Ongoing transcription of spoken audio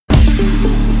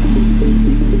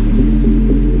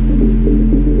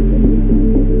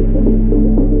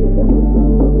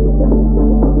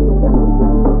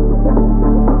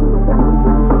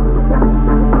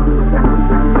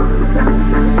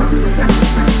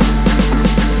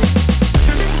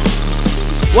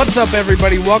What's up,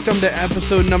 everybody? Welcome to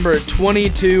episode number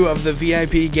 22 of the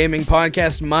VIP Gaming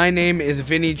Podcast. My name is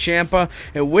Vinny Champa,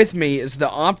 and with me is the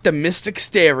optimistic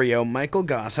stereo, Michael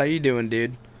Goss. How you doing,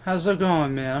 dude? How's it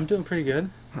going, man? I'm doing pretty good.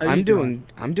 I'm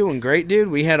doing great, dude.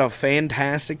 We had a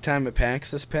fantastic time at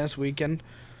PAX this past weekend.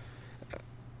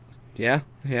 Yeah.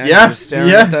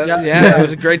 It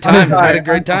was a great time. I had a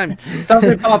great time.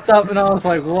 Something popped up, and I was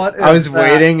like, "What?" I was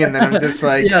waiting, and then I'm just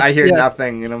like, I hear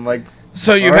nothing, and I'm like,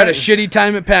 so you had a shitty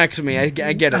time at PAX with me. I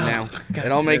get it now.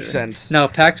 It all makes sense. No,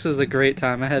 PAX was a great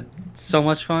time. I had so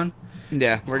much fun.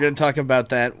 Yeah, we're going to talk about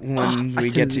that when we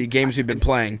get to games you've been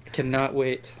playing. Cannot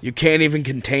wait. You can't even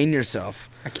contain yourself.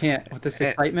 I can't. With this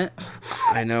excitement.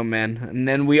 I know, man. And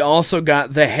then we also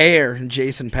got the hair,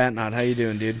 Jason Patnott. How you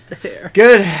doing, dude? The hair.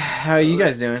 good. How are you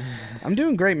guys doing? I'm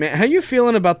doing great, man. How you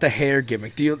feeling about the hair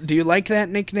gimmick? Do you like that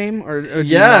nickname? Or do you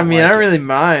Yeah, not I mean, like I don't it? really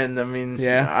mind. I mean,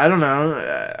 Yeah. I don't know.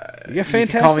 You got You fantastic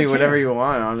can call me hair. whatever you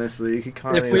want, honestly. You could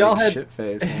call If me we all like had-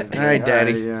 shitface. All right,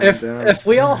 Daddy. If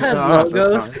we all had No, that's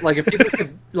logos, fine. like if people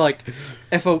could, like,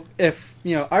 if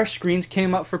you know our screens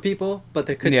came up for people, but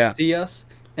they couldn't Yeah. see us,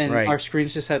 and Right. our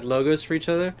screens just had logos for each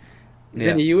other, Yeah.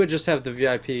 then you would just have the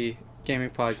VIP Gaming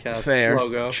Podcast Fair.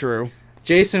 logo. True.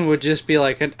 Jason would just be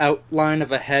like an outline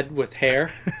of a head with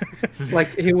hair.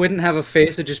 Like, he wouldn't have a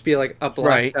face, it'd just be like a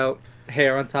blacked out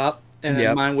hair on top. And then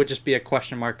Yep. mine would just be a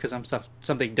question mark because I'm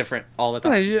something different all the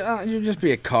time. You'd just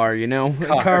be a car, you know? A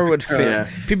Car. car would fit. Yeah.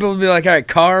 People would be like, all right,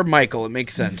 car, Michael. It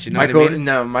makes sense. You know Michael, what I mean?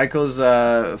 no, Michael's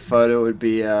photo would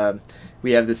be.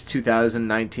 We have this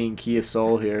 2019 Kia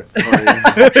Soul here. For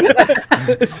you.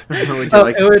 Would you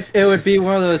like to- It would be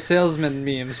one of those salesman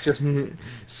memes, just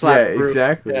slap. Yeah, group.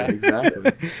 exactly, Yeah.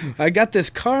 exactly. I got this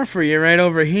car for you right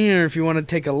over here if you want to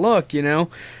take a look, you know?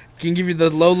 Can give you the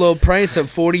low price of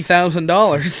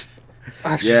 $40,000.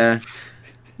 Yeah.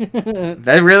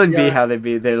 That'd really be how they'd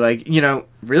be. They're like,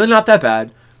 really not that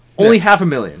bad. Only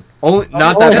 $500,000. Only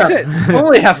not that That's bad. it.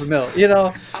 Only $500,000, you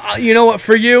know. You know what?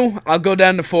 For you, I'll go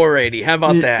down to 480. How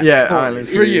about that? Yeah,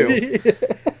 honestly. For you.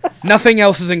 Nothing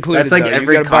else is included. That's like though.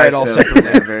 every You gotta buy car it all salesman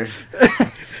separately.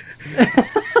 ever.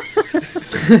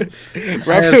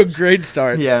 We're off to a great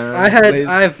start. Yeah.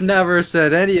 I've never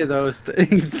said any of those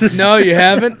things. No, you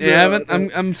haven't. You No, haven't. no.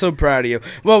 I'm so proud of you.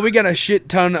 Well, we got a shit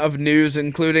ton of news,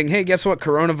 including, hey, guess what?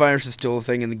 Coronavirus is still a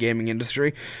thing in the gaming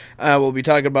industry. We'll be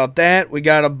talking about that. We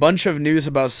got a bunch of news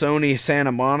about Sony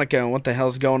Santa Monica and what the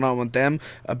hell's going on with them.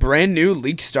 A brand new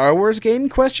leaked Star Wars game?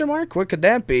 Question mark. What could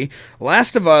that be?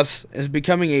 Last of Us is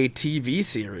becoming a TV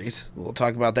series. We'll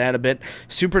talk about that a bit.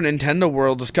 Super Nintendo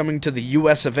World is coming to the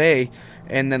US of A.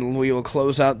 And then we will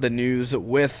close out the news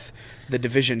with the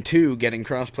Division 2 getting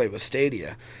crossplay with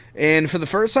Stadia. And for the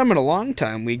first time in a long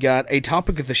time, we got a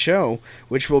topic of the show,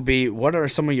 which will be, what are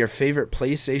some of your favorite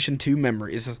PlayStation 2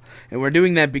 memories? And we're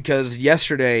doing that because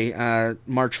yesterday,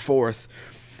 March 4th,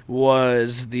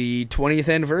 was the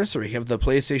 20th anniversary of the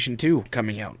PlayStation 2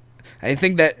 coming out. I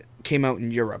think that came out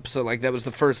in Europe, so like that was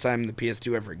the first time the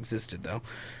PS2 ever existed, though.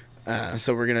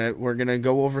 So we're gonna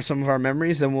go over some of our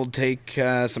memories. Then we'll take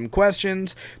some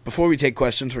questions. Before we take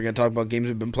questions, we're gonna talk about games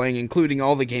we've been playing, including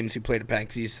all the games we played at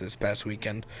PAX East this past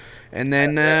weekend. And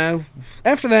then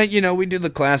after that, we do the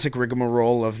classic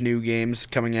rigmarole of new games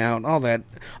coming out, all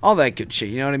that good shit.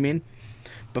 You know what I mean?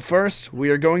 But first, we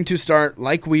are going to start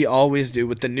like we always do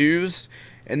with the news.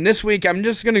 And this week, I'm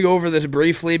just gonna go over this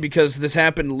briefly because this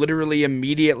happened literally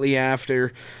immediately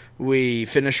after we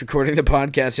finished recording the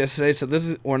podcast yesterday, so this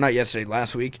is, or not yesterday,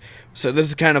 last week. So this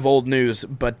is kind of old news,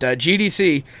 but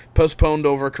GDC postponed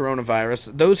over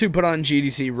coronavirus. Those who put on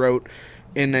GDC wrote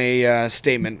in a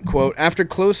statement, quote, after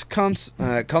close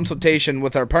consultation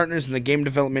with our partners in the game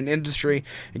development industry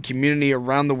and community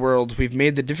around the world, we've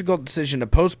made the difficult decision to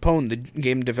postpone the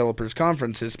Game Developers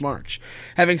Conference this March.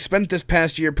 Having spent this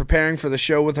past year preparing for the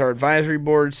show with our advisory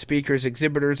boards, speakers,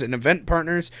 exhibitors, and event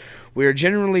partners, we are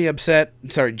genuinely upset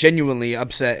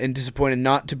and disappointed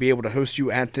not to be able to host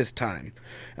you at this time.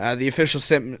 The official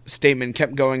statement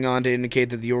kept going on to indicate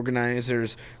that the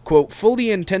organizers, quote,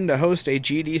 fully intend to host a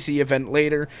GDC event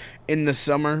later in the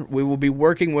summer. We will be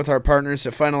working with our partners to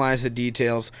finalize the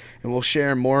details, and we'll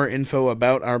share more info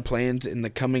about our plans in the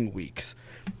coming weeks.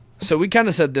 So we kind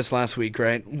of said this last week,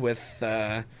 right, with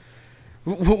when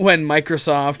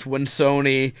Microsoft, when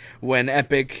Sony, when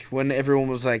Epic, when everyone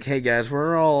was like, hey guys,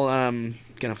 we're all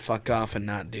gonna fuck off and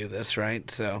not do this, right?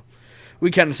 So we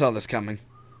kind of saw this coming.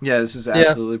 Yeah, this is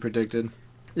absolutely predicted.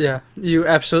 Yeah, you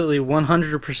absolutely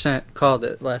 100% called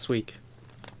it last week.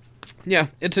 Yeah,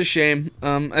 it's a shame.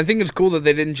 I think it's cool that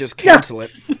they didn't just cancel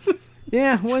it.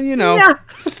 Yeah, well,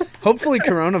 hopefully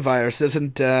coronavirus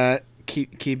doesn't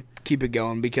keep keep it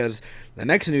going because the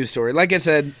next news story, like I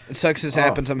said, it sucks this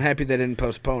happens. I'm happy they didn't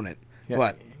postpone it. Yeah.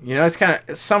 What? You know, it's kind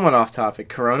of somewhat off topic.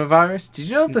 Coronavirus. Did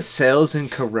you know the sales in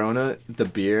Corona, the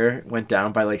beer, went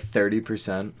down by like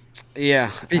 30%?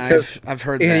 Yeah, because I've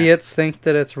heard idiots think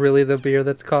that it's really the beer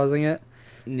that's causing it.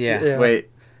 Yeah. Wait,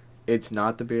 it's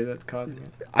not the beer that's causing it?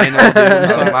 I know, dude.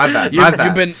 So my bad. You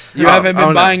haven't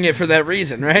been buying it for that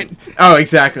reason, right? Oh,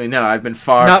 exactly. No, I've been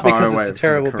far away. Not because it's a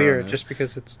terrible beer, just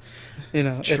because it's,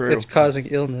 it's causing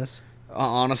illness.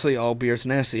 Honestly, all beer's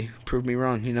nasty. Prove me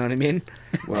wrong. You know what I mean?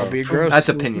 Well, beer gross. That's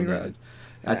opinionated.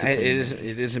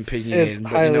 It is opinionated,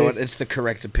 but you know what? It's the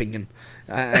correct opinion.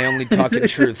 I only talk in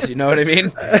truth. You know what I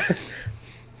mean?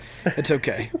 It's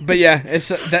okay, but yeah, it's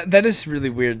that is really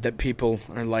weird that people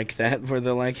are like that, where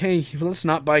they're like, "Hey, let's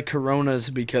not buy Coronas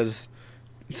because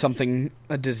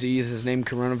a disease is named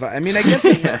coronavirus." I mean, I guess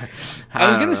I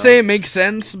was gonna say it makes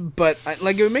sense, but it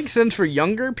would make sense for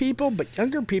younger people, but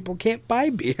younger people can't buy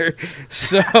beer,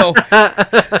 so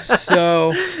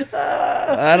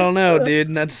I don't know,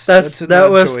 dude. That's a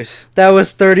choice. That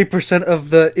was 30% of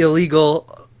the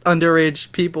illegal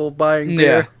underage people buying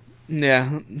beer.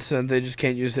 Yeah, so they just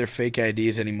can't use their fake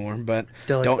IDs anymore. But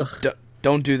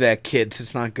don't do that, kids.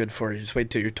 It's not good for you. Just wait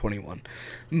till you're 21.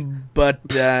 But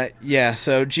yeah,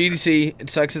 so GDC, it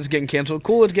sucks it's getting canceled.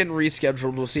 Cool, it's getting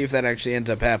rescheduled. We'll see if that actually ends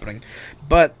up happening.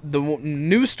 But the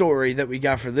new story that we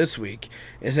got for this week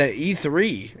is that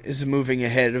E3 is moving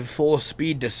ahead at full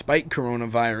speed despite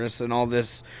coronavirus and all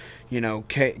this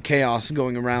chaos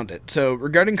going around it. So,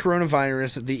 regarding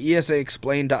coronavirus, the ESA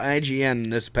explained to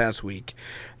IGN this past week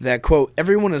that, quote,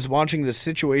 "Everyone is watching the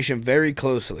situation very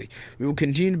closely. We will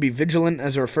continue to be vigilant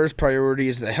as our first priority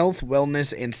is the health,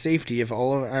 wellness, and safety of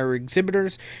all of our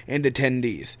exhibitors and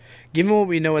attendees. Given what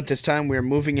we know at this time, we are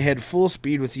moving ahead full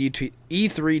speed with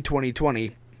E3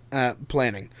 2020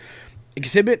 planning.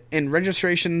 Exhibit and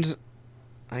registrations,"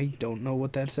 I don't know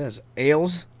what that says,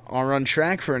 "ales are on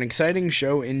track for an exciting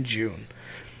show in June."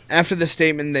 After this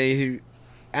statement,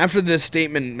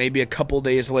 maybe a couple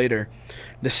days later,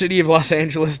 the city of Los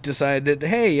Angeles decided,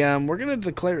 hey, we're going to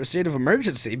declare a state of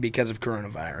emergency because of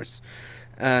coronavirus.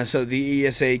 So the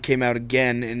ESA came out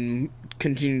again and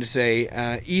continued to say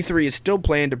E3 is still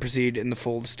planned to proceed in the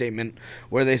full statement,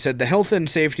 where they said the health and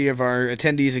safety of our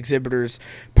attendees, exhibitors,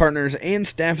 partners, and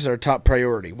staff is our top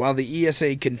priority. While the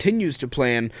ESA continues to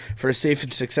plan for a safe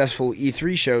and successful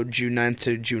E3 show June 9th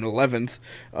to June 11th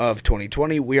of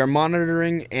 2020, we are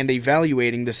monitoring and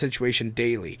evaluating the situation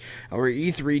daily. Our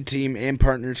E3 team and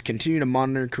partners continue to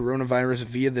monitor coronavirus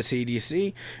via the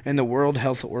CDC and the World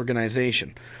Health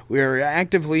Organization. We are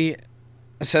actively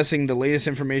assessing the latest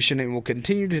information and will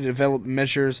continue to develop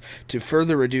measures to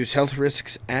further reduce health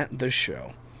risks at the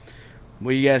show.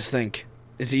 What do you guys think?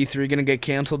 Is E3 going to get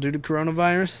canceled due to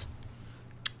coronavirus?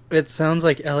 It sounds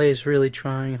like LA is really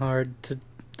trying hard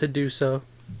to do so.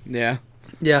 Yeah?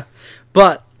 Yeah.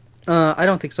 But I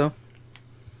don't think so.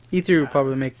 E3 will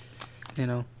probably make, I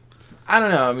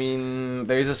don't know. I mean,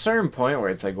 there's a certain point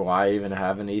where it's like, why even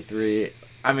have an E3?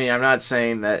 I mean, I'm not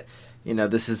saying that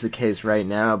this is the case right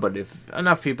now, but if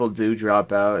enough people do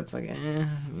drop out, it's like,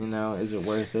 is it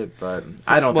worth it? But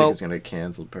I don't think it's going to get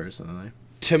canceled, personally.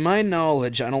 To my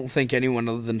knowledge, I don't think anyone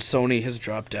other than Sony has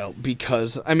dropped out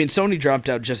because, Sony dropped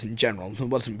out just in general. It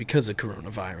wasn't because of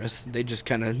coronavirus. They just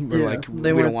kind of were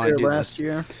we don't want to do this.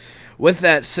 Year. With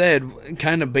that said,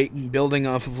 kind of building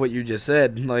off of what you just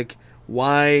said,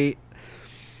 why,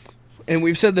 and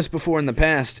we've said this before in the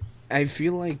past, I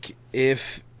feel like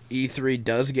if E3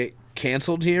 does get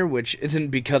canceled here, which isn't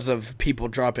because of people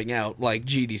dropping out like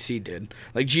GDC did.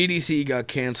 Like GDC got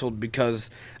canceled because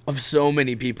of so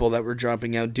many people that were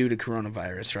dropping out due to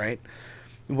coronavirus, right?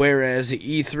 Whereas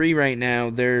E3 right now,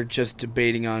 they're just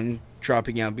debating on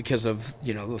dropping out because of,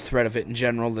 the threat of it in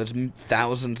general. There's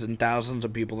thousands and thousands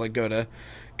of people that go to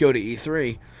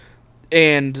E3.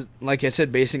 And like I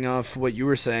said, basing off what you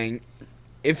were saying,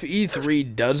 if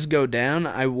E3 does go down,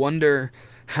 I wonder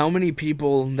how many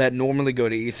people that normally go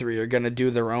to E3 are going to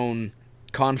do their own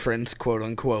conference, quote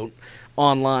unquote,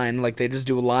 online, like they just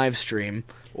do a live stream,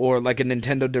 or like a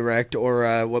Nintendo Direct,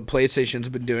 or what PlayStation's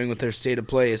been doing with their State of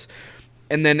Plays.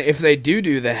 And then if they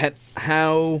do that,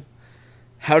 how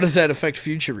does that affect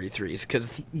future E3s?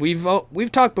 Because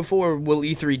we've talked before, will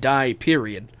E3 die,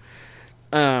 period.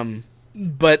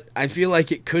 But I feel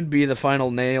like it could be the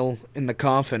final nail in the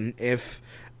coffin if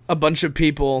a bunch of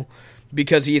people,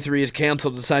 because E3 is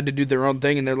canceled, decide to do their own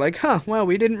thing, and they're like, well,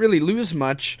 we didn't really lose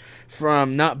much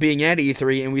from not being at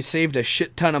E3, and we saved a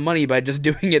shit ton of money by just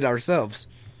doing it ourselves.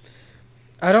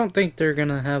 I don't think they're going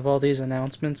to have all these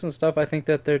announcements and stuff. I think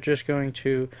that they're just going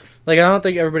to, I don't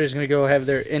think everybody's going to go have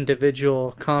their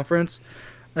individual conference.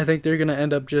 I think they're gonna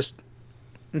end up just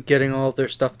getting all of their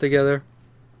stuff together,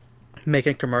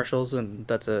 making commercials, and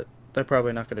that's it. They're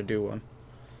probably not gonna do one.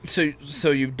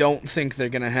 So you don't think they're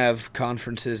gonna have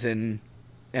conferences in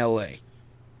L.A.?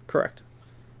 Correct.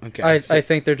 Okay. I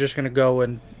think they're just gonna go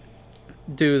and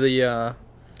do the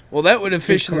well, that would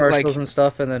officially commercials like and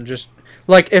stuff, and then just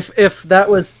like if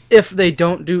they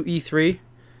don't do E3,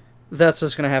 that's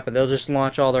what's gonna happen. They'll just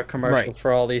launch all their commercials Right.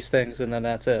 for all these things, and then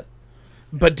that's it.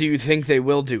 But do you think they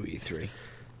will do E3?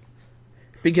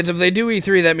 Because if they do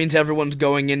E3, that means everyone's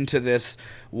going into this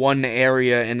one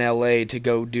area in LA to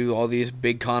go do all these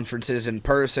big conferences in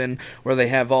person where they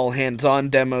have all hands-on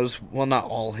demos. Well, not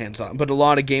all hands-on, but a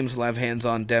lot of games will have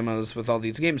hands-on demos with all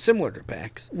these games similar to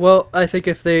PAX. Well, I think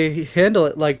if they handle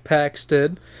it like PAX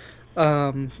did,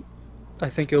 I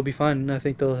think it'll be fine. I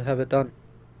think they'll have it done.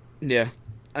 Yeah.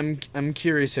 I'm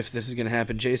curious if this is going to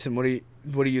happen. Jason, what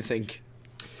do you think?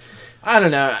 I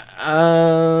don't know.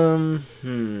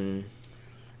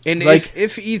 And Like-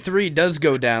 if E3 does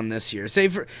go down this year, say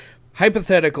for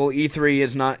hypothetical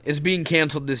E3 is being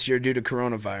canceled this year due to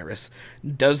coronavirus,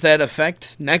 does that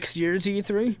affect next year's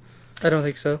E3? I don't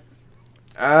think so.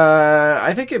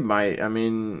 I think it might. I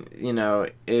mean,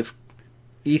 if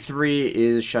E3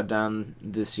 is shut down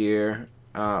this year,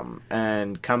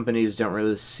 and companies don't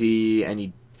really see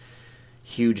any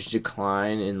huge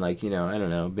decline in, I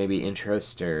don't know, maybe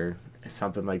interest or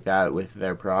something like that with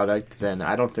their product, then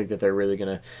I don't think that they're really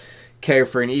going to care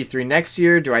for an E3 next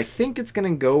year. Do I think it's going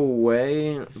to go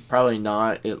away? Probably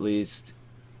not, at least,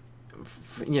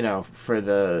 for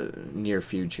the near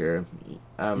future.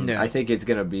 Yeah. I think it's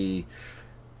going to be...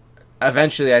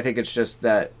 Eventually, I think it's just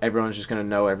that everyone's just going to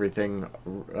know everything,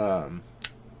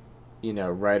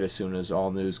 right as soon as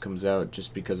all news comes out,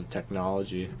 just because of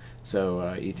technology. So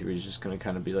E3 is just going to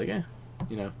kind of be like,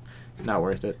 not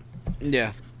worth it.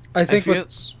 Yeah. I think feel-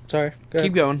 what's... Sorry. Go ahead.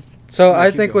 Keep going. So No, I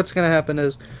keep think going. what's going to happen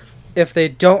is if they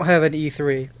don't have an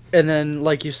E3, and then,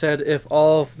 like you said, if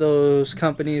all of those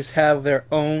companies have their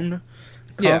own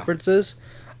Yeah. conferences,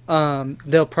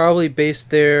 they'll probably base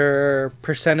their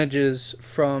percentages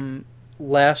from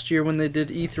last year when they did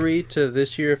E3 to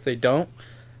this year if they don't,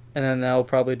 and then that'll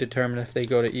probably determine if they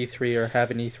go to E3 or have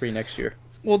an E3 next year.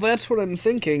 Well, that's what I'm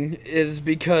thinking, is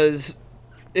because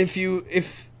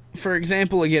if for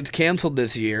example, it gets canceled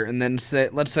this year, and then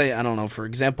let's say, I don't know, for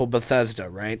example, Bethesda,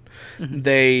 right? Mm-hmm.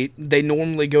 They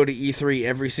normally go to E3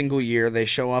 every single year. They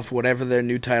show off whatever their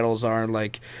new titles are.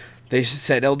 Like, they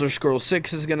said Elder Scrolls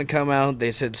 6 is going to come out.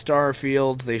 They said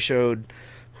Starfield. They showed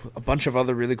a bunch of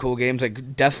other really cool games,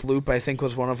 like Deathloop, I think,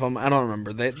 was one of them. I don't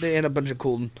remember. They had a bunch of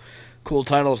cool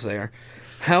titles there.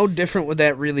 How different would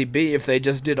that really be if they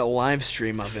just did a live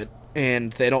stream of it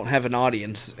and they don't have an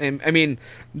audience? And I mean,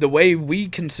 the way we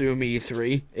consume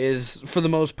E3 is, for the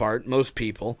most part, most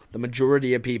people, the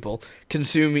majority of people,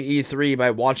 consume E3 by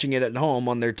watching it at home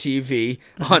on their TV,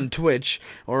 on Twitch,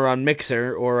 or on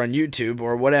Mixer, or on YouTube,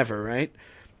 or whatever, right?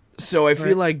 So I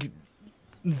feel like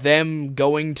them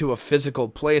going to a physical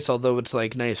place, although it's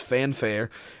like nice fanfare,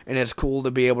 and it's cool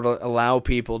to be able to allow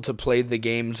people to play the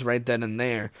games right then and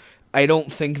there, I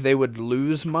don't think they would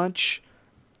lose much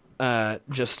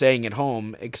just staying at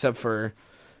home, except for,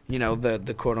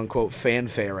 the quote-unquote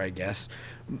fanfare, I guess.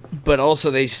 But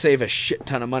also they save a shit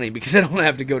ton of money because they don't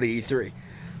have to go to E3.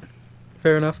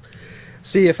 Fair enough.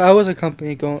 See, if I was a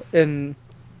company going and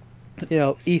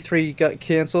E3 got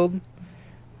canceled,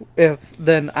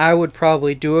 then I would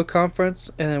probably do a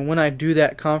conference, and then when I do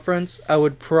that conference, I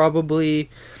would probably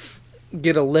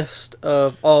get a list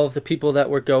of all of the people that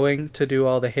were going to do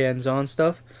all the hands-on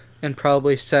stuff, and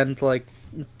probably send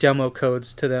demo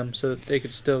codes to them so that they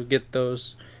could still get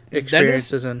those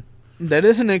experiences in. That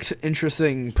is an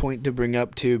interesting point to bring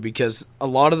up too, because a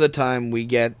lot of the time we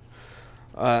get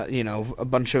a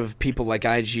bunch of people like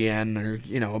IGN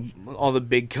or all the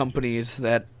big companies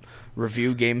that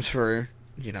review games for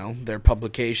their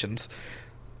publications.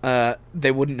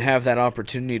 They wouldn't have that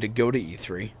opportunity to go to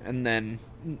E3 and then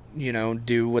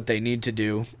do what they need to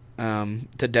do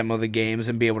to demo the games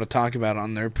and be able to talk about it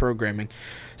on their programming.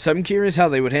 So I'm curious how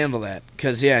they would handle that,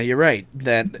 because you're right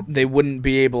that they wouldn't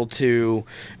be able to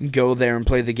go there and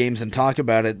play the games and talk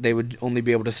about it. They would only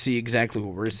be able to see exactly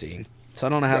what we're seeing. So I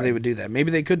don't know how they would do that.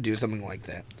 Maybe they could do something like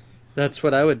that. That's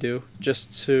what I would do,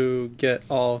 just to get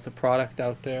all of the product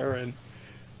out there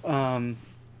and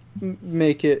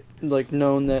make it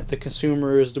known that the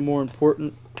consumer is the more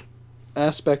important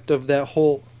aspect of that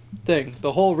whole thing.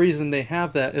 The whole reason they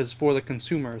have that is for the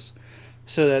consumers,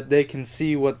 so that they can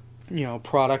see what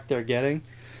product they're getting,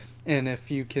 and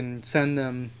if you can send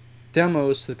them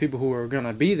demos to the people who are going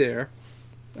to be there,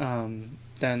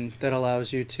 then that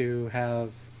allows you to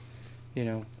have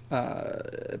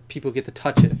people get to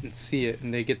touch it and see it,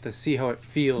 and they get to see how it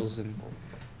feels, and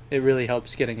it really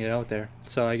helps getting it out there.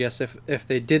 So I guess if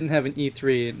they didn't have an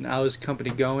E3 and I was a company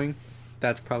going,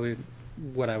 that's probably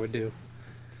what I would do.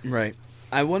 Right.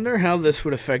 I wonder how this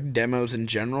would affect demos in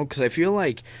general, because I feel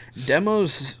like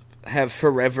demos have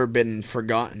forever been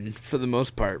forgotten for the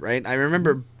most part, right? I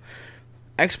remember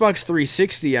Xbox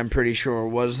 360, I'm pretty sure,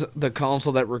 was the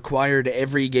console that required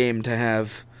every game to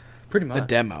have Pretty much a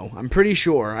demo. I'm pretty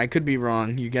sure. I could be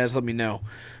wrong. You guys let me know.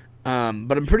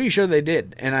 But I'm pretty sure they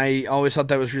did, and I always thought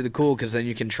that was really cool, because then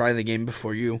you can try the game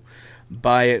before you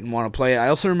buy it and want to play it. I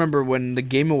also remember when the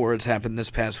Game Awards happened this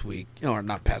past week, or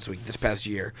not past week, this past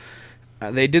year.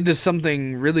 They did this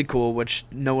something really cool, which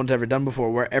no one's ever done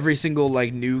before, where every single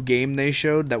new game they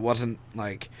showed that wasn't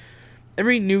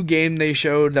every new game they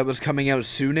showed that was coming out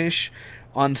soonish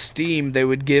on Steam, they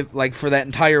would give for that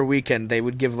entire weekend, they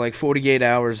would give 48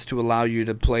 hours to allow you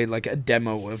to play a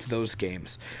demo of those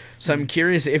games. So I'm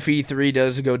curious if E3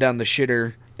 does go down the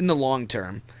shitter in the long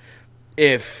term,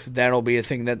 if that'll be a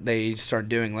thing that they start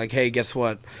doing. Hey, guess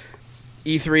what?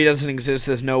 E3 doesn't exist.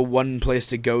 There's no one place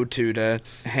to go to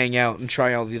hang out and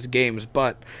try all these games.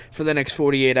 But for the next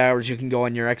 48 hours, you can go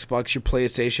on your Xbox, your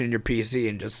PlayStation, and your PC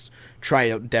and just try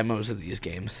out demos of these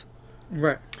games.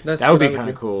 Right. That would be kind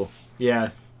of cool. Yeah,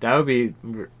 that would be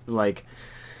I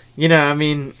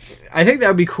think that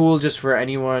would be cool just for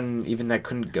anyone even that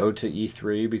couldn't go to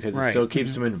E3, because it still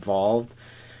keeps them involved.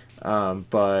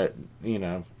 But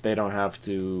they don't have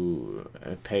to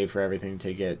pay for everything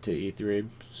to get to E3.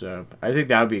 So I think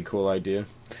that would be a cool idea.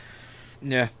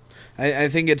 Yeah, I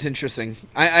think it's interesting.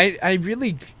 I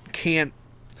really can't.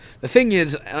 The thing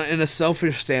is, in a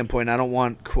selfish standpoint, I don't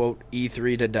want, quote,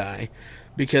 E3 to die.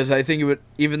 Because I think it would,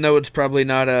 even though it's probably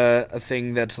not a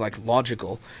thing that's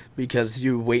logical, because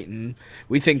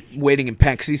we think waiting in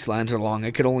PAX East lines are long.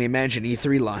 I could only imagine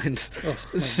E3 lines. Oh,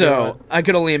 so God. I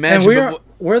could only imagine. And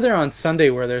we're there on Sunday,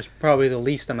 where there's probably the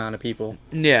least amount of people.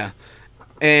 Yeah,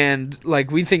 and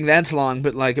we think that's long,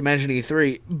 but imagine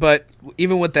E3. But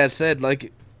even with that said,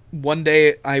 one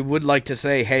day I would like to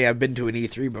say, hey, I've been to an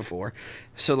E3 before.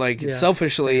 So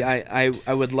selfishly, I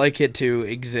would like it to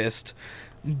exist.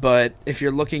 But if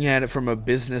you're looking at it from a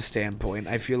business standpoint,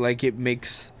 I feel like it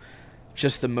makes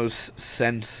just the most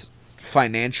sense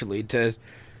financially to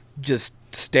just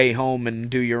stay home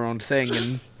and do your own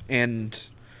thing and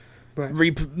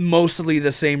reap mostly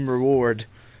the same reward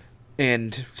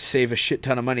and save a shit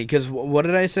ton of money. Because what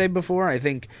did I say before? I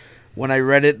think when I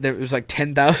read it, it was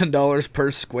 $10,000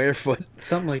 per square foot.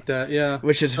 Something like that, yeah.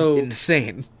 Which is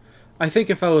insane. I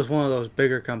think if I was one of those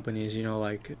bigger companies,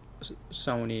 like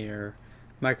Sony or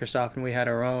Microsoft, and we had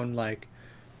our own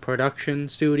production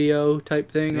studio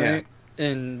type thing, right?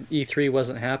 And E3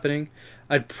 wasn't happening,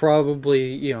 I'd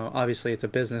probably, obviously it's a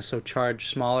business, so charge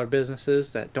smaller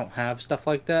businesses that don't have stuff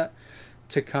like that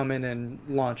to come in and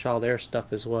launch all their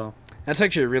stuff as well. That's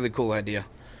actually a really cool idea.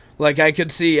 I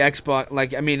could see Xbox,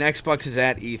 Xbox is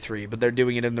at E3, but they're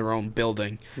doing it in their own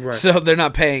building. Right. So they're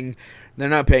not paying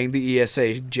the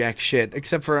ESA jack shit,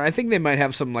 except for I think they might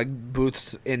have some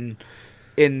booths in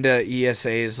the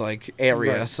ESA's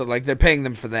area, right. So they're paying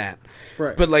them for that.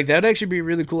 Right. But that'd actually be a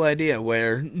really cool idea,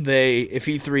 where if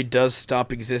E3 does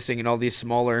stop existing and all these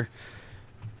smaller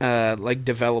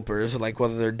developers,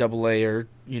 whether they're AA or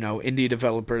indie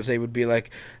developers, they would be all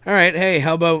right, hey,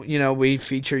 how about we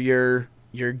feature your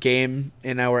game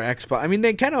in our Xbox. I mean,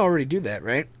 they kind of already do that,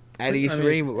 right? At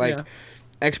E3,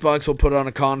 Xbox will put on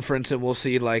a conference and we'll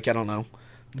see I don't know,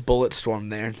 Bulletstorm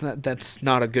there. That's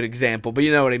not a good example, but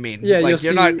you know what I mean. Yeah,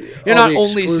 you're not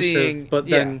only seeing, but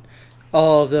then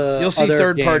all the you'll see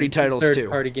third-party titles too.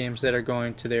 Third-party games that are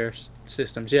going to their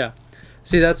systems. Yeah.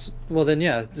 See,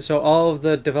 so all of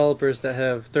the developers that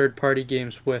have third-party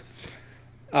games with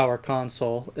our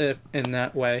console, in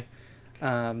that way,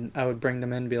 I would bring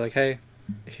them in and be like, hey,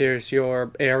 here's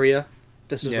your area.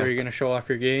 This is where you're going to show off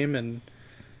your game, and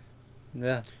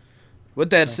yeah. With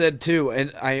that said, too,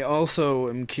 and I also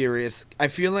am curious, I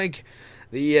feel like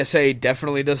the ESA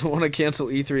definitely doesn't want to cancel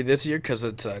E3 this year because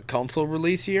it's a console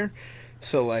release year.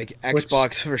 So,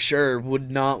 Xbox for sure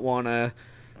would not want to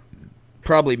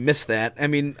probably miss that. I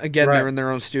mean, again, they're in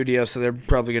their own studio, so they're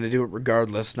probably going to do it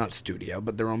regardless. Not studio,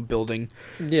 but their own building.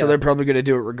 Yeah. So they're probably going to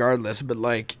do it regardless.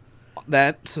 But,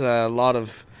 that's a lot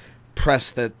of press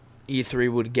that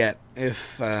E3 would get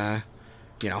if,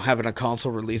 having a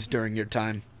console release during your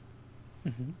time.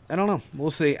 Mm-hmm. I don't know.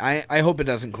 We'll see. I hope it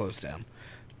doesn't close down,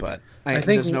 but I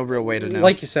think there's no real way to know.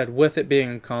 Like you said, with it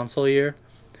being a console year,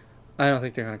 I don't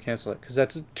think they're going to cancel it because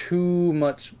that's too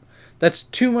much. That's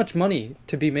too much money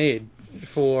to be made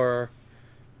for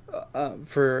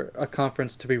for a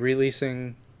conference to be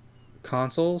releasing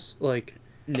consoles. Like,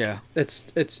 Yeah.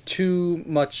 it's too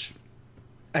much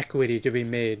equity to be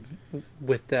made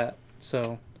with that.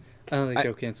 So I don't think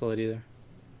they'll cancel it either.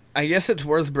 I guess it's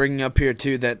worth bringing up here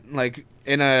too that, like,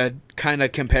 in a kind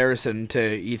of comparison to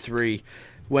E3,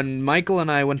 when Michael and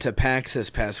I went to PAX this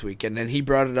past weekend, and he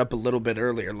brought it up a little bit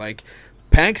earlier, like,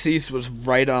 PAX East was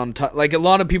right on top. Like, a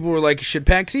lot of people were like, should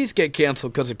PAX East get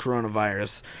canceled because of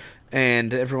coronavirus?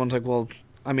 And everyone's like, well,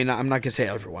 I mean, I'm not going to say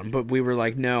everyone, but we were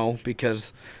like, no,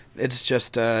 because it's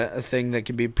just a thing that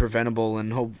can be preventable,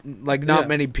 and hope, like, not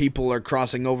many people are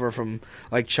crossing over from,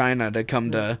 like, China to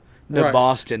come to Right.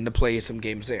 Boston to play some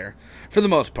games there. For the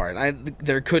most part,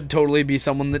 there could totally be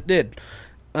someone that did,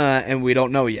 and we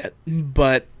don't know yet.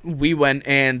 But we went,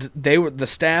 and the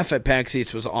staff at PAX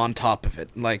East was on top of it.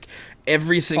 Like,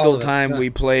 every single time we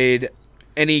played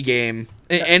any game,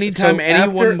 anytime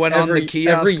anyone went on the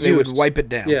kiosk, they would wipe it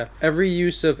down. Yeah, every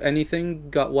use of anything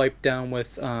got wiped down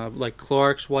with like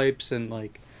Clorox wipes, and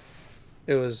like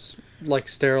it was like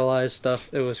sterilized stuff.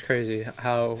 It was crazy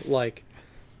how like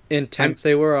intense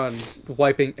they were on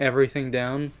wiping everything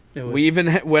down. We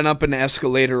even went up an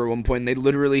escalator at one point. And they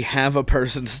literally have a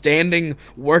person standing,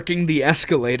 working the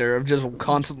escalator, of just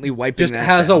constantly wiping. Just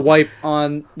has down. a wipe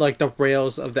on like the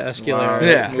rails of the escalator. Wow,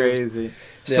 Yeah. that's crazy.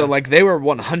 So like they were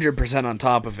 100% on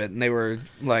top of it, and they were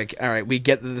like, "All right, we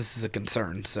get that this is a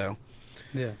concern." So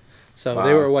yeah, so Wow.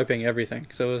 they were wiping everything.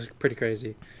 So it was pretty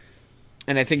crazy.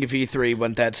 and I think if E3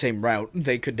 went that same route,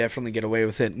 they could definitely get away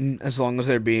with it, as long as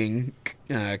they're being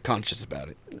conscious about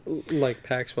it. Like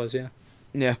PAX was, yeah.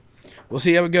 Yeah, we'll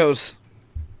see how it goes.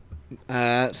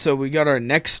 So we got our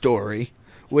next story,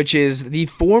 which is the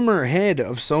former head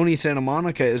of Sony Santa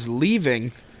Monica is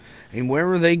leaving. And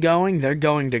where are they going? They're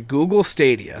going to Google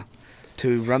Stadia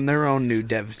to run their own new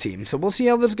dev team. So we'll see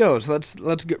how this goes. Let's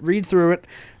read through it,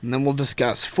 and then we'll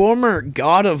discuss. Former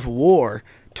God of War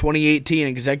 2018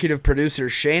 executive producer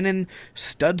Shannon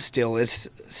Studstill is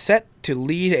set to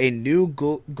lead a new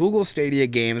Google Stadia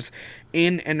Games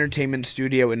in entertainment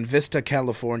studio in Vista,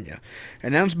 California.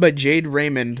 Announced by Jade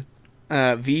Raymond,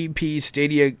 VP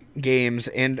Stadia Games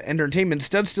and Entertainment,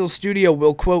 Studstill Studio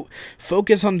will, quote,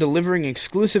 focus on delivering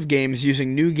exclusive games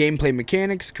using new gameplay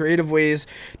mechanics, creative ways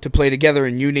to play together,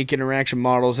 and unique interaction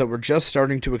models that we're just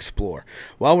starting to explore.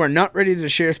 While we're not ready to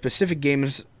share specific game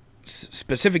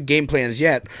plans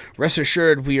yet, rest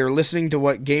assured we are listening to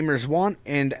what gamers want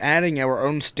and adding our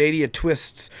own Stadia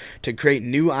twists to create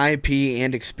new IP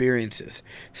and experiences.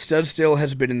 Studstill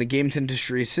has been in the games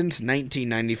industry since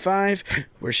 1995,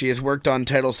 where she has worked on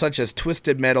titles such as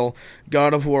Twisted Metal,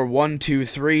 God of War 1, 2,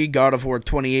 3, God of War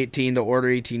 2018, The Order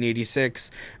 1886,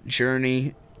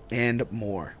 Journey, and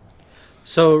more.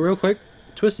 So real quick,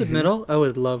 Twisted Metal, I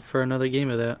would love for another game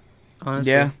of that.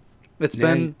 Honestly. Yeah. It's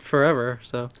been forever,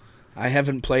 so. I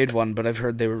haven't played one, but I've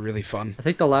heard they were really fun. I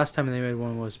think the last time they made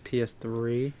one was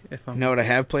PS3. If I'm You know what I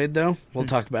have played, though? We'll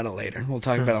talk about it later. We'll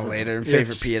talk about it later. You're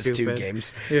Favorite PS2 stupid.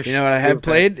 games. You're You know what I have stupid.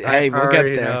 played? Hey, we'll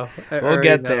already get there. know. I We'll already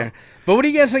get know. there. But what do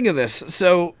you guys think of this?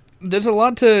 So, there's a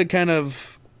lot to kind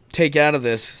of take out of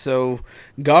this. So,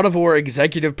 God of War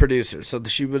executive producer. So,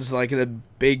 she was like the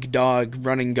big dog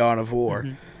running God of War.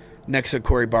 Next to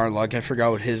Cory Barlog. I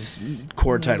forgot what his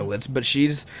core title is. But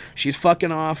she's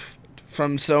fucking off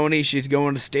from Sony. She's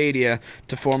going to Stadia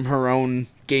to form her own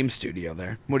game studio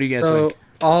there. What do you guys So think?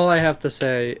 all I have to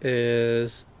say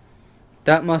is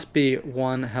that must be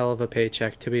one hell of a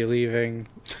paycheck to be leaving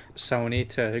Sony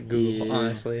to Google, Yeah.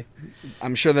 honestly.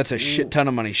 I'm sure that's a shit ton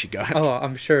of money she got. Oh,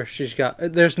 I'm sure she's got...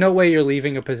 There's no way you're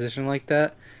leaving a position like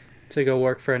that to go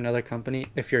work for another company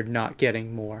if you're not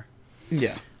getting more.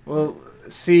 Yeah. Well,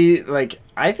 see, like,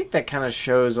 I think that kind of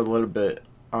shows a little bit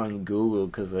on Google,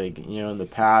 because, like, you know, in the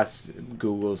past,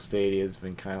 Google Stadia has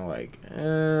been kind of like,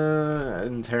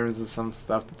 in terms of some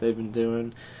stuff that they've been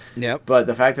doing. Yep. But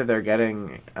the fact that they're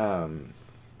getting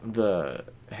the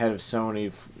head of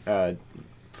Sony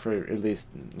for at least,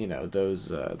 you know,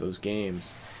 those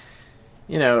games,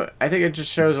 you know, I think it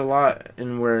just shows a lot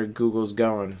in where Google's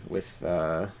going with,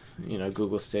 you know,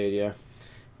 Google Stadia.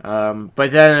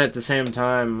 But then at the same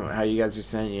time, how you guys are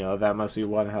saying, you know, that must be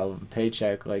one hell of a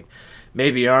paycheck. Like,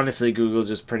 maybe honestly, Google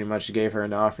just pretty much gave her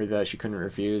an offer that she couldn't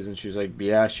refuse, and she was like,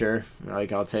 yeah, sure,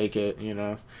 like, I'll take it, you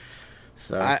know.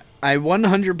 So I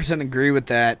 100% agree with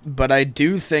that, but I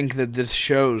do think that this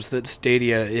shows that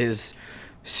Stadia is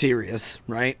serious,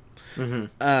 right?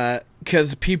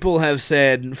 Because people have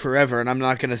said forever, and I'm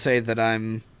not going to say that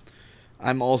I'm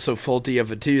also faulty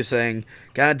of it too, saying,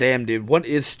 God damn, dude, what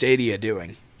is Stadia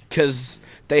doing? Because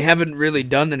they haven't really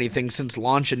done anything since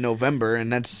launch in November,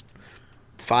 and that's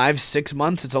 5-6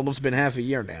 months. It's almost been half a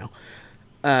year now.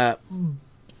 But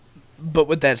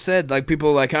with that said, like, people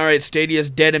are like, all right,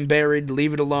 Stadia's dead and buried,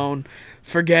 leave it alone,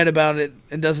 forget about it,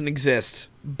 it doesn't exist.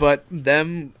 But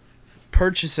them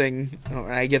purchasing,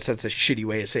 I guess that's a shitty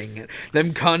way of saying it,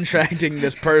 them contracting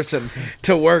this person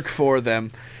to work for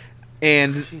them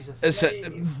and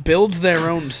build their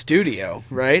own studio,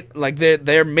 right? Like,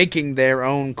 they're making their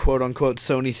own quote-unquote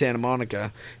Sony Santa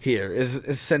Monica here, is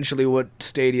essentially what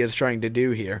Stadia is trying to do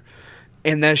here.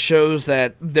 And that shows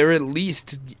that they're at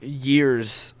least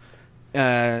years...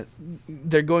 they're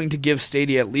going to give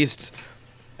Stadia at least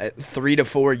 3 to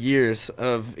 4 years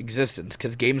of existence,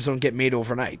 because games don't get made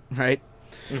overnight, right?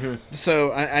 Mm-hmm.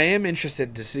 So I am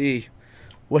interested to see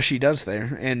what she does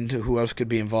there and who else could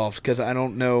be involved, because I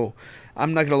don't know.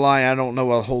 I'm not gonna lie, I don't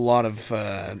know a whole lot of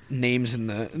names in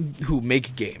the who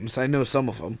make games. I know some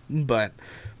of them, but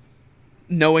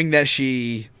knowing that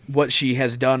what she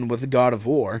has done with God of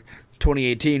War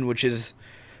 2018, which is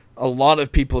a lot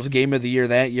of people's game of the year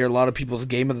that year, a lot of people's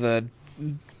game of the,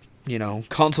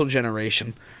 console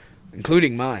generation,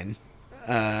 including mine.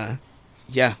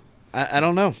 Yeah, I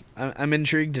don't know. I'm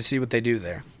intrigued to see what they do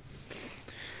there.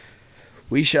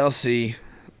 We shall see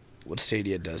what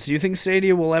Stadia does. Do you think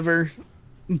Stadia will ever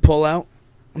pull out?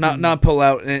 Not pull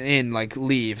out and like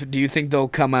leave. Do you think they'll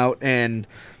come out and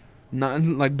not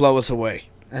like blow us away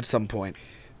at some point?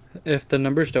 If the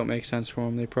numbers don't make sense for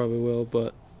them, they probably will.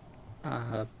 But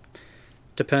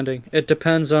depending, it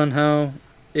depends on how.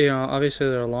 Obviously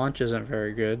their launch isn't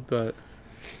very good, but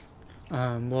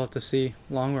we'll have to see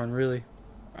long run really.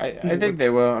 I think they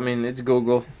will. I mean, it's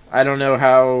Google. I don't know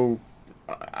how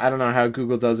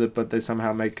Google does it, but they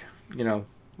somehow make,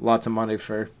 lots of money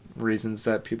for reasons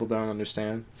that people don't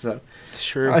understand. So it's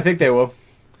true. I think they will.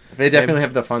 They definitely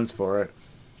have the funds for it.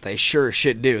 They sure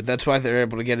shit do. That's why they're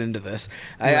able to get into this.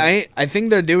 Yeah. I think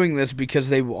they're doing this because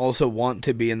they also want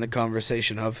to be in the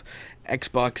conversation of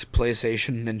Xbox,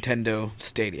 PlayStation, Nintendo,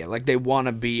 Stadia. Like, they want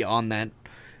to be on that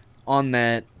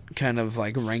kind of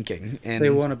like ranking, and they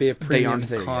want to be a premium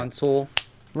console,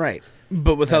 right?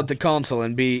 But without the console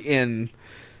and be in,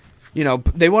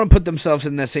 they want to put themselves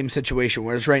in that same situation.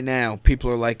 Whereas right now, people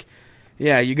are like,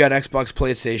 yeah, you got Xbox,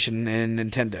 PlayStation, and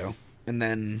Nintendo, and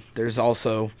then there's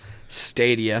also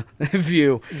Stadia.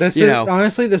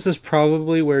 Honestly, this is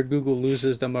probably where Google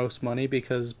loses the most money,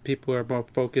 because people are more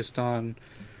focused on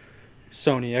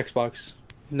Sony, Xbox,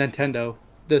 Nintendo.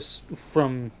 This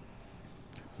from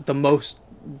the most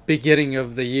beginning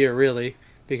of the year, really,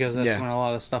 because that's when a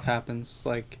lot of stuff happens.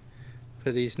 Like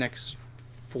for these next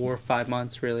 4 or 5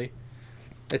 months, really,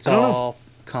 it's all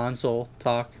console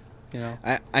talk.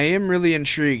 I am really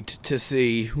intrigued to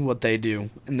see what they do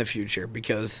in the future,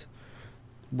 because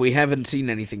we haven't seen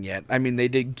anything yet. I mean, they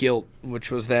did Guilt, which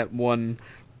was that one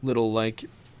little, like,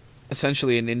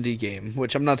 essentially an indie game,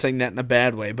 which I'm not saying that in a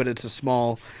bad way, but it's a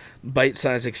small,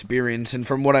 bite-sized experience, and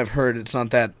from what I've heard, it's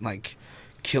not that, like,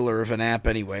 killer of an app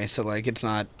anyway, so, like, it's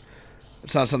not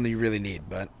something you really need,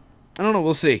 but I don't know,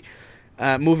 we'll see.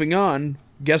 Moving on,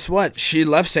 guess what? She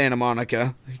left Santa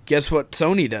Monica. Guess what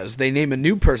Sony does? They name a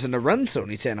new person to run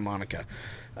Sony Santa Monica.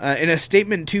 In a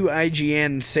statement to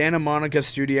IGN, Santa Monica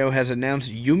Studio has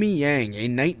announced Yumi Yang, a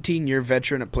 19-year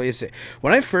veteran at PlayStation.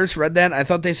 When I first read that, I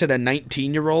thought they said a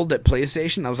 19-year-old at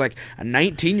PlayStation. I was like, a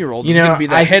 19-year-old is going to be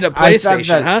the head of PlayStation, I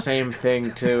thought that same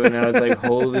thing, too, and I was like,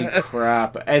 holy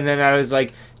crap. And then I was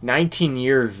like,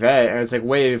 19-year vet. And I was like,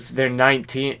 wait, if they're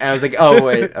 19... And I was like, oh,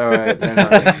 wait, all right. They're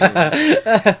not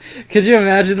 19. Could you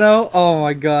imagine, though? Oh,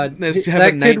 my God. They have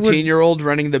a 19-year-old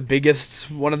running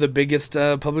one of the biggest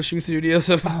publishing studios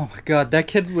of... Oh, my God. That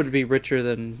kid would be richer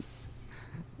than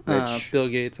Bill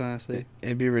Gates, honestly.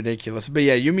 It'd be ridiculous. But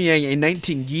yeah, Yumi Yang, a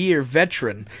 19-year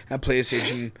veteran at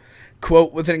PlayStation...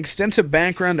 Quote, with an extensive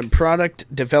background in product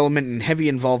development and heavy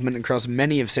involvement across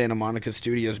many of Santa Monica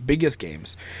Studio's biggest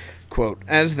games. Quote,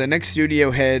 as the next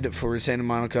studio head for Santa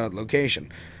Monica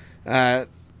location.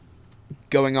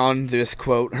 Going on this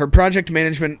quote, her project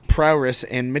management prowess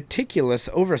and meticulous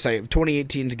oversight of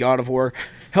 2018's God of War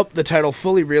helped the title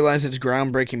fully realize its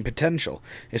groundbreaking potential.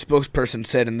 A spokesperson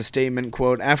said in the statement,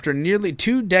 quote, after nearly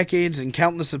 2 decades and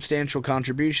countless substantial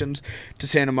contributions to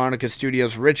Santa Monica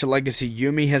Studios' rich legacy,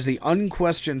 Yumi has the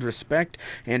unquestioned respect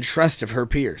and trust of her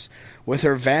peers. With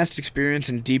her vast experience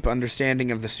and deep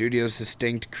understanding of the studio's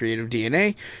distinct creative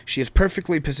DNA, she is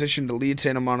perfectly positioned to lead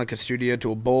Santa Monica Studio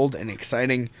to a bold and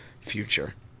exciting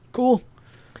future. Cool.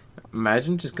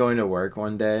 Imagine just going to work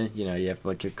one day, you have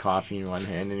like your coffee in one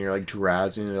hand and you're like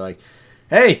drowsy and they're like,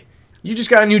 hey, you just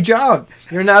got a new job.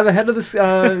 You're now the head of this,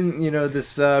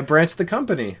 this branch of the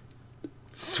company.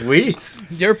 Sweet.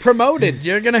 You're promoted.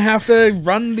 You're going to have to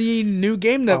run the new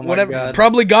game that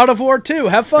probably God of War 2.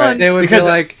 Have fun. Right. They would be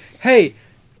like, hey,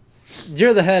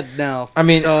 you're the head now. I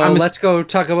mean, so let's go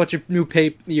talk about your new pay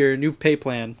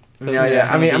plan. Yeah.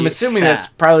 I mean, I'm assuming that's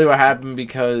probably what happened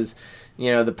because,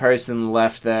 the person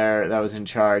left there that was in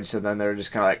charge. So then they were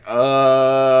just kind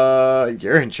of like,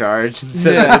 you're in charge. And so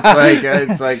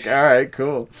it's like, all right,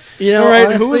 cool. All right,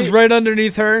 honestly, who was right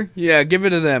underneath her? Yeah, give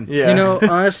it to them. Yeah.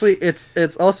 Honestly,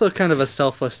 it's also kind of a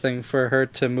selfless thing for her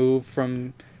to move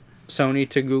from Sony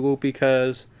to Google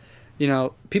because,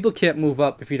 people can't move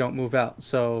up if you don't move out.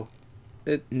 So,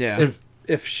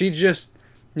 if she just,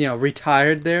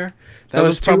 retired there, that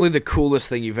was probably the coolest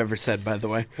thing you've ever said, by the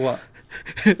way. What?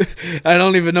 I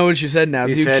don't even know what you said now.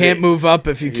 You can't move up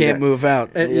if you can't move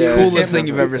out. Coolest thing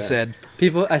you've ever said.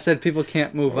 I said people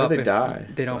can't move up. They die.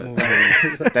 They don't move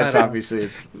up. That's obviously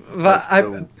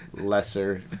the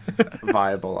lesser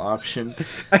viable option.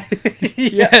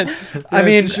 Yes. I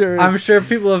mean, I'm sure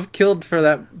people have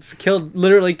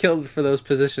literally killed for those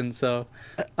positions. So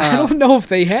I don't know if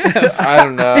they have. I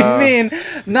don't know. I mean,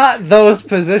 not those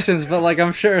positions, but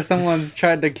I'm sure someone's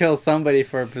tried to kill somebody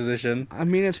for a position. I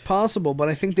mean, it's possible, but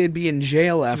I think they'd be in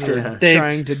jail after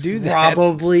trying to do that.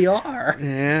 Probably are.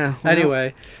 Yeah. Well.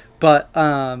 Anyway, but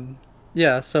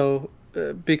so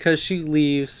because she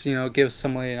leaves, gives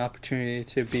somebody an opportunity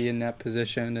to be in that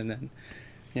position, and then,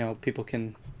 people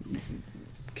can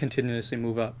continuously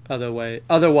move up.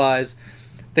 Otherwise,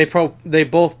 they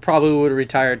both probably would have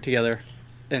retired together.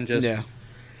 And just so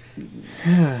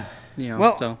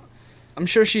I'm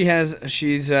sure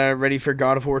she's ready for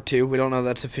God of War 2. We don't know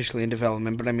that's officially in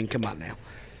development, but I mean, come on now.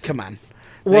 Come on.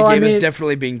 That game is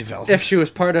definitely being developed. If she was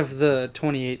part of the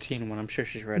 2018 one, I'm sure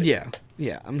she's ready.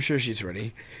 Yeah, I'm sure she's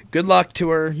ready. Good luck to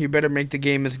her. You better make the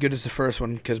game as good as the first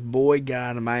one, because boy,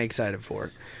 God, am I excited for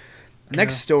it.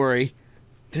 Next story.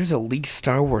 There's a leaked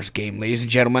Star Wars game, ladies and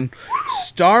gentlemen.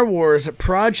 Star Wars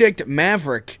Project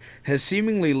Maverick has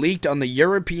seemingly leaked on the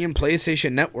European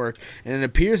PlayStation Network, and it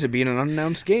appears to be an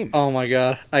unannounced game. Oh my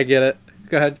god, I get it.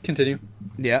 Go ahead, continue.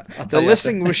 Yeah. The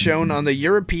listing was shown on the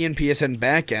European PSN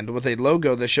backend with a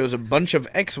logo that shows a bunch of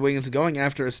X-Wings going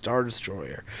after a Star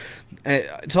Destroyer.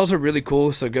 It's also really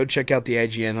cool, so go check out the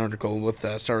IGN article with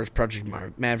Star Wars Project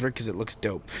Maverick because it looks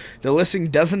dope. The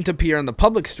listing doesn't appear on the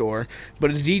public store,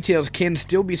 but its details can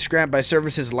still be scrapped by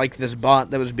services like this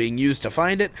bot that was being used to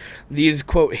find it. These,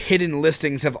 quote, hidden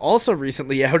listings have also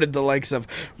recently outed the likes of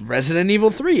Resident Evil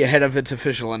 3 ahead of its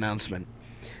official announcement.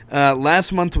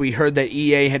 Last month, we heard that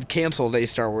EA had canceled a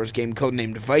Star Wars game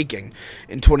codenamed Viking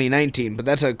in 2019, but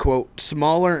that's a, quote,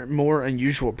 smaller, more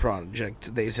unusual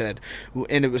project, they said,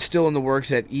 and it was still in the works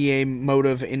at EA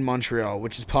Motive in Montreal,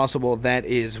 which is possible that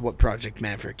is what Project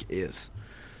Maverick is.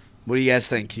 What do you guys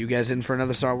think? You guys in for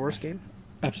another Star Wars game?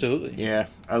 Absolutely. Yeah,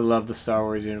 I love the Star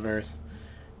Wars universe.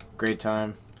 Great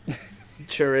time. It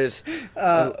sure is.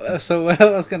 So what I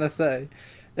was going to say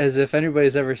is if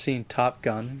anybody's ever seen Top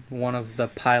Gun, one of the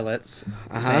pilots'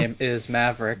 name is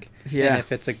Maverick. Yeah. And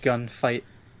if it's a gunfight,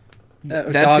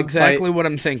 that's exactly what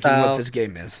I'm thinking what this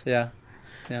game is. Yeah.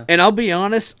 And I'll be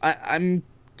honest, I'm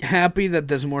happy that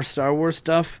there's more Star Wars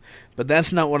stuff, but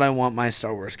that's not what I want my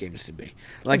Star Wars games to be.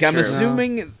 Like I'm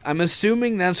assuming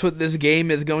that's what this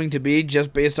game is going to be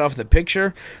just based off the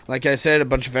picture. Like I said, a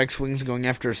bunch of X-Wings going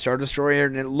after a Star Destroyer,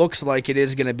 and it looks like it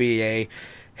is going to be a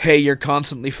hey, you're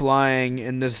constantly flying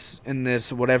in this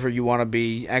whatever you want to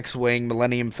be, X-Wing,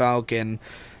 Millennium Falcon.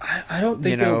 I don't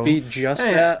think it'll be just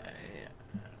that.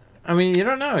 I mean, you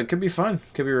don't know. It could be fun.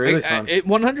 It could be really fun. It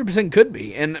 100% could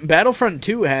be. And Battlefront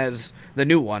 2 has, the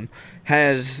new one,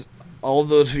 has all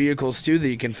those vehicles too that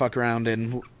you can fuck around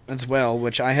in as well,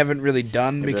 which I haven't really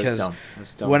done because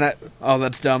that's dumb.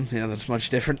 That's dumb. Yeah, that's much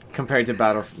different. Compared to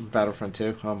Battlefront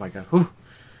 2. Oh my god. Whew.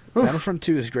 Battlefront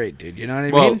 2 is great, dude. You know what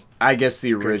I mean? Well, I guess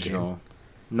the original.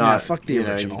 Fuck the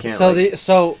original.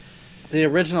 The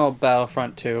original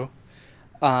Battlefront 2.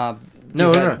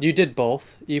 You did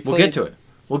both. We'll get to it.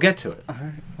 All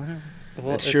right, whatever.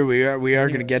 Well, that's true. We are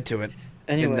going to get to it.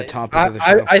 Anyway, in the topic of the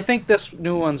show. I think this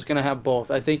new one's going to have both.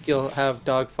 I think you'll have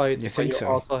dogfights, but you'll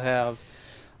also have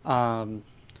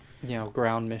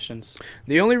ground missions.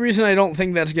 The only reason I don't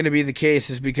think that's going to be the case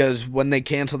is because when they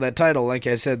canceled that title, like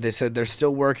I said, they said they're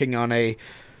still working on a,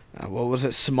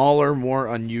 smaller, more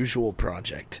unusual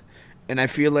project. And I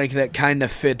feel like that kind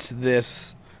of fits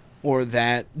this or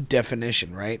that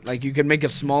definition, right? Like you can make a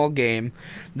small game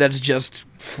that's just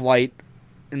flight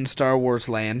in Star Wars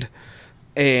land.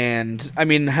 And, I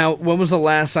mean, when was the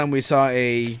last time we saw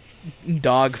a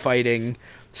dog-fighting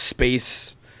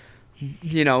space?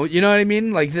 You know what I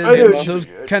mean? Like those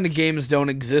kind of games don't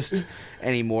exist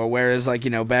anymore. Whereas,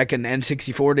 back in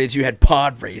N64 days, you had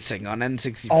pod racing on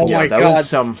N64. Oh my god, that was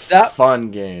some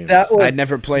fun games. I'd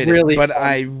never played it, but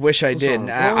I wish I did.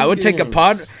 I would take a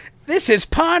pod. This is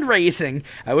pod racing.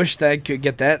 I wish that I could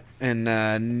get that in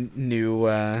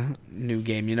new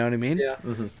game. You know what I mean? Yeah,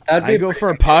 Mhm. that'd I'd go for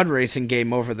a pod racing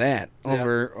game over that. Yeah.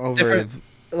 Over Different-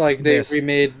 like they this.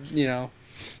 remade,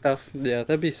 stuff. Yeah,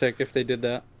 that'd be sick if they did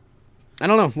that. I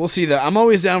don't know. We'll see though. I'm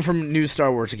always down for new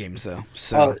Star Wars games though.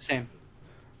 So, Same.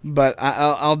 but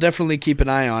I'll definitely keep an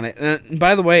eye on it. And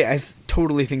by the way, I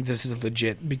totally think this is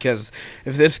legit because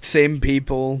if this same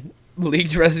people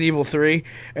leaked Resident Evil 3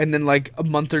 and then like a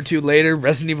month or two later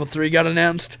Resident Evil 3 got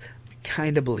announced, I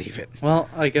kind of believe it. Well,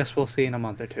 I guess we'll see in a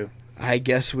month or two. I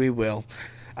guess we will.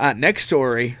 Next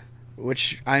story,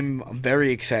 which I'm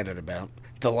very excited about.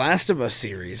 The Last of Us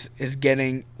series is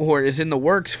in the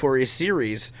works for a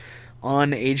series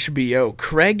on HBO.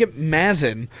 Craig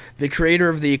Mazin, the creator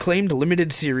of the acclaimed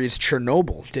limited series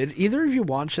Chernobyl. Did either of you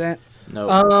watch that?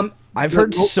 No. I've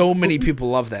heard so many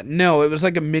people love that. No, it was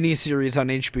like a mini series on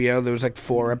HBO. There was like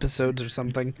 4 episodes or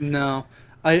something. No,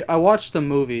 I watched the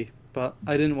movie, but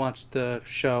I didn't watch the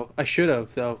show. I should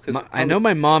have though. I know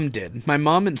my mom did. My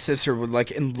mom and sister were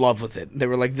like in love with it. They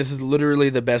were like, "This is literally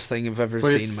the best thing I've ever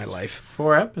But seen it's in my life."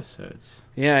 4 episodes.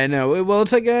 Yeah, I know. Well,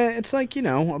 it's like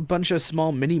a bunch of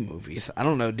small mini movies. I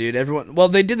don't know, dude.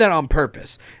 They did that on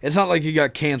purpose. It's not like you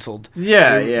got canceled.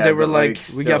 Yeah, They were but, like,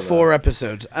 we got still, 4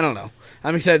 episodes. I don't know.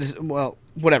 I'm excited. Well,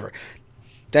 whatever.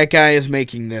 That guy is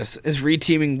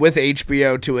reteaming with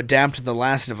HBO to adapt The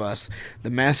Last of Us, the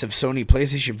massive Sony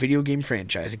PlayStation video game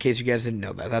franchise. In case you guys didn't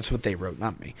know that, that's what they wrote,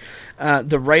 not me.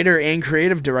 The writer and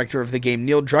creative director of the game,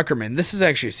 Neil Druckerman, this is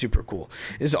actually super cool,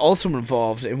 is also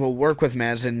involved and will work with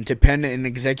Mazin to pen and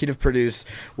executive produce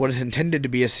what is intended to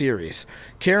be a series.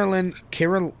 Carolyn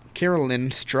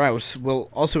Strauss will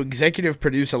also executive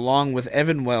produce along with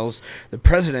Evan Wells, the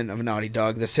president of Naughty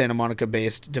Dog, the Santa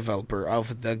Monica-based developer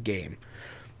of the game.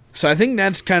 So I think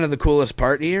that's kind of the coolest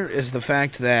part here is the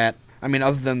fact that,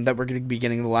 other than that we're going to be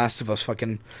getting the Last of Us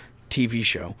fucking TV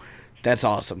show. That's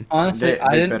awesome. Honestly,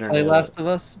 I didn't better play know Last of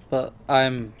Us, but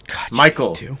I'm God,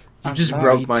 Michael, too. you just sorry.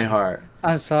 broke my heart.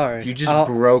 sorry. You just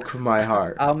broke my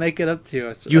heart. I'll make it up to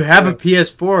you. You have a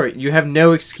PS4. You have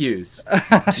no excuse.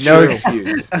 No true.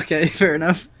 excuse. Okay, fair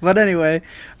enough. But anyway,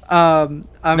 I'm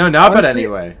No, not but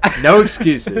anyway. No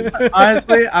excuses.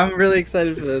 Honestly, I'm really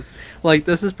excited for this. Like,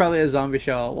 this is probably a zombie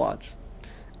show I'll watch.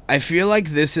 I feel like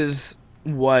this is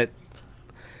what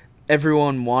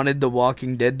everyone wanted The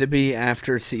Walking Dead to be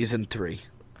after season 3.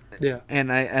 Yeah.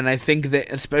 And I think that,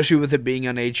 especially with it being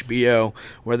on HBO,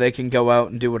 where they can go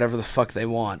out and do whatever the fuck they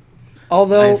want,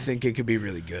 Although I think it could be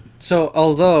really good.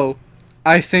 although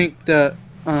I think that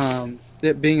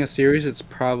it being a series, it's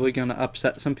probably going to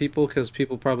upset some people because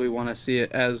people probably want to see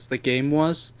it as the game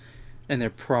was, and they're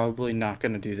probably not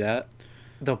going to do that.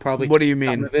 They'll probably What do you keep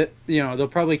some mean? of it, they'll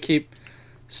probably keep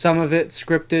some of it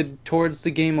scripted towards the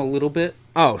game a little bit,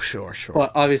 Oh, sure.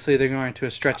 but obviously they're going to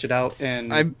stretch it out.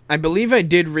 And I believe I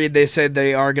did read they said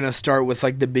they are going to start with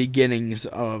like the beginnings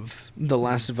of The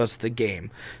Last of Us the game.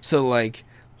 So like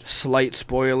slight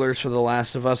spoilers for The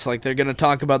Last of Us, like they're going to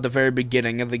talk about the very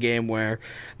beginning of the game where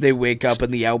they wake up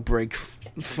and the outbreak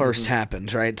first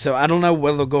happens, right? So I don't know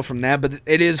where they'll go from that, but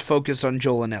it is focused on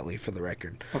Joel and Ellie for the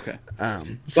record. okay.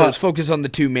 So But- it's focused on the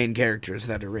 2 main characters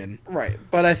that are in. Right,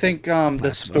 but I think the Last of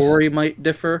Us. story might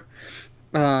differ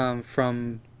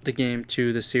from the game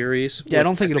to the series. Yeah, I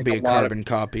don't think it'll be a lot of- carbon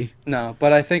copy. No,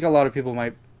 but I think a lot of people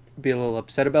might be a little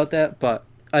upset about that. But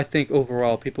I think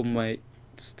overall, people might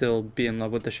still be in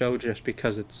love with the show just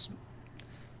because it's,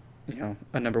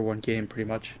 a number 1 game pretty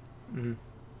much.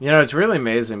 It's really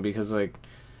amazing because, like,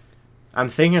 I'm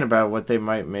thinking about what they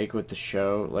might make with the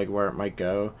show, like, where it might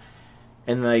go.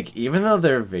 And, like, even though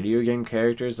they're video game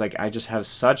characters, like, I just have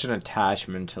such an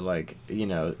attachment to, like,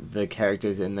 the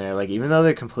characters in there. Like, even though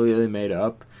they're completely made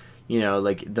up,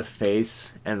 like, the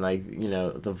face and, like,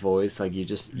 the voice, like,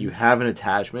 you have an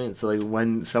attachment. So, like,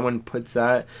 when someone puts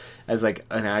that as, like,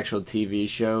 an actual TV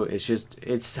show,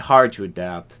 it's hard to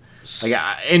adapt. Like,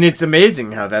 and it's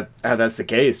amazing how that's the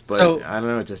case, but So- I don't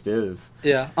know, it just is.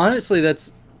 Yeah, honestly,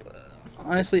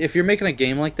 if you're making a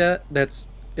game like that, that's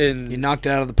You knocked it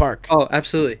out of the park. oh,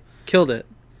 absolutely killed it.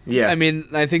 Yeah.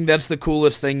 I think that's the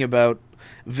coolest thing about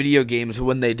video games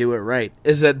when they do it right,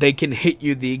 is that they can hit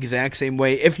you the exact same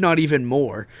way, if not even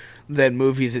more, than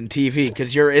movies and TV,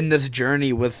 because you're in this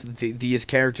journey with these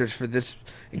characters, for this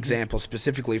example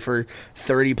specifically, for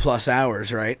 30 plus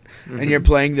hours, right? And you're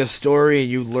playing this story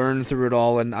and you learn through it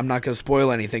all, and I'm not going to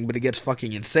spoil anything, but it gets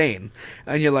fucking insane.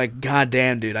 And you're like, God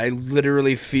damn, dude, I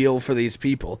literally feel for these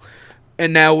people.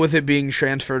 And now with it being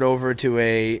transferred over to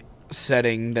a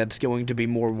setting that's going to be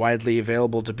more widely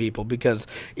available to people, because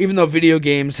even though video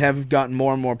games have gotten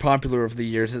more and more popular over the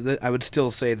years, I would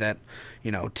still say that,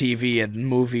 TV and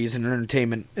movies and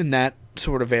entertainment in that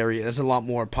sort of area is a lot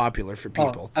more popular for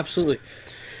people. Oh, absolutely.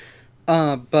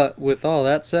 But with all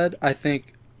that said, I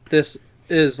think this,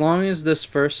 as long as this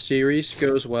first series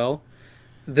goes well,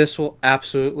 this will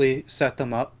absolutely set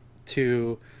them up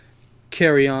to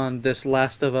carry on this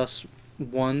Last of Us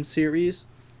 1 series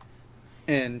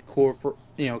and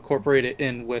incorporate it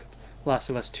in with Last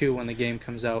of Us 2 when the game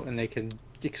comes out, and they can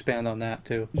expand on that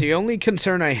too. The only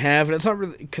concern I have, and it's not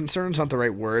really, concern's not the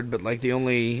right word, but like the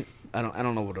only, I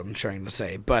don't know what I'm trying to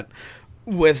say, but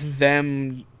with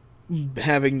them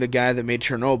having the guy that made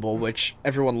Chernobyl, which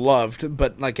everyone loved,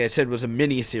 but like I said, was a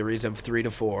mini series of 3 to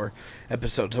 4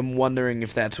 episodes. I'm wondering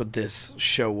if that's what this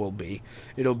show will be.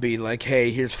 It'll be like,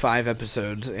 hey, here's 5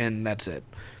 episodes and that's it,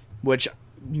 which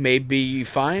may be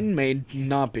fine, may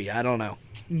not be. I don't know.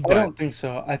 But, I don't think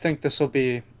so. I think this will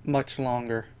be much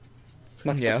longer.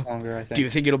 Much longer, I think. Do you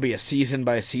think it'll be a season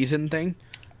by season thing?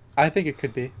 I think it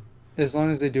could be, as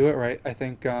long as they do it right. I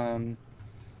think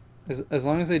as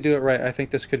long as they do it right, I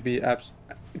think this could be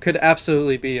could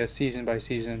absolutely be a season by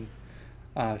season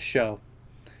show.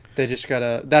 They just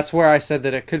gotta. That's where I said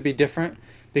that it could be different,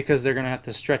 because they're gonna have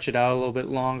to stretch it out a little bit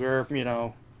longer.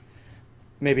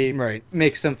 Maybe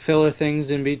make some filler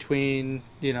things in between.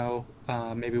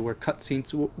 Maybe where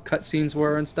cutscenes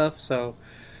were and stuff. So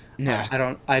yeah,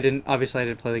 I didn't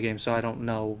play the game, so I don't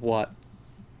know what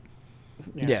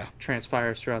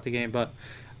transpires throughout the game. But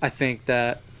I think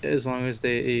that as long as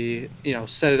they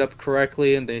set it up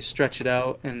correctly and they stretch it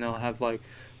out, and they'll have I'm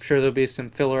sure there'll be some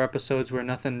filler episodes where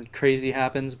nothing crazy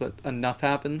happens, but enough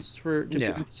happens for an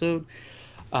episode.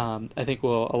 I think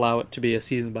we'll allow it to be a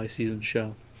season by season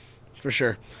show. For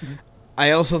sure. Mm-hmm.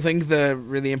 I also think the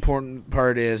really important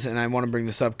part is, and I want to bring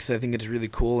this up because I think it's really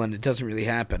cool and it doesn't really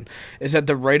happen, is that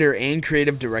the writer and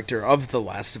creative director of The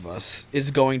Last of Us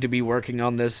is going to be working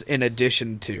on this in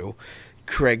addition to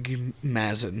Craig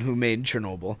Mazin, who made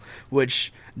Chernobyl,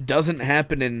 which doesn't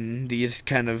happen in these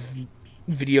kind of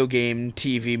video game,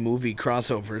 TV, movie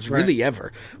crossovers really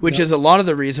ever, which is a lot of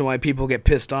the reason why people get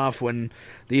pissed off when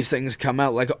these things come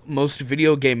out. Like most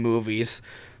video game movies,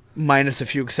 minus a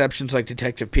few exceptions like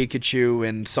Detective Pikachu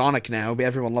and Sonic now.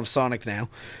 Everyone loves Sonic now.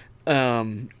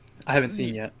 I haven't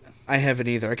seen yet. I haven't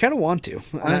either. I kind of want to.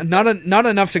 Not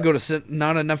enough to go to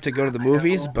the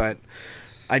movies, but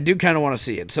I do kind of want to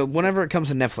see it. So whenever it comes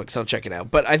to Netflix, I'll check it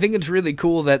out. But I think it's really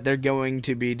cool that they're going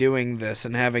to be doing this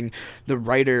and having the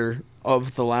writer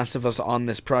of The Last of Us on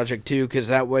this project too, because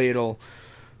that way it'll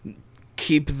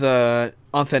keep the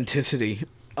authenticity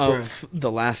of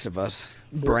The Last of Us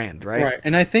brand, right? Right,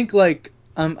 and I think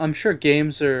I'm sure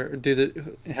games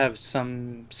have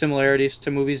some similarities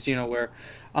to movies. Where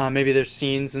maybe there's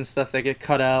scenes and stuff that get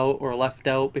cut out or left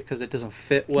out because it doesn't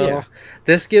fit well. Yeah.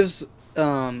 This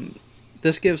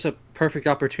gives a perfect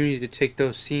opportunity to take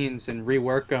those scenes and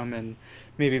rework them and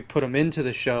maybe put them into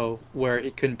the show where he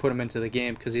couldn't put them into the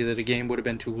game because either the game would have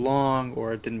been too long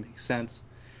or it didn't make sense.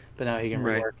 But now he can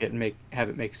rework it and have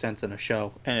it make sense in a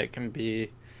show, and it can be.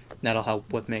 That'll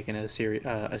help with making it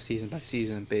a season by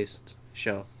season based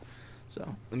show.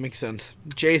 So that makes sense.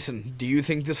 Jason, do you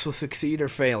think this will succeed or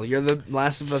fail? You're the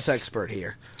Last of Us expert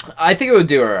here. I think it would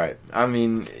do all right. I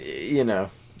mean,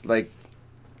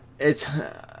 it's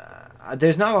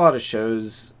there's not a lot of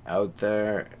shows out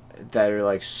there that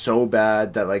are so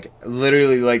bad that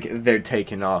literally they're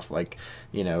taken off. Let's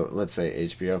say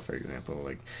HBO, for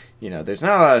example. There's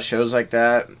not a lot of shows like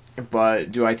that.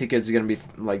 But do I think it's going to be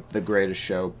the greatest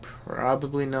show?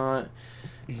 Probably not.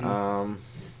 Mm-hmm.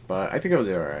 But I think it'll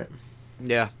do all right.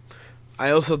 Yeah.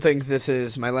 I also think this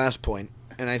is my last point,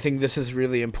 and I think this is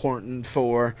really important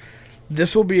for...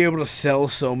 This will be able to sell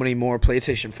so many more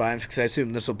PlayStation 5s, because I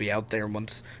assume this will be out there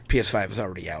once PS5 is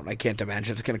already out. I can't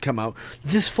imagine it's going to come out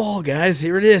this fall, guys.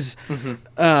 Here it is.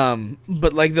 Mm-hmm.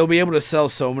 But they'll be able to sell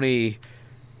so many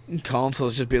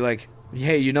consoles, just be like,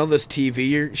 hey, this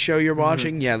TV show you're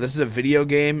watching? Mm-hmm. Yeah, this is a video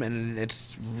game, and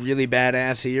it's really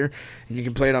badass here. And you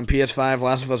can play it on PS5,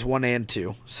 Last of Us 1 and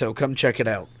 2. So come check it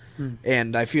out. Mm.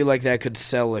 And I feel like that could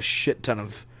sell a shit ton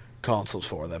of consoles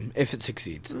for them, if it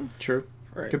succeeds. True.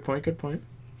 Right. Good point.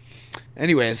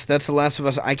 Anyways, that's The Last of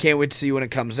Us. I can't wait to see when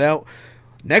it comes out.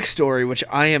 Next story, which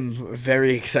I am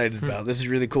very excited about. This is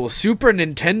really cool. Super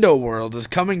Nintendo World is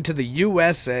coming to the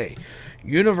USA.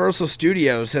 Universal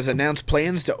Studios has announced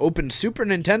plans to open Super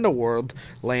Nintendo World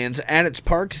lands at its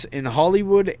parks in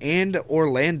Hollywood and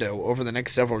Orlando over the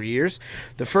next several years.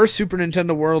 The first Super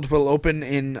Nintendo World will open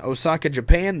in Osaka,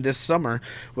 Japan this summer,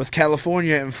 with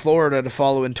California and Florida to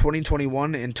follow in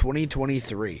 2021 and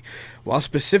 2023. While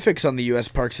specifics on the U.S.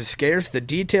 parks is scarce, the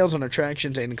details on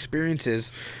attractions and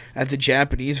experiences at the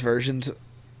Japanese versions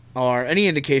are any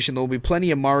indication there will be plenty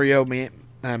of Mario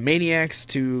maniacs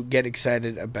to get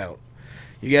excited about.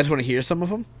 You guys want to hear some of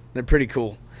them? They're pretty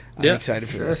cool. I'm excited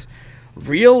for this.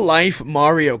 Real-life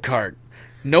Mario Kart.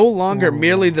 No longer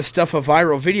merely the stuff of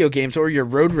viral video games or your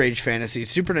road rage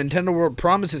fantasies, Super Nintendo World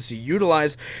promises to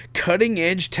utilize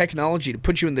cutting-edge technology to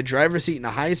put you in the driver's seat in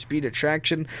a high-speed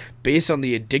attraction based on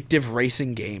the addictive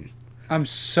racing game. I'm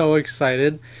so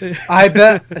excited. I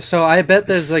bet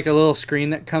there's like a little screen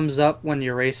that comes up when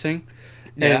you're racing,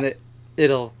 and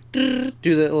it'll do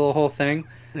the little whole thing.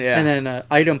 Yeah. And then an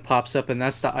item pops up, and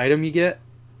that's the item you get,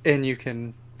 and you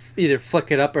can either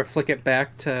flick it up or flick it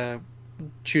back to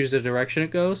choose the direction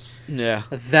it goes. Yeah.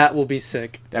 That will be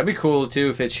sick. That'd be cool, too,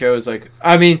 if it shows, like...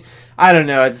 I mean, I don't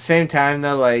know. At the same time,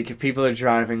 though, like, if people are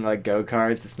driving, like,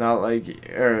 go-karts, it's not like...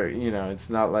 Or, it's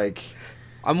not like...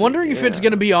 I'm wondering if it's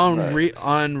going to be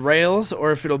on rails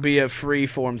or if it'll be a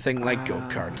free-form thing like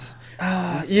go-karts.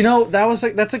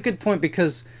 That's a good point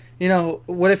because,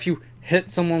 what if you hit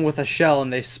someone with a shell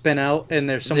and they spin out and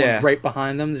there's someone right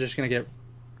behind them? They're just going to get...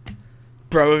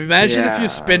 Bro, imagine if you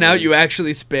spin out, you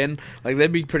actually spin. Like,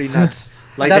 that'd be pretty nuts.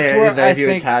 Like, if you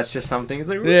attach to something, it's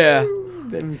like... Yeah.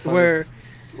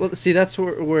 That's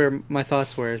where my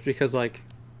thoughts were, is because, like...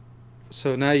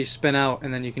 So now you spin out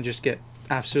and then you can just get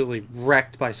absolutely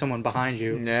wrecked by someone behind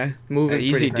you. Yeah. Moving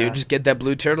easy, dude. fast. Just get that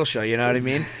blue turtle shell, you know what I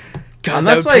mean? God,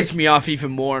 that would piss me off even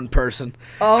more in person.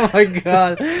 Oh my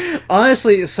god.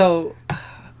 Honestly, so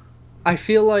I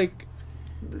feel like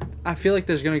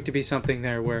there's going to be something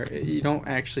there where you don't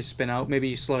actually spin out. Maybe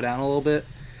you slow down a little bit.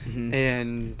 Mm-hmm.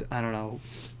 And I don't know.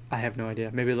 I have no idea.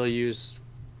 Maybe they'll use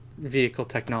vehicle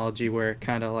technology where it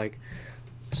kind of like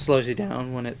slows you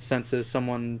down when it senses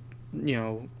someone,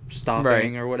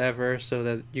 stopping or whatever, so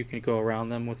that you can go around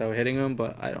them without hitting them.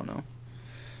 But I don't know.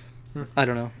 I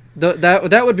don't know.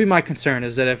 That would be my concern,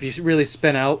 is that if you really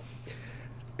spin out,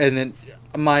 and then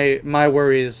my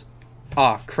worry is,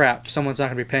 oh crap, someone's not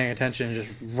going to be paying attention and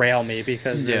just rail me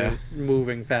because they're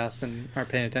moving fast and aren't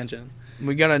paying attention.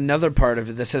 We got another part of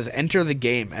it that says enter the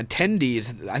game.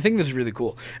 Attendees, I think this is really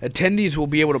cool. Attendees will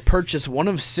be able to purchase one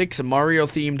of 6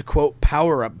 Mario-themed, quote,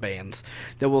 power-up bands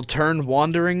that will turn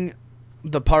wandering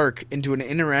the park into an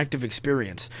interactive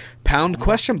experience. Pound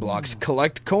question blocks,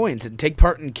 collect coins, and take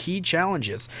part in key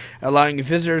challenges, allowing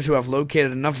visitors who have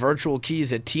located enough virtual keys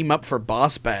to team up for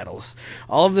boss battles.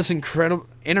 All of this incredible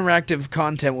interactive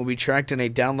content will be tracked in a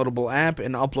downloadable app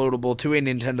and uploadable to a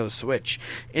Nintendo Switch,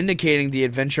 indicating the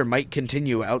adventure might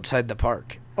continue outside the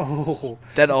park. Oh,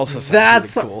 that also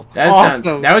sounds really cool.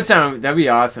 That'd be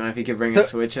awesome if you could bring a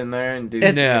Switch in there and do.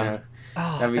 That'd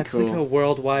be that's cool. Like a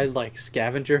worldwide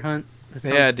scavenger hunt.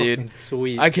 Yeah, dude.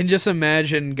 Sweet. I can just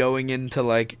imagine going into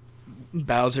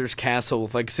Bowser's castle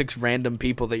with 6 random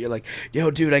people that you're like,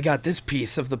 yo, dude, I got this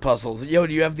piece of the puzzle. Yo,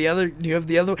 do you have the other?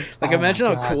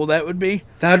 Imagine how cool that would be.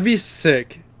 That would be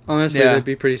sick. Honestly, that'd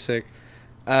be pretty sick.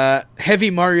 Heavy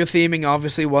Mario theming,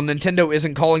 obviously. While Nintendo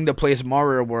isn't calling the place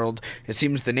Mario World, it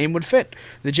seems the name would fit.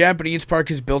 The Japanese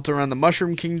park is built around the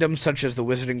Mushroom Kingdom, such as the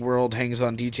Wizarding World hangs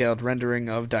on detailed rendering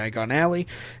of Diagon Alley.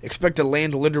 Expect a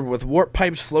land littered with warp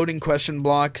pipes, floating question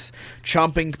blocks,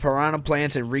 chomping piranha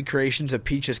plants, and recreations of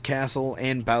Peach's Castle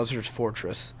and Bowser's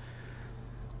Fortress.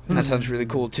 That sounds really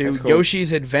cool, too. Cool.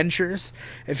 Yoshi's Adventures.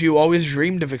 If you always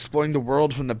dreamed of exploring the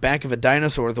world from the back of a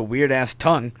dinosaur with a weird-ass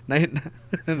tongue.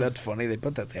 That's funny, they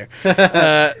put that there.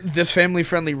 This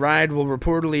family-friendly ride will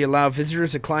reportedly allow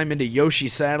visitors to climb into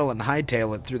Yoshi's saddle and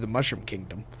hightail it through the Mushroom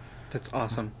Kingdom. That's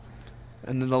awesome.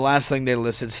 And then the last thing they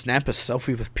listed, snap a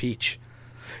selfie with Peach.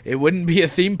 It wouldn't be a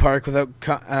theme park without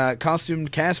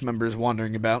costumed cast members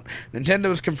wandering about. Nintendo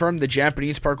has confirmed the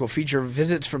Japanese park will feature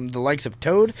visits from the likes of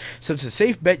Toad, so it's a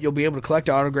safe bet you'll be able to collect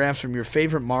autographs from your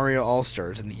favorite Mario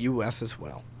All-Stars in the U.S. as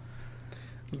well.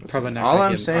 Probably not. All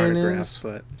I'm saying is,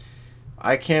 but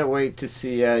I can't wait to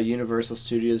see Universal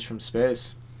Studios from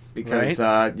space. Because,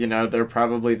 they're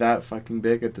probably that fucking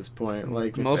big at this point.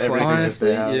 Most likely.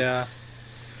 Honestly, yeah.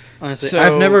 Honestly,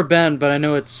 I've never been, but I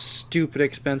know it's stupid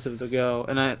expensive to go,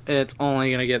 and it's only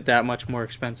going to get that much more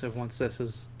expensive once this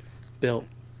is built.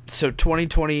 So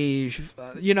 2020,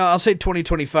 I'll say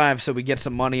 2025 so we get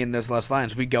some money and there's less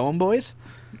lines. We going, boys?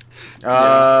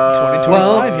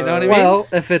 2025, you know what I mean? Well,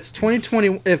 if it's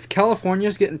 2020, if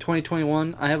California's getting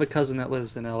 2021, I have a cousin that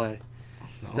lives in LA.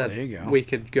 that there you go. we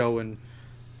could go and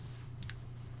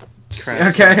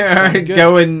crash. Okay, all Sounds right, good.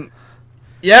 going.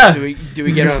 Yeah. Do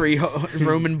we get a free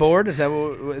room and board? Is that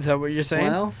what you're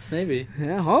saying? Well, maybe.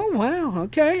 Yeah. Oh wow.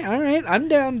 Okay. All right. I'm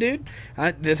down, dude.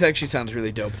 This actually sounds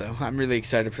really dope, though. I'm really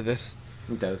excited for this.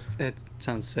 It does. It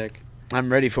sounds sick.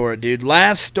 I'm ready for it, dude.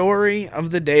 Last story of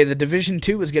the day: the Division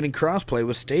 2 is getting crossplay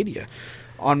with Stadia.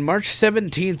 On March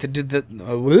 17th, did the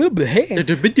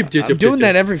I'm doing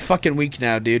that every fucking week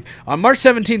now, dude. On March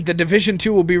 17th, the Division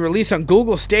 2 will be released on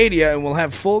Google Stadia and will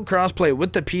have full crossplay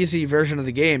with the PC version of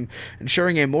the game,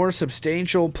 ensuring a more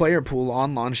substantial player pool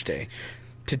on launch day.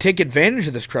 To take advantage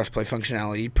of this crossplay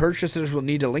functionality, purchasers will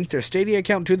need to link their Stadia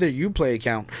account to their Uplay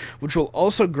account, which will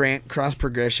also grant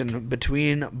cross-progression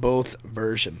between both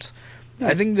versions.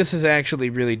 I think this is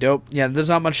actually really dope. Yeah, there's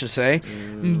not much to say,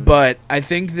 but I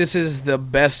think this is the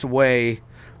best way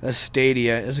a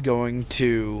Stadia is going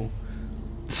to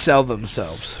sell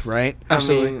themselves, right?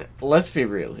 Absolutely. I mean, let's be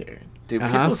real here. Do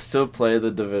people still play The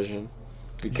Division?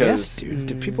 Because Yes, dude.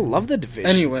 Do people love the Division?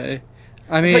 Anyway,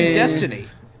 I mean, It's like Destiny.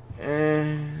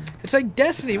 eh, It's like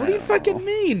Destiny. What do you fucking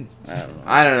mean?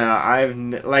 I don't know.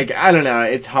 I don't know.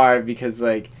 It's hard because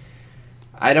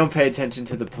I don't pay attention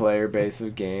to the player base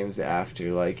of games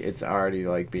after it's already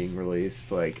being released.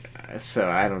 So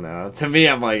I don't know. To me,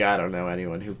 I'm I don't know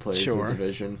anyone who plays Sure. The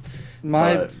Division.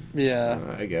 my But,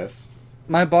 I guess.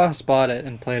 my boss bought it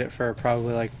and played it for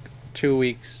probably 2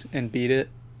 weeks and beat it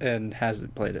and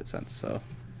hasn't played it since. So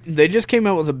They just came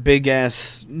out with a big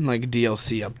ass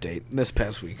DLC update this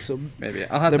past week, so maybe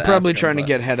I'll have. they're to probably ask him, trying to but-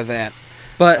 get ahead of that.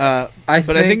 But I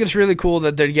think it's really cool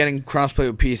that they're getting crossplay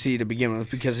with PC to begin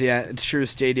with, because it's true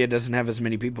Stadia doesn't have as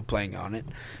many people playing on it,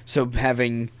 so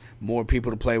having more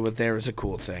people to play with there is a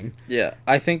cool thing. Yeah,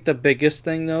 I think the biggest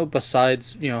thing though,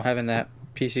 besides having that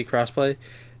PC crossplay,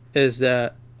 is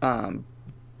that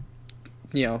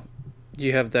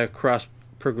you have the cross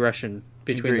progression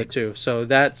between the Agreed. two, so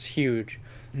that's huge.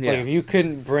 Yeah,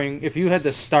 If you had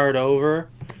to start over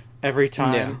every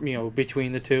time,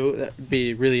 between the two, that'd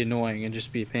be really annoying and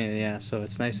just be a pain in the ass. So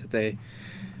it's nice that they,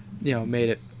 made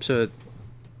it so that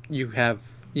you have,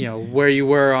 where you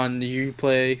were on the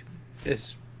Uplay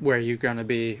is where you're gonna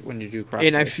be when you do crossplay.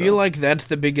 and I feel like that's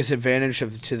the biggest advantage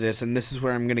to this, and this is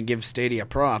where I'm going to give Stadia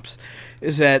props,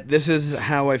 is that this is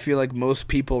how I feel like most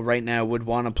people right now would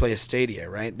want to play a Stadia,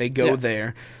 right? They go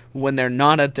there when they're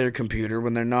not at their computer,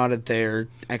 when they're not at their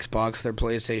Xbox, their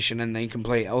PlayStation, and they can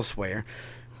play elsewhere,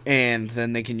 and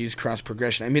then they can use cross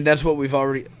progression. I mean, that's what we've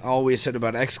always said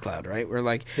about xCloud, right? We're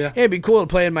like, hey, it'd be cool to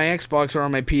play on my Xbox or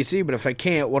on my PC, but if I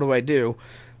can't, what do?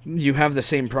 You have the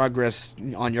same progress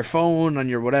on your phone, on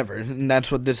your whatever, and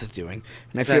that's what this is doing.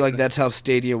 And I feel like that's how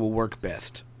Stadia will work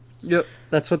best. Yep,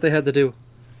 that's what they had to do.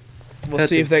 We'll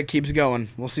see if that keeps going.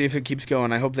 We'll see if it keeps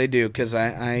going. I hope they do, because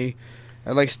I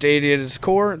like Stadia at its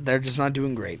core. They're just not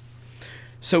doing great.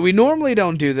 So we normally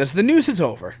don't do this. The news is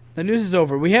over.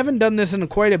 We haven't done this in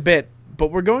quite a bit, but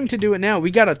we're going to do it now.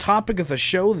 We got a topic of the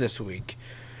show this week,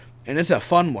 and it's a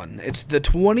fun one. It's the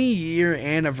 20-year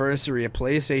anniversary of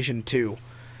PlayStation 2,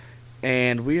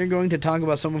 and we are going to talk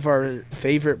about some of our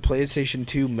favorite PlayStation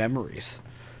 2 memories.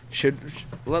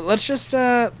 Let's just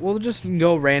we'll just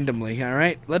go randomly, all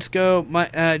right? Let's go.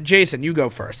 Jason, you go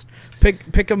first.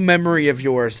 Pick a memory of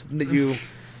yours that you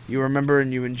remember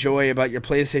and you enjoy about your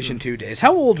PlayStation 2 days.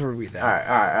 How old were we then? All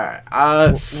right.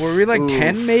 Were we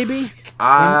 10 maybe?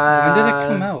 When did it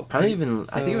come out? Probably even.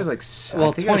 I think it was I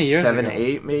think 20 years 7, ago.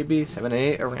 8 maybe 7,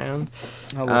 8 around.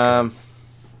 I'll look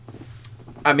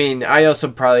I mean, I also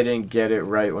probably didn't get it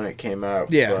right when it came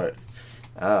out. Yeah.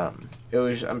 But it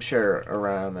was, I'm sure,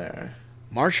 around there.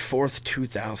 March 4th,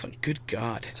 2000. Good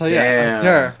God. So Damn.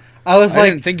 sure. I was I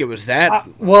didn't think it was that.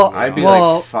 I'd be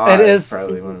like 5 it is.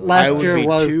 probably when it was. Last I would year be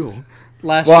was 2.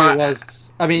 last Well, year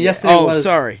was. I mean, yesterday Oh, was.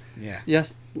 sorry. Yeah.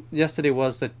 Yesterday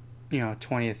was the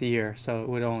 20th year, so it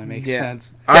would only make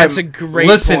sense. That's a great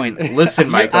point. Listen,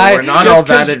 Michael, I- we're not just all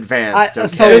that 'cause advanced. Okay?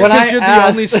 so Just when because I you're the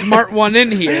asked- only smart one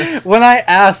in here. When I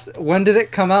asked when did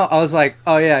it come out, I was like,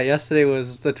 oh yeah, yesterday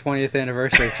was the 20th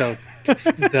anniversary. So,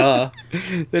 duh.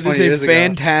 That 20 is years a ago.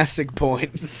 fantastic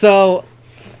point. So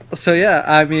yeah,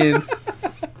 I mean,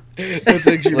 That's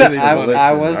actually really Listen, funny.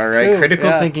 I was all right. too, Critical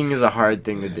yeah. thinking is a hard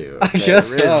thing to do. I okay?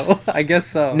 guess It is. so. I guess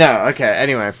so. No, okay.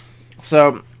 Anyway,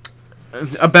 so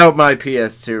about my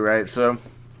PS2, right? So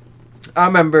I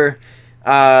remember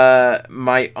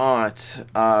my aunt,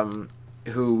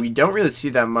 who we don't really see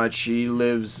that much. She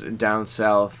lives down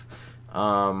south.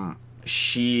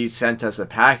 She sent us a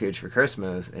package for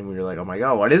Christmas, and we were like, "Oh my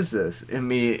god, what is this?" And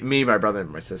me, my brother, and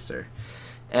my sister.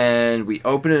 And we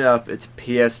open it up. It's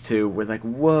PS2. We're like,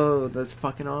 "Whoa, that's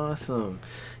fucking awesome!"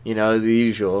 The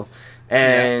usual.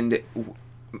 And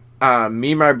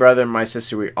me, my brother, and my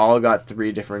sister, we all got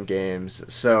 3 different games.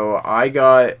 So I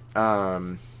got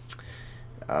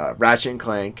Ratchet and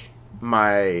Clank.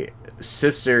 My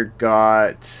sister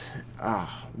got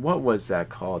what was that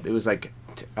called? It was like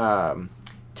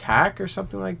Tack or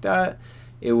something like that.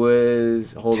 It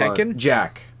was Tekken?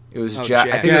 Jack. It was Oh, Jack.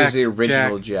 Jack. I think it was the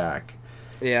original Jack.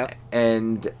 Yeah.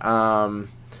 And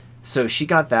so she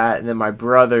got that, and then my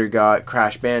brother got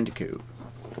Crash Bandicoot.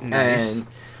 Nice. And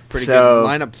Pretty so,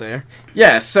 good lineup there.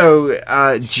 yeah, so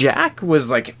Jack was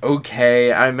like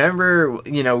okay. I remember,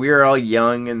 we were all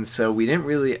young, and so we didn't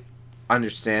really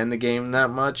understand the game that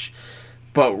much.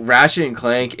 But Ratchet and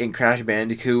Clank and Crash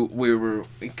Bandicoot, we were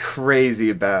crazy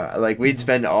about. Like, we'd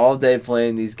spend all day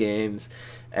playing these games.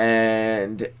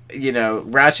 And,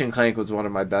 Ratchet and Clank was one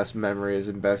of my best memories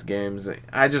and best games.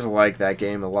 I just like that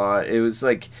game a lot. It was,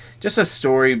 like, just a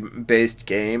story-based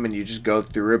game, and you just go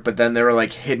through it. But then there were,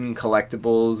 like, hidden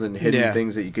collectibles and hidden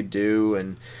things that you could do.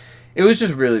 And it was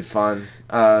just really fun.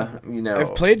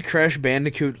 I've played Crash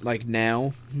Bandicoot, like,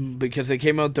 now, because they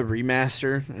came out the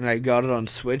remaster, and I got it on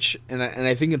Switch, and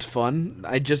I think it's fun.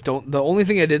 I just don't... The only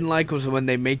thing I didn't like was when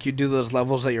they make you do those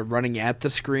levels that you're running at the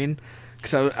screen.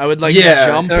 Because I would, like,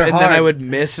 jump, and then I would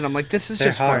miss, and I'm like, this is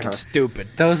just fucking stupid.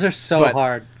 Those are so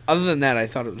hard. Other than that, I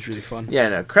thought it was really fun. Yeah,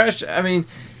 no, Crash, they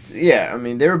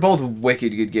were both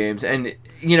wicked good games. And,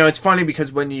 it's funny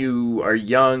because when you are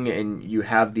young and you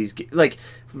have these...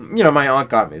 my aunt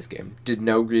got me this game. Did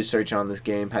no research on this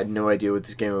game. Had no idea what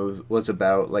this game was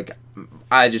about. Like,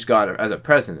 I just got it as a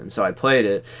present, and so I played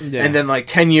it. Yeah. And then,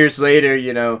 10 years later,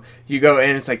 you go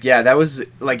in, it's like, yeah, that was,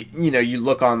 you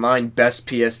look online, best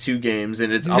PS2 games,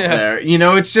 and it's up there.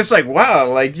 It's just like,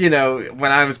 wow.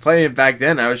 When I was playing it back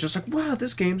then, I was just like, wow,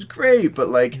 this game's great.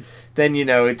 But, then,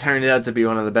 it turned out to be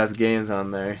one of the best games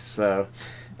on there. So,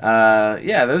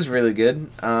 that was really good.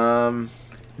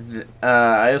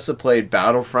 I also played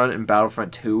Battlefront and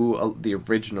Battlefront 2, the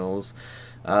originals,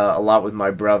 a lot with my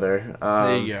brother.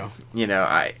 There you go.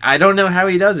 I don't know how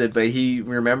he does it, but he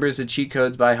remembers the cheat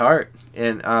codes by heart.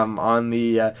 And on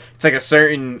the it's like a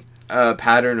certain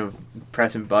pattern of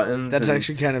pressing buttons. That's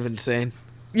actually kind of insane.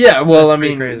 Yeah, well,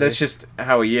 crazy. That's just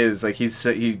how he is. Like,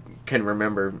 he can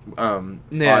remember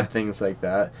odd things like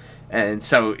that. And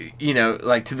so,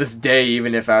 to this day,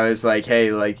 even if I was like, hey,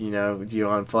 do you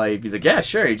want to play? He'd be like, yeah,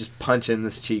 sure. You just punch in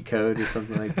this cheat code or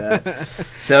something like that.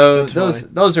 So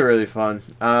those are really fun.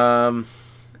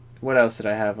 What else did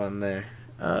I have on there?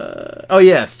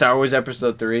 Star Wars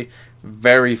Episode 3.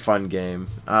 Very fun game.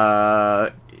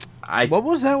 What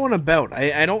was that one about?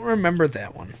 I don't remember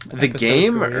that one. The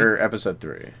game or Episode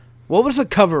 3? What was the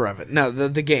cover of it? No,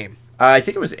 the game. I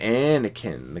think it was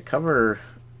Anakin. The cover...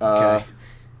 Okay.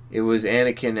 It was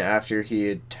Anakin after he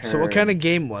had turned... So what kind of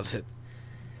game was it?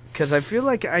 Because I feel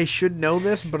like I should know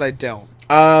this, but I don't.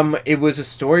 It was a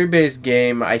story-based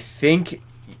game. I think...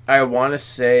 I want to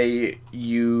say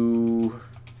you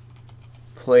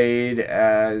played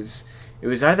as... It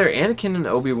was either Anakin and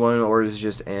Obi-Wan, or it was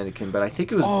just Anakin, but I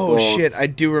think it was both. Oh, shit. I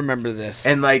do remember this.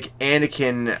 And,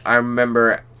 Anakin, I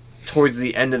remember towards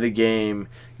the end of the game,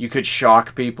 you could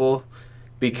shock people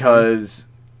because...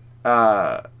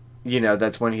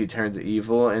 that's when he turns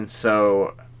evil. And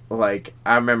so, I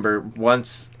remember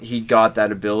once he got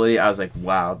that ability, I was like,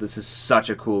 wow, this is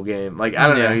such a cool game. I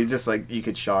don't know, you just, you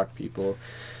could shock people.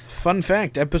 Fun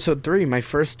fact, Episode 3, my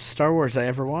first Star Wars I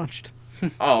ever watched.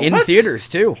 Oh, in theaters,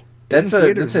 too. That's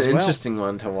an interesting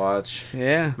one to watch.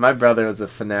 Yeah. My brother was a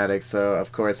fanatic, so,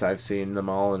 of course, I've seen them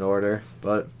all in order,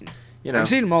 but... I've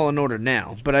seen them all in order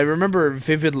now, but I remember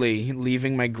vividly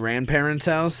leaving my grandparents'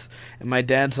 house, and my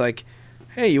dad's like,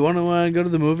 hey, you want to go to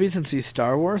the movies and see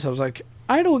Star Wars? I was like,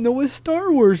 I don't know what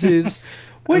Star Wars is.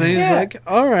 And he's like,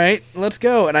 all right, let's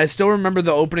go. And I still remember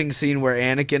the opening scene where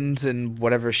Anakin's in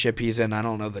whatever ship he's in. I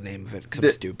don't know the name of it because I'm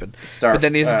stupid. But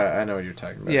then I know what you're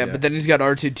talking about. Yeah, but then he's got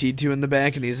R2-D2 in the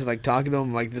back, and he's talking to him.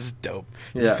 I'm like, this is dope.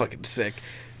 It's fucking sick.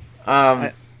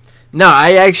 No,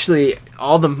 I actually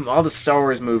all the Star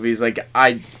Wars movies,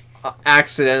 I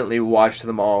accidentally watched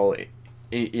them all,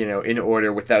 in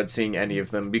order without seeing any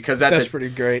of them, because that's pretty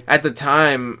great. At the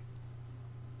time,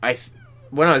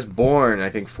 when I was born, I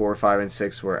think 4, 5, and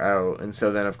 6 were out, and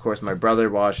so then of course my brother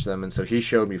watched them, and so he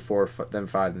showed me 4, then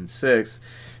 5, and 6,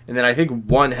 and then I think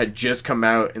 1 had just come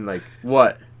out in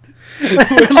what?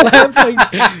 We're laughing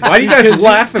Why do you guys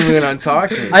laugh at me when I'm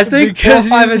talking? I think Because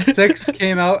 4, 5, you- and 6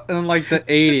 came out in like the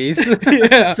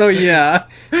 80s. Yeah. So yeah.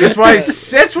 That's why I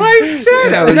said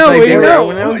I was No, like, we they were know. out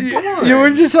when I was born. You were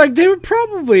just like, they were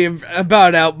probably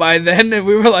about out by then, and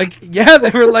we were like, yeah, they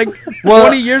were like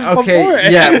 20 years before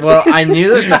it. Yeah, well, I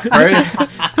knew that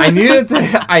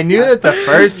the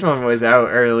first one was out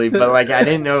early, but like I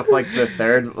didn't know if like the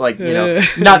third, like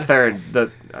not third,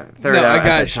 the third No, out I at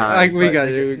got the you. time. We but got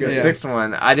you. We got The you. sixth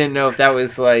one, I didn't know if that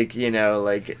was like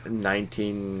like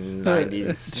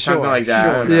 1990s, something like that.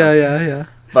 I don't know. Yeah.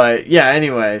 But yeah,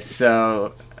 anyway,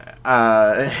 so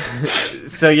anyway,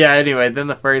 then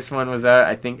the first one was out.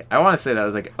 I want to say that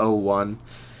was like 01.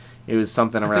 It was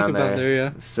something I around think about there,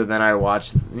 yeah. So then I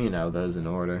watched, those in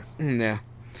order. Yeah.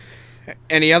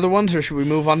 Any other ones, or should we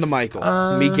move on to Michael?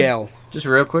 Miguel. Just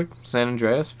real quick, San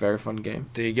Andreas, very fun game.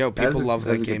 There you go. That was People love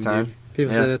that was that a good game, time. dude.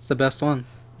 People Yeah. say that's the best one.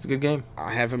 It's a good game.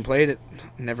 I haven't played it.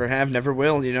 Never have, never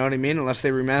will. You know what I mean? Unless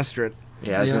they remaster it.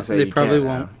 Yeah, I was Yeah, gonna say they you probably can't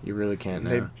now. won't. You really can't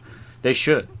They- now. They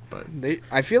should, but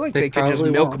I feel like They they could just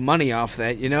probably milk won't. money off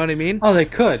that. You know what I mean? Oh, they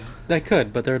could,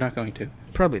 but they're not going to.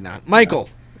 Probably not. Michael,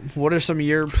 what are some of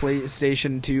your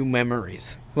PlayStation 2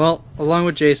 memories? Well, along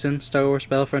with Jason, Star Wars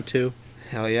Battlefront 2,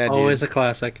 Hell yeah, dude. always a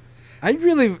classic.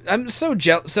 I'm so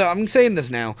jealous. So I'm saying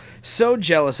this now. So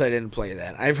jealous I didn't play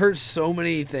that. I've heard so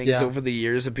many things Yeah. over the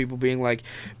years of people being like,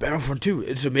 Battlefront 2,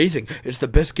 it's amazing. It's the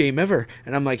best game ever.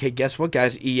 And I'm like, hey, guess what,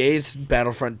 guys? EA's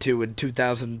Battlefront 2 in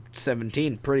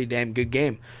 2017, pretty damn good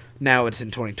game. Now it's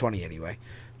in 2020 anyway.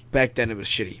 Back then it was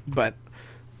shitty. But,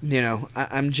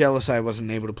 I'm jealous I wasn't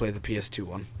able to play the PS2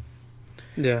 one.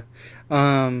 Yeah.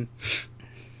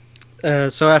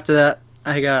 So after that,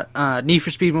 I got Need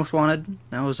for Speed Most Wanted.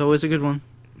 That was always a good one.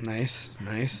 Nice.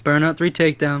 Burnout 3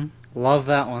 Takedown. Love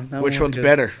that one. Which one's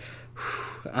better?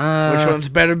 Which one's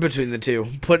better between the two?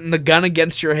 Putting the gun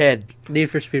against your head. Need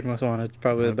for Speed Most Wanted is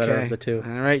probably the better of the two.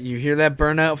 All right, you hear that,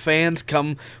 Burnout fans?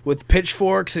 Come with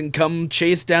pitchforks and come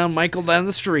chase down Michael down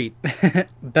the street.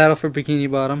 Battle for Bikini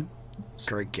Bottom.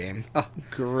 Great game. Oh.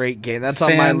 Great game. That's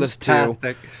on my list too.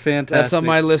 Fantastic. That's on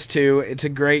my list too. It's a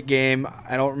great game.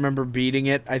 I don't remember beating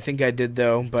it. I think I did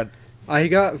though, but I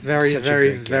got very, Such a very,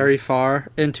 great game. very far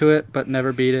into it, but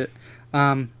never beat it.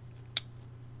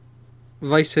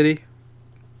 Vice City.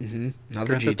 another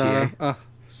Grand Theft GTA. Auto. Oh,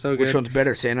 so good. Which one's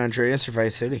better, San Andreas or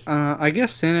Vice City? I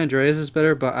guess San Andreas is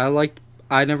better, but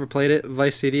I never played it.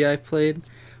 Vice City I played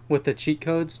with the cheat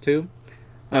codes too.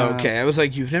 Oh, okay, I was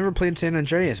like, you've never played San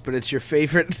Andreas, but it's your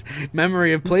favorite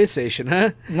memory of PlayStation, huh?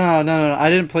 No. I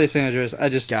didn't play San Andreas. I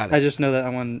just Got it. I just know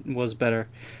that one was better.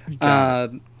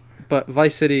 Got But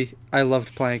Vice City I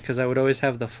loved playing because I would always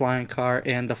have the flying car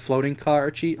and the floating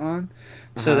car cheat on,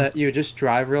 so Uh-huh. that you would just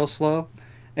drive real slow,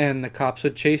 and the cops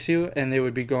would chase you, and they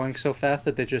would be going so fast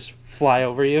that they just fly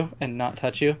over you and not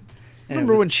touch you. And it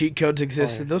Remember was- when cheat codes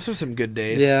existed? Those were some good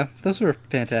days. Yeah, those were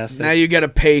fantastic. Now you gotta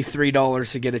pay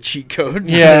 $3 to get a cheat code.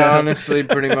 yeah, honestly,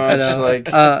 pretty much like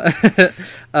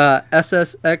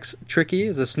SSX Tricky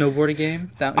is a snowboarding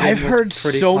game. That game I've was heard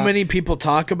pretty so fun. many people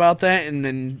talk about that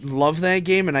and love that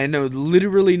game, and I know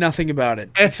literally nothing about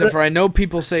it. It's Except a- for I know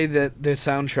people say that the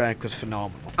soundtrack was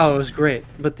phenomenal. Oh, it was great.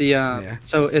 But the Yeah.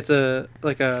 so it's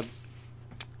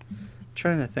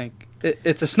trying to think.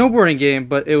 It's a snowboarding game,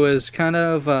 but it was kind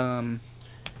of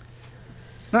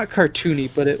not cartoony,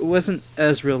 but it wasn't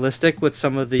as realistic with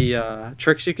some of the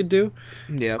tricks you could do.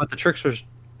 Yeah. But the tricks were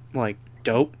like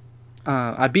dope.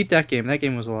 I beat that game. That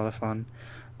game was a lot of fun.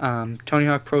 Tony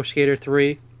Hawk Pro Skater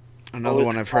 3, Another always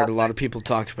one a I've heard a classic. lot of people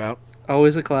talk about.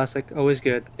 always a classic, always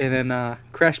good. And then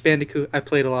Crash Bandicoot, I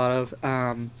played a lot of.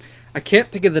 I can't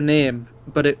think of the name,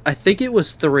 but I think it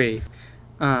was 3,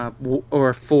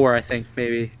 or 4. I think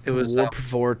maybe it was. Warp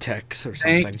Vortex or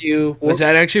something. Thank you. Was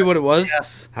that actually what it was?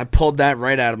 Yes. I pulled that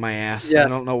right out of my ass. I Yes.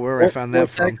 don't know where I Warp found that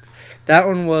from. Vortex. That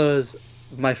one was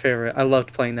my favorite. I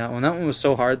loved playing that one. That one was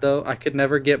so hard though. I could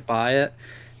never get by it,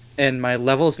 and my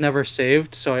levels never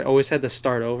saved, so I always had to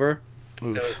start over. It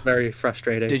was Oof. very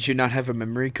frustrating. Did you not have a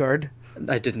memory card?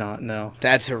 I did not know.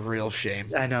 That's a real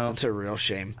shame. I know. That's a real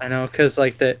shame. I know, because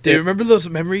like Do you remember those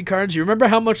memory cards? You remember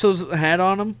how much those had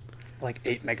on them? like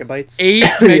 8 megabytes. 8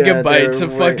 they megabytes were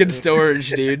of fucking way- storage,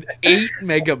 dude. 8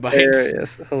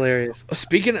 megabytes. Hilarious.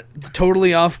 Speaking of,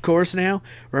 totally off course now,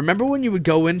 remember when you would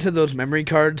go into those memory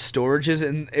card storages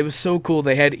and it was so cool?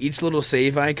 They had each little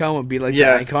save icon would be like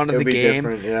Yeah, the icon it of would the be game.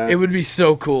 different, yeah. It would be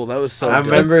so cool. That was so I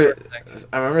good.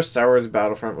 remember Star Wars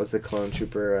Battlefront was the Clone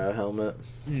Trooper helmet.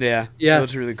 Yeah. Yeah. That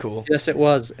was really cool. Yes, it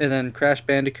was. And then Crash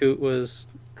Bandicoot was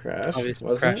Crash, obviously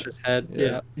wasn't Crash's it? head.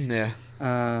 Yeah. Yeah.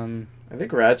 Yeah. I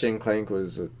think Ratchet and Clank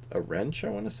was a wrench, I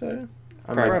want to say.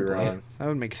 I might be Probably. wrong. That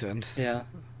would make sense. Yeah.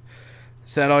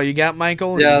 Is that all you got,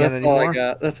 Michael? Yeah, You got that's any all more? I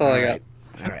got. That's all I got.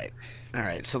 All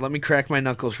right. So let me crack my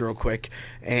knuckles real quick.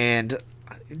 And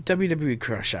WWE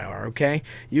Crush Hour, okay?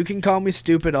 You can call me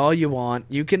stupid all you want.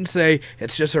 You can say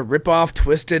it's just a rip-off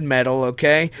Twisted Metal,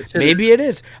 okay? Maybe it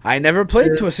is. I never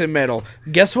played Twisted Metal.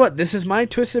 Guess what? This is my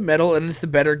Twisted Metal, and it's the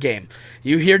better game.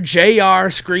 You hear JR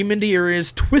scream into your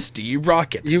ears, Twisty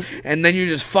Rockets, and then you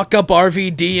just fuck up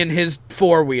RVD and his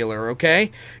four-wheeler,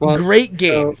 okay? Well, Great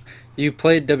game. So you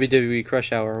played WWE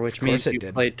Crush Hour, which means I you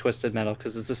did. played Twisted Metal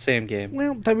because it's the same game.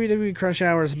 Well, WWE Crush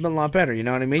Hour is a lot better, you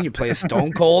know what I mean? You play as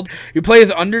Stone Cold. You play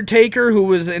as Undertaker, who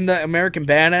was in the American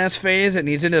Badass phase, and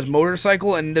he's in his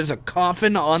motorcycle, and there's a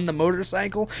coffin on the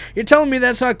motorcycle. You're telling me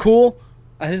that's not cool?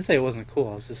 I didn't say it wasn't cool.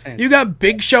 I was just saying. You got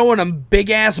Big Show in a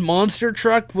big-ass monster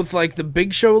truck with, like, the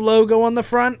Big Show logo on the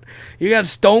front. You got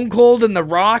Stone Cold and The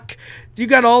Rock. You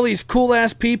got all these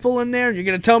cool-ass people in there. You're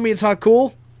going to tell me it's not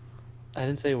cool? I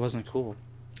didn't say it wasn't cool.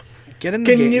 Get in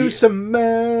the game. Can you smell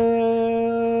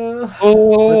Oh,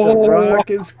 what the Rock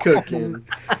is cooking?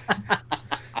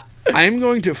 I'm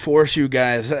going to force you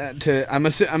guys to.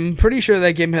 I'm pretty sure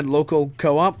that game had local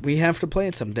co-op. We have to play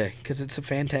it someday because it's a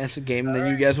fantastic game. And then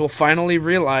you guys will finally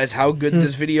realize how good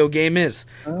this video game is.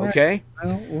 Okay?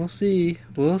 Well, we'll see.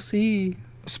 We'll see.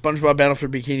 SpongeBob Battle for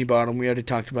Bikini Bottom. We already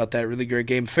talked about that. Really great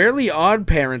game. Fairly Odd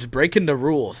Parents. Breaking the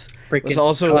Rules. Breaking was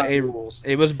also the rules.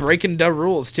 It was Breaking the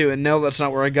Rules too. And no, that's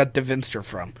not where I got DeVinster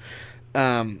from.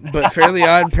 But Fairly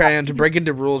Odd Parents Breaking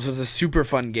the Rules was a super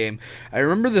fun game. I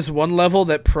remember this one level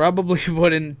that probably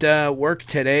wouldn't work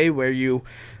today, where you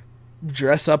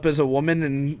dress up as a woman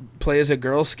and play as a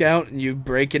Girl Scout and you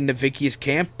break into Vicky's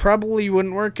camp. Probably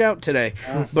wouldn't work out today.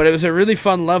 But it was a really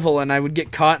fun level, and I would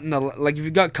get caught in the, like, if you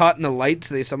got caught in the lights,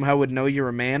 they somehow would know you're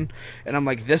a man. And I'm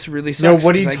like, this really sucks. No,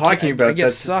 what are you 'cause talking about? I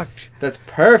get sucked. That's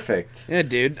perfect. Yeah,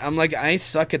 dude. I'm like, I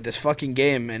suck at this fucking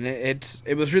game, and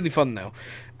it was really fun though.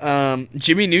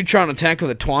 Jimmy Neutron Attack with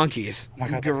the Twonkies. Oh my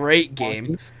God, Great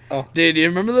game. Oh, Dude, you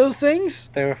remember those things?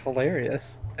 they were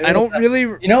hilarious. I don't really.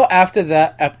 You know, after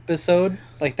that episode,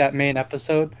 like that main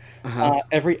episode,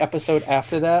 every episode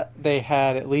after that, they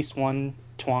had at least one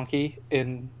Twonky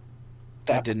in.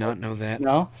 I did not know that.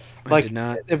 No, I did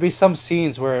not. There'd be some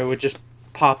scenes where it would just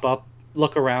pop up,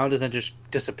 look around, and then just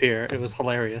disappear. It was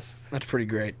hilarious. That's pretty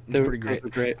great. They That's were- pretty great. they were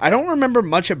great. I don't remember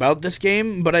much about this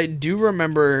game, but I do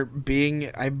remember being,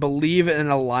 I believe, in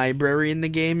a library in the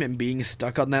game and being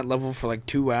stuck on that level for like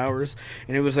 2 hours.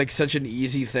 And it was like such an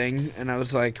easy thing. And I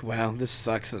was like, wow, this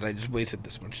sucks that I just wasted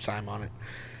this much time on it.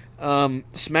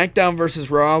 SmackDown vs.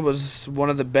 Raw was one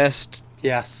of the best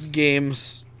Yes.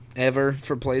 games ever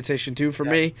for PlayStation 2 for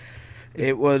me.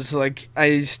 It was like,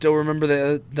 I still remember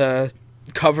the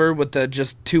cover with the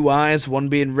just two eyes, one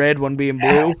being red, one being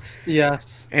blue.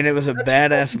 Yes. And it was a That's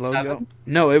badass 2007? logo.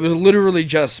 No, it was literally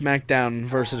just SmackDown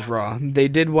versus Raw. They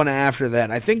did one after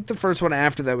that. I think the first one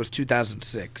after that was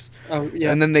 2006. Oh yeah.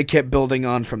 And then they kept building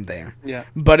on from there. Yeah.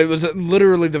 But it was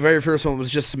literally the very first one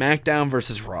was just SmackDown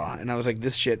versus Raw. And I was like,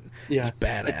 this shit Yeah. is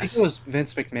badass. I think it was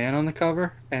Vince McMahon on the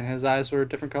cover, and his eyes were a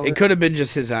different color. It could have been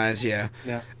just his eyes, yeah.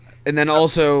 Yeah. And then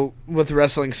also with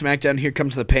wrestling SmackDown, Here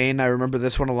Comes the Pain. I remember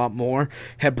this one a lot more.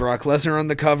 Had Brock Lesnar on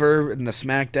the cover in the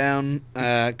SmackDown,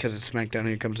 because it's SmackDown,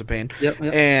 Here Comes the Pain. Yep.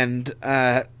 And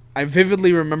I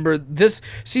vividly remember this.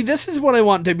 See, this is what I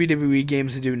want WWE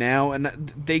games to do now,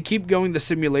 and they keep going the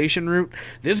simulation route.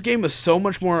 This game was so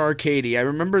much more arcadey. I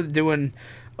remember doing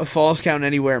a Falls Count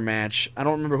Anywhere match. I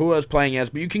don't remember who I was playing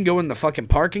as, but you can go in the fucking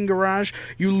parking garage.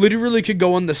 You literally could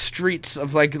go on the streets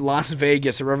of like Las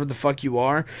Vegas or wherever the fuck you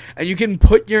are, and you can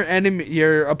put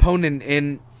your opponent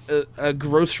in a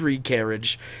grocery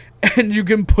carriage, and you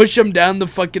can push him down the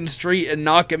fucking street and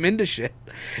knock him into shit.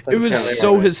 It was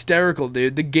so hysterical,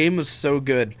 dude. The game was so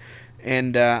good,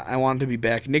 and I wanted to be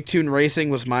back. Nicktoon Racing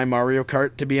was my Mario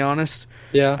Kart, to be honest.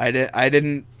 Yeah.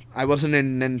 I wasn't a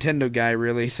Nintendo guy,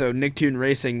 really, so Nicktoon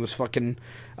Racing was fucking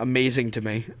amazing to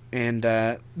me. And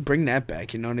bring that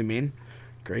back, you know what I mean?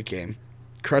 Great game.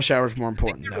 Crush Hour's more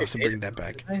important, though, so bring that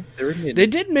back. They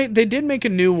did make a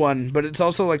new one, but it's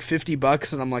also like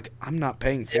 $50, and I'm like, I'm not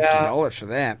paying $50 for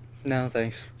that. No,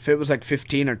 thanks. If it was like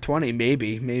 15 or 20,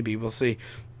 maybe, we'll see.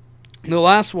 The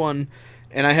last one,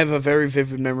 and I have a very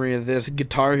vivid memory of this,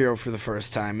 Guitar Hero for the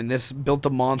first time, and this built a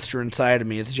monster inside of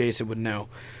me, as Jason would know,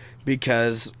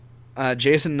 because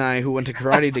Jason and I, who went to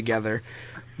karate together,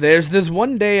 there's this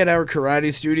one day at our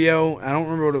karate studio, I don't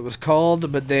remember what it was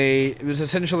called, but it was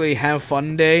essentially Have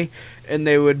Fun Day, and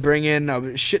they would bring in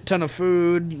a shit ton of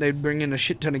food, they'd bring in a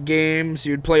shit ton of games,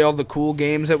 you'd play all the cool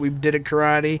games that we did at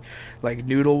karate, like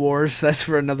Noodle Wars, that's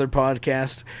for another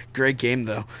podcast, great game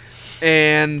though,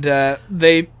 and our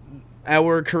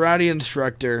karate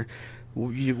instructor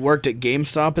you worked at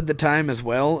GameStop at the time as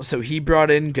well, so he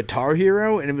brought in Guitar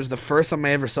Hero, and it was the first time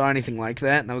I ever saw anything like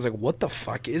that, and I was like, what the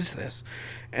fuck is this?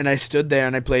 And I stood there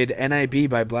and I played NIB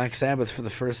by Black Sabbath for the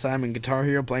first time in Guitar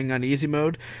Hero, playing on easy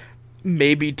mode.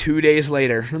 Maybe 2 days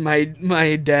later, my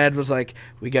dad was like,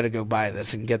 we gotta go buy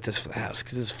this and get this for the house,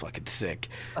 because it's fucking sick.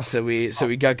 So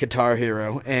we got Guitar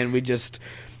Hero, and we just...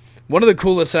 One of the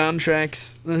coolest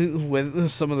soundtracks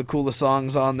with some of the coolest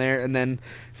songs on there, and then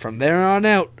from there on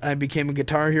out, I became a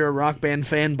Guitar Hero Rock Band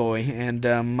fanboy.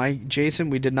 And Jason,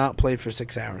 we did not play for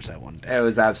 6 hours that one day. It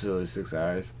was absolutely 6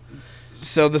 hours.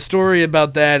 So the story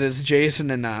about that is Jason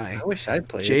and I wish I'd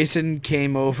played. Jason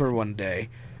came over one day,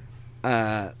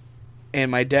 and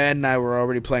my dad and I were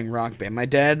already playing Rock Band. My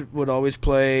dad would always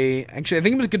play... Actually, I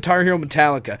think it was Guitar Hero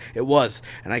Metallica. It was,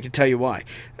 and I can tell you why.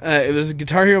 It was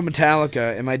Guitar Hero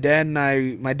Metallica, and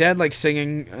my dad likes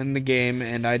singing in the game,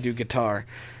 and I do guitar.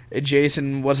 And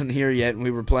Jason wasn't here yet, and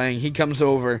we were playing. He comes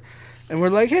over, and we're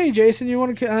like, hey, Jason, you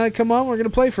want to come on? We're going to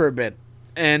play for a bit.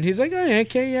 And he's like, oh, yeah,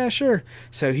 okay, yeah, sure.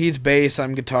 So he's bass,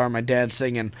 I'm guitar, my dad's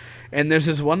singing. And there's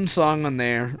this one song on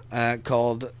there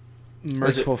called...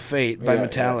 Merciful Fate by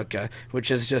Metallica,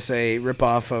 which is just a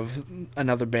ripoff of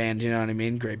another band, you know what I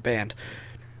mean? Great band.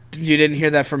 You didn't hear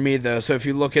that from me, though, so if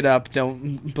you look it up,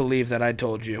 don't believe that I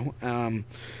told you.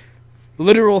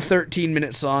 Literal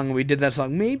 13-minute song. We did that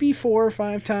song maybe 4 or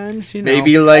 5 times, you know.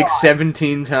 Maybe like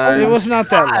 17 times. It was not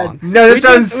that long. No, that's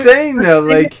what I'm saying, though.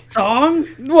 Like, song?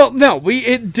 Well, no,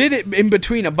 it did it in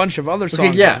between a bunch of other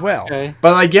songs as well. Okay.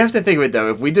 but like, you have to think of it though.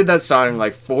 If we did that song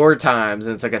like 4 times,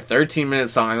 and it's like a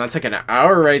 13-minute song, that's like an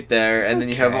hour right there, and then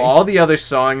you have Okay. all the other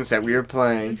songs that we were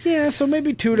playing. Yeah, so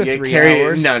maybe 2 to You 3 carry-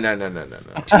 hours. No. 2 to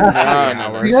 3 No.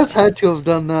 hours. You guys had to have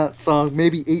done that song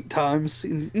maybe 8 times.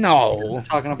 No.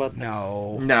 Talking about No.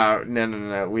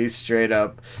 No. We straight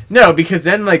up no, because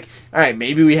then like, all right,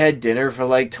 maybe we had dinner for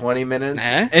like 20 minutes,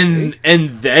 See?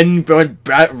 and then went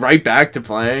right back to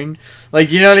playing. Like,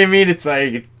 you know what I mean? It's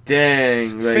like,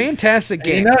 dang, like, Fantastic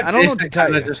game. You know, I don't know what to tell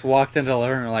kinda you. just walked into the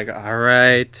living room like, all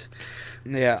right.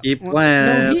 Yeah. Keep No,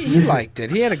 playing. he liked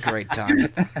it. He had a great time.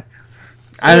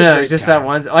 I don't know. Great It's just time. that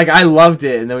one. Like, I loved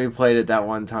it, and then we played it that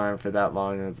one time for that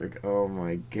long, and it's like, oh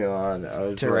my god, I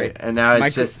was It's all right. and now it's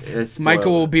Michael- just it's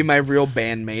Michael will spoiled. be my real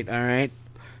bandmate, all right?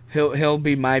 He'll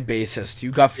be my bassist.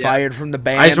 You got fired from the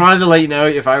band. I just wanted to let you know,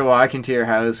 if I walk into your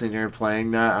house and you're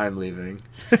playing that, I'm leaving.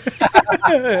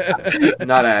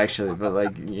 Not actually, but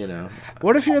like, you know.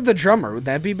 What if you're the drummer? Would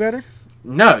that be better?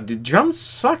 No, dude, drums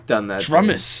sucked on that. Drum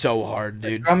thing. is so hard,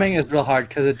 dude. Drumming is real hard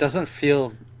because it doesn't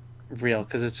feel real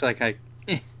because it's like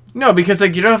No, because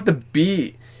like you don't have to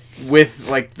be with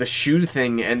like the shoe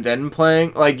thing and then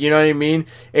playing. Like, you know what I mean?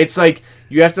 It's like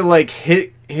you have to like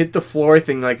hit the floor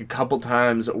thing like a couple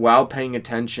times while paying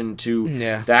attention to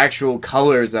Yeah. the actual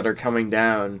colors that are coming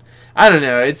down. I don't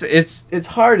know. It's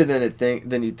harder than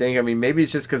you think. I mean, maybe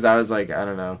it's just because I was like, I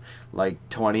don't know, like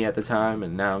 20 at the time,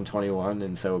 and now I'm 21,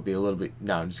 and so it'd be a little bit.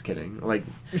 No, I'm just kidding. Like,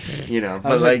 you know, I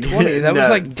but was like 20. That was no,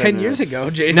 like 10 no. years ago,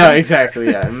 Jason. No, exactly.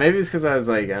 Yeah, maybe it's because I was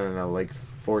like, I don't know, like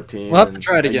 14. We'll have to and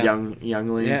try it a again.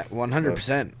 youngling. Yeah,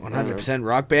 100%. 100%.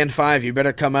 Rock Band 5, you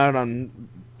better come out on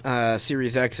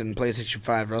Series X and PlayStation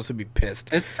 5, or else you'll be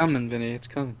pissed. it's coming, Vinny. It's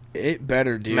coming. It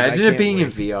better, dude. Imagine I it can't being wait.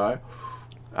 in VR.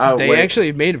 Oh, They wait.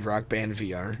 actually made Rock Band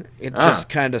VR. It just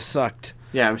kind of sucked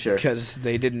Yeah, I'm sure. because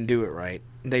they didn't do it right.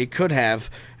 They could have,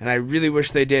 and I really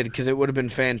wish they did because it would have been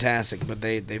fantastic, but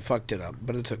they fucked it up.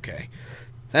 But it's okay.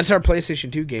 That's our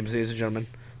PlayStation 2 games, ladies and gentlemen.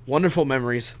 Wonderful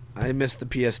memories. I missed the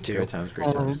PS2. Great times,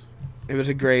 great times. It was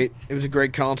a great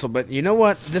console, but you know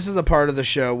what? This is the part of the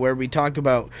show where we talk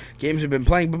about games we've been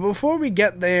playing. But before we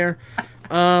get there,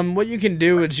 what you can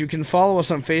do is you can follow us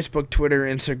on Facebook, Twitter,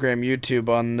 Instagram, YouTube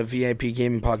on the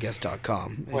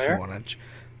VIPGamingPodcast.com. If Where? you want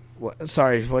to.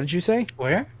 Sorry, what did you say?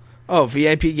 Where? Oh,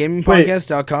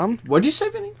 VIPGamingPodcast.com. What'd you say,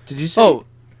 Vinny? Did you say? Oh,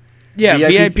 yeah,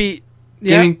 VIP VIP.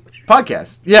 Yeah. Gaming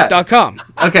podcast. Yeah. .com.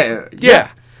 Okay. Yeah.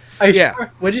 Are you Yeah.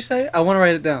 sure? What'd you say? I want to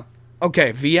write it down.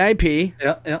 Okay, VIP.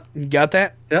 Yeah. You got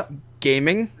that? Yeah.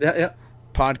 Gaming Yeah.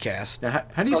 Podcast.com. Now,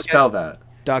 how do you Okay. spell that?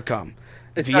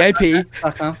 It's VIP.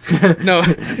 .com. No.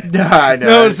 No, I know.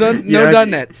 No, son. You No, know,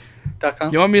 done that.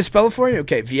 .com. You want me to spell it for you?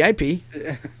 Okay, VIP,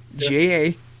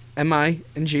 GAMING,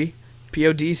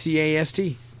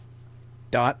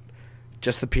 PODCAST.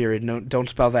 Just the period. No, don't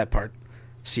spell that part.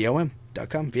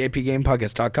 COM.com.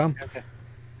 VIPGamePodcast.com. Okay.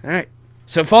 All right.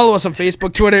 So follow us on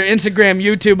Facebook, Twitter, Instagram,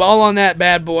 YouTube, all on that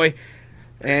bad boy.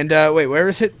 And wait, where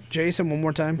is it, Jason? One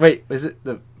more time. Wait, is it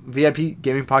the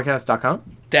VIPGamingPodcast.com?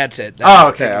 That's it.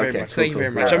 Oh, That's it. okay, Thank you very okay. much. Cool, Thank you cool,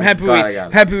 very cool. much. I'm Alright. happy I got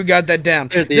it. happy we got that down.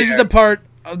 Clear the This is air. the part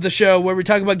of the show where we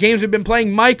talk about games we've been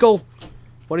playing. Michael,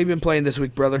 What have you been playing this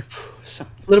week, brother? So,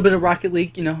 a little bit of Rocket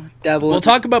League, dabble. We'll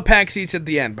talk about PAX East at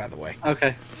the end, by the way.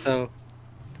 Okay, so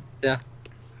yeah,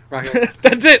 Rocket League.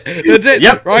 That's it. That's it.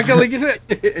 Yep. Rocket League is it.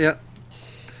 Yeah,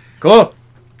 Cool.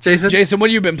 Jason, What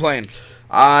have you been playing?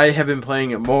 I have been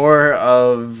playing more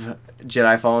of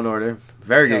Jedi Fallen Order.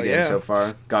 Very good Hell game yeah. so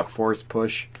far. Got Force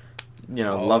Push.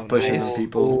 Oh, Love pushing nice.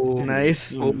 people.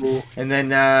 Nice. And then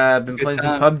been Good playing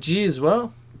time. some PUBG as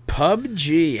well.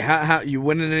 PUBG. How you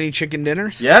winning any chicken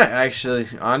dinners? Yeah, actually,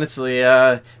 honestly,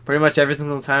 pretty much every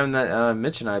single time that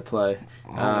Mitch and I play.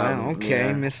 Oh, wow. Okay,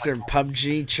 yeah. Mr.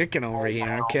 PUBG Chicken over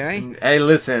here. Okay. Hey,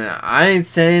 listen, I ain't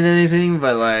saying anything,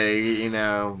 but I I had mean,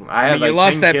 you like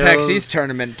lost 10 that kills. PAX East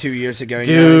tournament 2 years ago.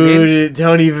 You know what I mean? Dude,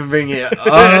 don't even bring it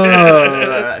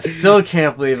up. Still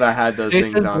can't believe I had those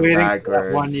Jason's things on waiting for that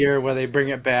backwards. 1 year where they bring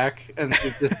it back, and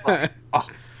he's just like, oh,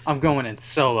 I'm going in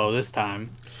solo this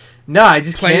time. No, I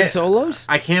just Playing can't. solos?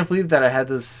 I can't believe that I had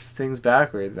those things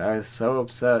backwards. I was so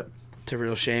upset. It's a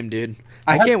real shame, dude.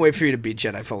 I I had- can't wait for you to beat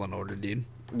Jedi Fallen Order, dude.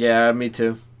 Yeah, me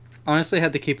too. Honestly, I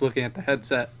had to keep looking at the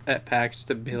headset at PAX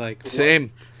to be like,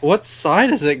 Same. What side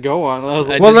does it go on? I was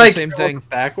I like, Well, did like- the same thing.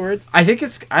 backwards. I think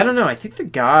I don't know. I think the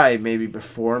guy maybe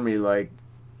before me,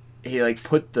 he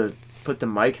put the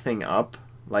mic thing up.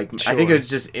 I think Sure. it was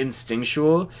just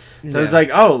instinctual. So I was Yeah. like,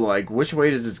 oh, which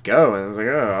way does this go? And I was like,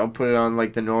 oh, I'll put it on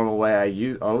the normal way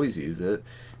I always use it.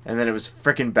 And then it was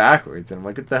freaking backwards. And I'm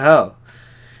like, what the hell?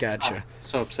 Gotcha.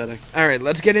 So upsetting. All right,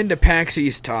 let's get into PAX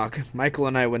East talk. Michael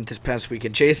and I went this past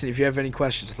weekend. Jason, if you have any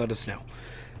questions, let us know.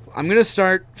 I'm going to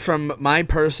start from my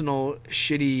personal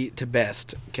shitty to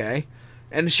best, okay?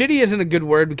 And shitty isn't a good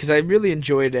word because I really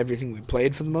enjoyed everything we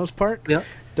played for the most part. Yep.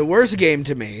 The worst game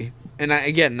to me, and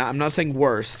I'm not saying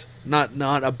worst, not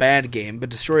a bad game, but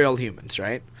Destroy All Humans,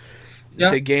 right? Yeah.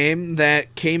 It's a game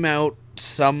that came out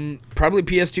probably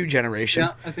PS2 generation.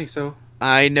 Yeah, I think so.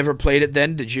 I never played it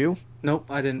then, did you? Nope,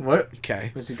 I didn't. What?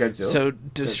 Okay. Was it Godzilla? So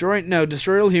Destroy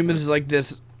All Humans is like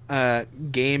this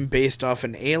game based off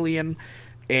an alien,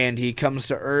 and he comes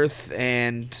to Earth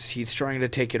and he's trying to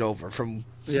take it over. From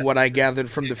Yeah. what I gathered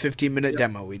from the 15-minute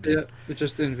demo we did. Yeah, it's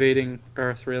just invading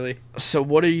Earth, really. So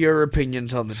what are your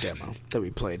opinions on the demo that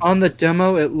we played? On the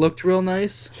demo, it looked real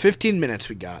nice. 15 minutes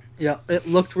we got. Yeah, it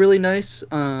looked really nice.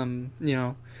 Graphics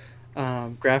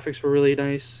were really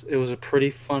nice. It was a pretty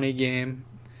funny game.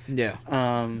 Yeah.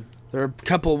 Um, There are a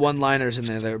couple one-liners in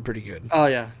there that were pretty good. oh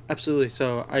yeah, absolutely.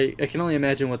 So I can only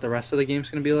imagine what the rest of the game's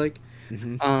gonna be like.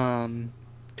 Hmm.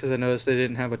 Because I noticed they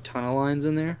didn't have a ton of lines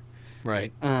in there.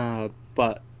 Right.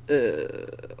 But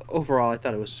overall, I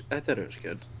thought it was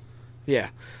good. Yeah.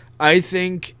 I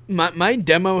think my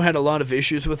demo had a lot of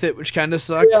issues with it, which kind of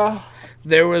sucked. Yeah.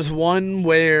 There was one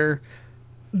where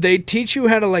they teach you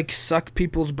how to suck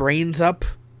people's brains up,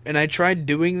 and I tried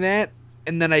doing that,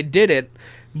 and then I did it,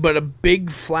 but a big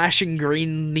flashing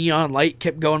green neon light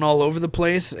kept going all over the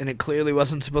place, and it clearly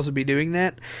wasn't supposed to be doing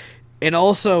that. And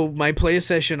also, my play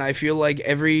session, I feel like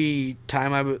every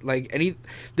time I would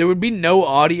there would be no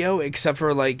audio except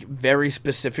for very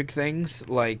specific things,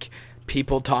 like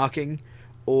people talking.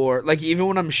 Or, even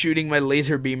when I'm shooting my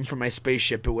laser beam from my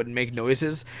spaceship, it wouldn't make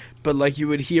noises. But, you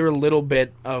would hear a little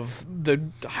bit of the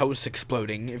house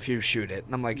exploding if you shoot it.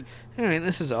 And I'm like, alright,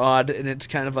 this is odd, and it's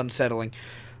kind of unsettling.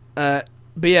 But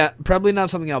yeah, probably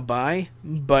not something I'll buy,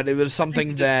 but it was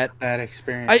something that... Bad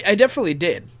experience. I definitely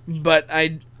did, but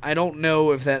I don't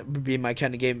know if that would be my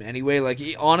kind of game anyway.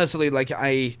 Honestly,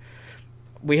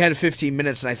 we had 15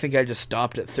 minutes, and I think I just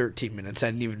stopped at 13 minutes. I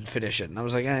didn't even finish it. And I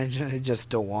was like, I just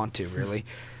don't want to, really.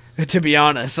 To be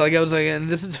honest. I was like,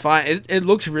 this is fine. It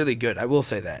looks really good. I will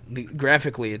say that.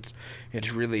 Graphically,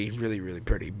 it's really, really, really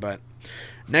pretty. But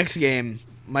next game,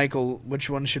 Michael, which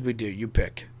one should we do? You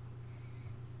pick.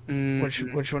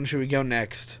 Which one should we go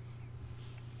next?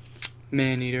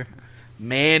 Maneater.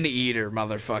 Maneater,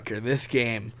 motherfucker. This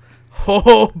game.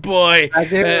 Oh, boy. I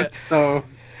think so.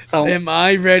 Am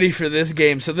I ready for this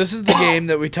game? So this is the game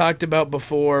that we talked about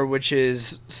before, which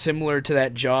is similar to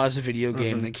that Jaws video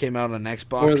game that came out on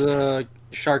Xbox. Or the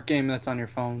shark game that's on your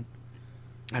phone.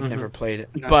 I've never played it,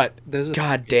 No, but there's a-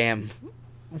 god damn.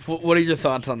 What are your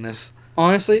thoughts on this?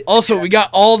 Honestly, Also, we got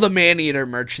all the Maneater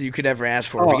merch that you could ever ask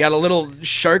for. We Oh. got a little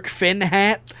shark fin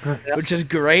hat, which is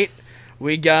great.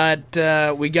 We got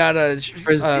a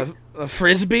Frisbee. a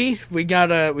frisbee. We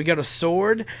got a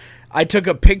sword. I took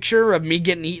a picture of me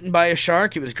getting eaten by a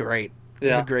shark. It was great. It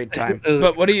was Yeah. a great time. It was-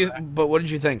 But what did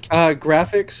you think?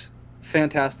 graphics,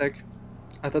 fantastic.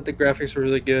 I thought the graphics were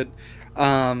really good.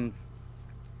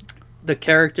 The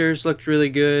characters looked really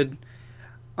good.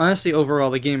 Honestly, overall,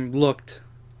 the game looked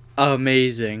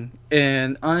amazing.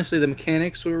 And honestly, the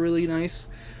mechanics were really nice.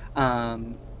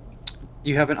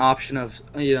 you have an option of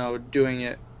doing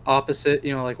it opposite.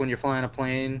 Like when you're flying a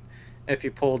plane, if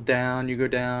you pull down, you go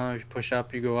down. If you push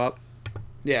up, you go up.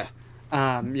 Yeah.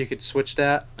 You could switch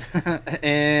that.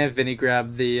 And Vinny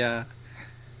grabbed the.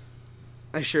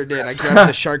 I sure did. I grabbed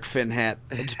the shark fin hat.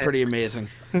 It's pretty amazing.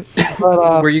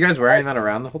 Were you guys wearing that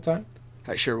around the whole time?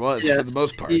 I sure was, Yeah, for the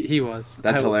most part. He was.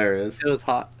 That's hilarious. It was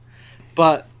hot,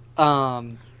 but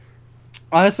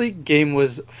honestly, game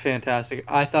was fantastic.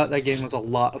 I thought that game was a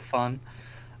lot of fun.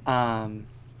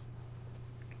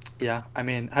 Yeah, I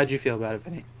mean, how'd you feel about it,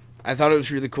 Vinny? I thought it was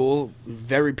really cool,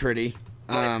 very pretty.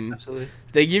 Absolutely.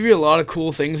 They give you a lot of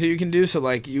cool things that you can do. So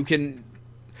like you can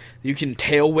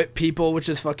tail whip people, which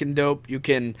is fucking dope. You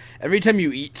can every time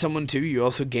you eat someone too, you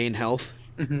also gain health,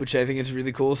 which I think is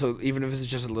really cool. So even if it's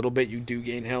just a little bit, you do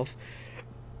gain health.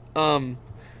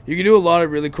 You can do a lot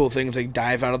of really cool things like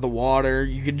dive out of the water.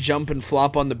 You can jump and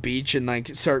flop on the beach and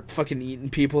like start fucking eating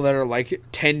people that are like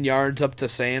 10 yards up the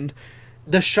sand.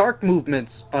 The shark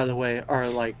movements, by the way, are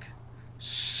like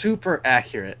super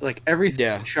accurate. Like everything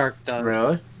a shark does.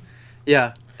 Really?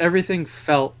 Yeah, everything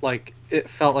felt like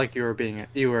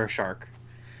you were a shark.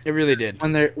 It really did.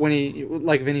 When he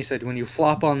like Vinny said, when you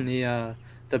flop on the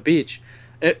beach,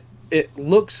 it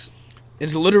looks.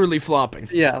 It's literally flopping.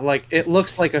 Yeah, like it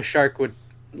looks like a shark would,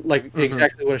 like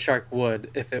exactly what a shark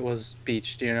would if it was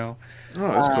beached. Oh,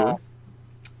 that's cool.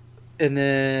 And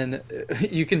then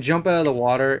you can jump out of the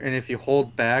water, and if you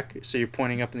hold back, so you're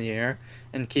pointing up in the air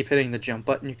and keep hitting the jump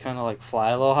button, you kind of like fly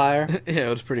a little higher. Yeah, it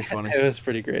was pretty funny. It was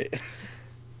pretty great.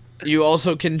 You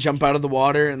also can jump out of the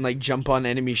water and like jump on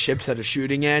enemy ships that are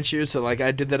shooting at you. So like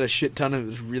I did that a shit ton and it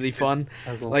was really fun.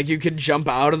 Like you could jump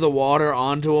out of the water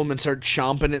onto them and start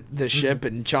chomping at the ship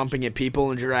and chomping at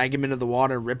people and drag them into the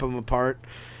water and rip them apart.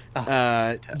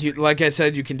 Like I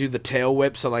said, you can do the tail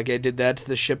whip. So like I did that to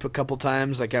the ship a couple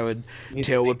times. Like I would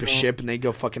tail whip a ship and they'd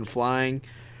go fucking flying.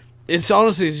 It's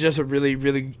honestly just a really,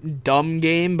 really dumb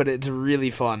game, but it's really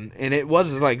fun. And it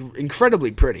was, like,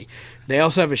 incredibly pretty. They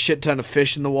also have a shit ton of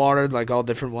fish in the water, like all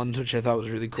different ones, which I thought was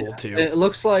really cool, too. It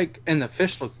looks like, and the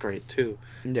fish look great, too.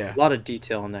 Yeah. A lot of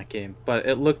detail in that game. But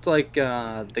it looked like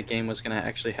the game was going to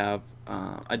actually have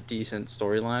a decent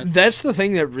storyline. That's the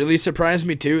thing that really surprised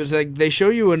me, too, is like they show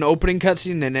you an opening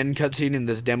cutscene and an end cutscene in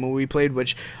this demo we played,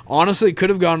 which honestly could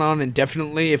have gone on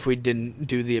indefinitely if we didn't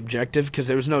do the objective, because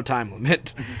there was no time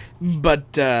limit.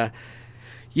 But,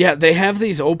 yeah, they have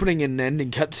these opening and ending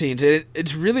cutscenes.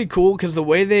 It's really cool because the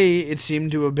way it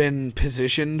seemed to have been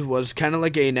positioned was kind of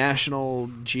like a National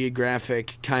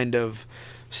Geographic kind of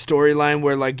storyline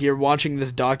where, like, you're watching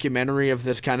this documentary of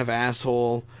this kind of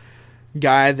asshole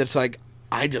guy that's like,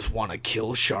 I just want to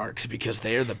kill sharks because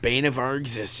they are the bane of our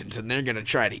existence and they're going to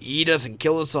try to eat us and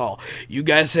kill us all. You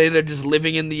guys say they're just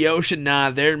living in the ocean. Nah,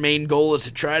 their main goal is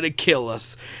to try to kill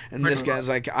us. And this guy's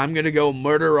like, I'm going to go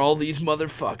murder all these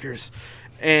motherfuckers.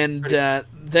 And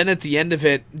then at the end of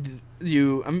it,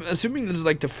 I'm assuming this is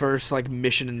like the first like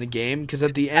mission in the game, because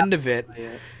at the end of it,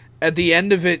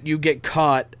 you get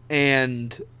caught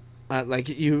and like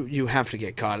you have to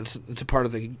get caught. It's a part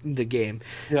of the game.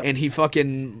 Yep. And he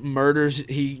fucking murders.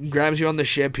 He grabs you on the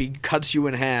ship. He cuts you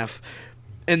in half,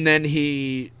 and then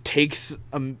he takes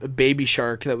a baby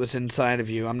shark that was inside of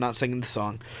you. I'm not singing the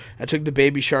song. I took the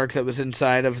baby shark that was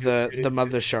inside of the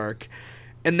mother shark,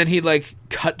 and then he like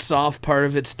cuts off part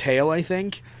of its tail. I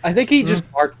think he just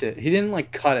marked it. He didn't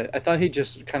like cut it. I thought he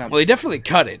just kind of. Well, he definitely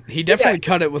cut it. He definitely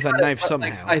cut it with a knife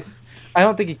somehow. Like, I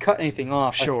don't think he cut anything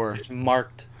off. Sure. He just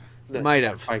marked. Might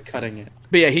have by cutting it.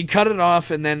 But yeah, he cut it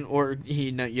off, and then, or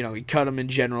he cut him in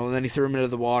general, and then he threw him into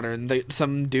the water. And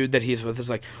some dude that he's with is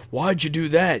like, "Why'd you do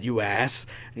that, you ass?"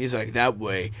 And he's like, "That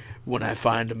way, when I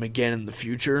find him again in the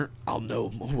future, I'll know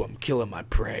who I'm killing my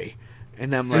prey."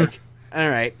 And I'm like, all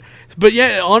right. But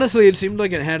yeah, honestly, it seemed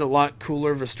like it had a lot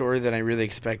cooler of a story than I really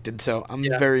expected. So I'm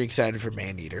very excited for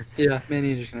Maneater. Yeah,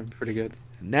 Maneater's gonna be pretty good.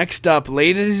 Next up,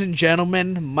 ladies and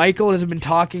gentlemen, Michael has been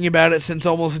talking about it since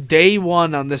almost day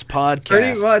one on this podcast.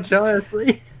 Pretty much,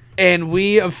 honestly. And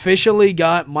we officially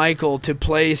got Michael to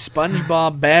play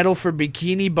SpongeBob Battle for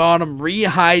Bikini Bottom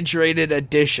Rehydrated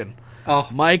Edition. Oh,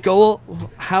 Michael,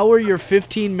 how were your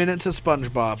 15 minutes of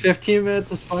SpongeBob? 15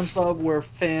 minutes of SpongeBob were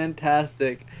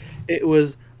fantastic. It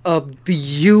was a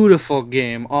beautiful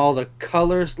game. All the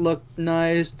colors looked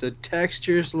nice. The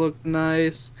textures looked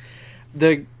nice.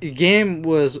 The game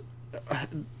was,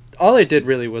 all they did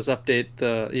really was update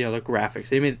the graphics.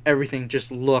 They made everything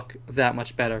just look that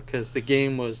much better because the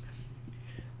game was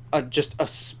just a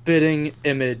spitting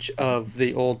image of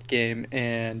the old game,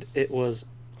 and it was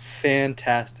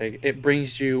fantastic. It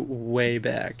brings you way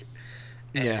back.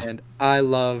 Yeah. And I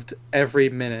loved every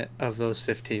minute of those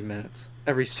 15 minutes.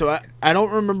 every. So I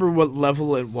don't remember what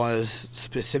level it was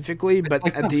specifically, but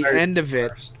like at the the very end of it,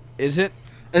 first. is it?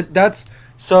 That's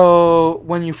so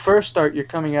when you first start, you're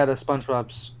coming out of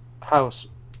SpongeBob's house,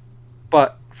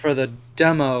 but for the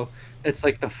demo, it's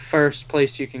like the first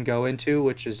place you can go into,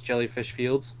 which is Jellyfish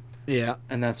Fields, Yeah.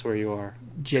 and that's where you are.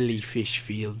 Jellyfish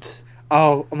Fields.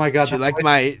 Oh my god! Do you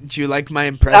that like my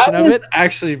impression of was it?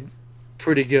 actually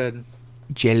pretty good.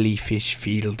 Jellyfish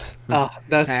Fields. Oh,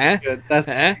 that's Huh? good. That's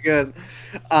Huh? good.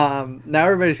 Now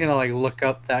everybody's gonna like look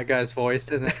up that guy's voice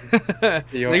and then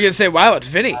They're gonna say, "Wow, it's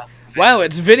Vinny. Wow,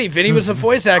 it's Vinny. Vinny was a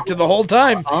voice actor the whole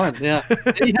time." on. Yeah,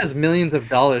 he has millions of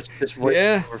dollars just voice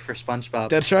Yeah. over for SpongeBob.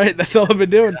 That's right. That's all I've been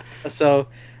doing. So,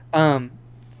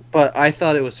 but I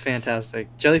thought it was fantastic.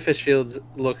 Jellyfish Fields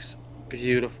looks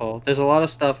beautiful. There's a lot of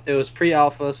stuff. It was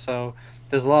pre-alpha, so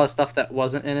there's a lot of stuff that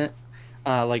wasn't in it.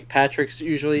 Like Patrick's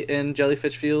usually in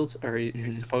Jellyfish Fields, or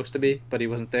he's supposed to be, but he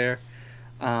wasn't there.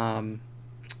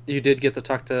 You did get to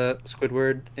talk to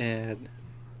Squidward and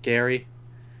Gary.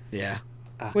 Yeah.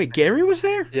 Uh, Wait, Gary was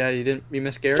there? Yeah, you didn't. You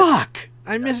missed Gary. Fuck!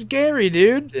 I missed Gary,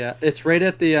 dude. Yeah, it's right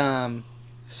at the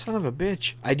Son of a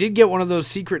bitch. I did get one of those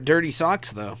secret dirty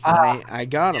socks though. I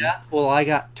got them. Yeah. Well, I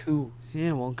got two.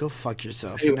 Yeah. Well, go fuck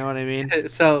yourself. You know what I mean?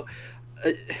 So,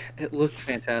 it looked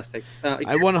fantastic.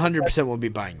 I 100% will be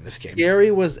buying this game.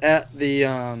 Gary was at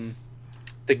the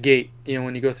gate. You know,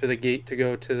 when you go through the gate to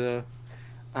go to the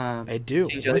I do.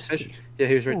 King Was Jellyfish. he? Yeah,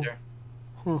 he was right Oh. there.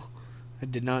 Huh. I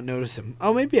did not notice him.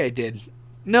 Oh, maybe I did.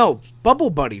 No, Bubble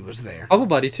Buddy was there. Bubble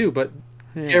Buddy too, but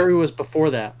Yeah. Gary was before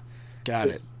that. Got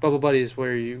it. Bubble Buddy is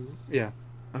where you. Yeah.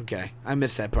 Okay, I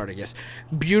missed that part. I guess.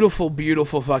 Beautiful,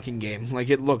 beautiful fucking game. Like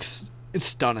it's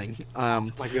stunning.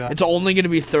 My God. It's only going to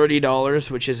be $30,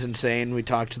 which is insane. We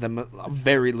talked to them a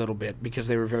very little bit because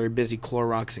they were very busy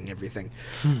Cloroxing everything.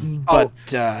 But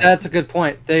That's a good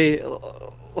point. They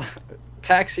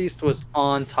PAX East was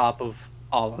on top of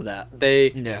all of that.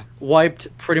 They yeah,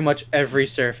 wiped pretty much every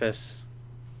surface,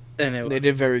 and it they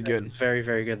did very good. very,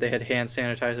 very good. They had hand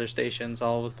sanitizer stations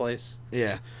all over the place.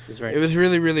 Yeah. It was right. It was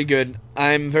really, really good.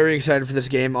 I'm very excited for this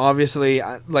game. Obviously,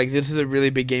 this is a really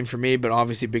big game for me, but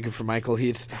obviously bigger for Michael.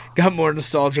 He's got more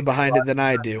nostalgia behind it than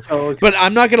I do. So But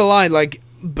I'm not gonna lie. Like,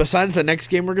 besides the next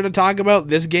game we're gonna talk about,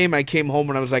 this game I came home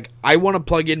and I was like, I want to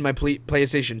plug in my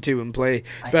PlayStation 2 and play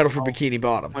Battle for Bikini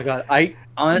Bottom. Oh my God, I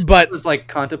honestly But- was like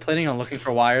contemplating on looking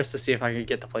for wires to see if I could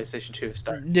get the PlayStation 2 to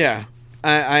start. Yeah.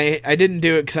 I didn't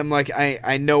do it because I'm like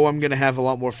I know I'm gonna have a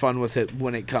lot more fun with it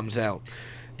when it comes out.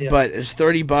 Yeah. But it's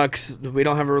 $30. We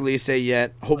don't have a release date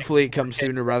yet. Hopefully it comes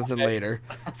sooner rather than later.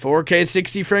 4K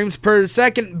 60 frames per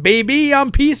second, baby,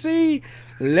 on PC.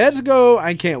 Let's go!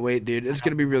 I can't wait, dude. It's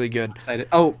gonna be really good. Excited.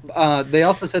 Oh, they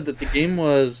also said that the game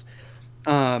was,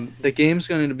 the game's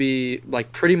going to be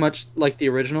like pretty much like the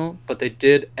original, but they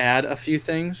did add a few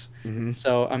things. Mhm.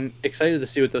 So I'm excited to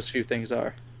see what those few things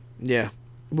are. Yeah.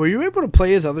 Were you able to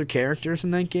play as other characters in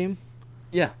that game?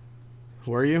 Yeah.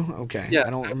 Were you? Okay. Yeah.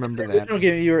 I don't remember The that. original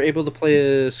game, you were able to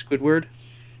play as Squidward.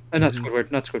 Not Mhm.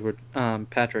 Squidward, not Squidward.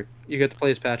 Patrick. You got to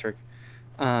play as Patrick.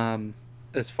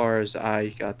 As far as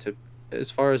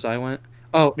I went.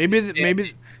 Oh, Maybe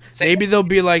they'll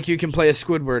be like you can play a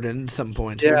Squidward in some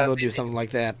points. Maybe Yeah, they'll do maybe. something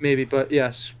like that. maybe, but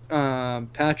yes.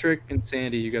 Patrick and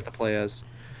Sandy, you got to play as.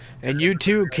 And you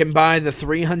too can buy the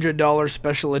 $300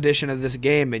 special edition of this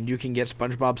game, and you can get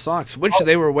SpongeBob socks, which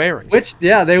they were wearing. Which,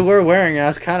 yeah, they were wearing. And I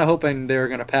was kind of hoping they were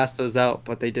going to pass those out,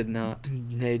 but they did not.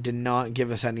 They did not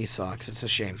give us any socks. It's a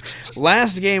shame.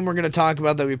 Last game we're going to talk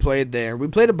about that we played there. We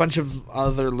played a bunch of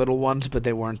other little ones, but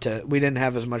they weren't. We didn't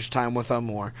have as much time with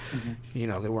them, or they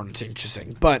weren't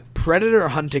interesting. But Predator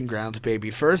Hunting Grounds,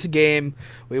 baby. First game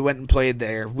we went and played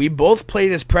there. We both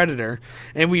played as Predator,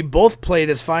 and we both played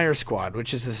as Fire Squad,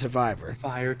 which is the Survivor.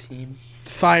 Fire team.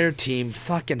 Fire team,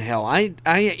 fucking hell. I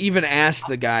even asked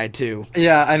the guy too,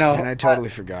 Yeah, I know. and I totally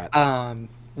forgot.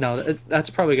 No, that's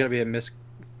probably going to be a miss.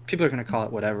 People are going to call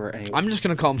it whatever anyway. I'm just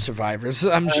gonna call them Survivors.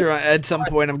 I'm sure at some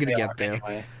point I'm gonna get there.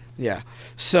 Anyway. Yeah.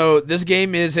 So this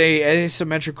game is a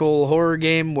asymmetrical horror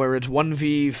game where it's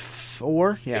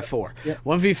 1v4. Yeah, 4. Yep.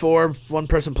 1v4. One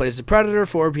person plays the Predator.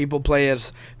 4 people play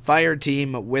as Fire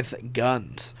Team with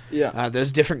guns. Yeah.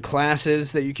 There's different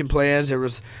classes that you can play as. There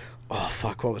was,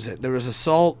 what was it? There was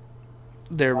Assault.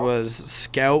 There was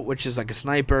Scout, which is like a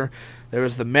sniper. There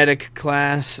was the Medic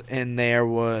class, and there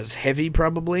was Heavy,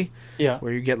 probably, Yeah.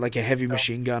 where you get like a heavy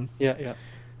machine gun. Yeah, yeah.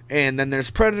 And then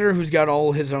there's Predator, who's got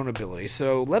all his own abilities.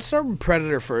 So let's start with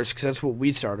Predator first, because that's what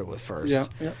we started with first. Yeah,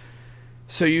 yeah.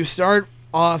 So you start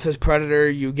off as Predator.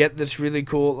 You get this really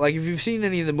cool... Like, if you've seen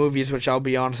any of the movies, which I'll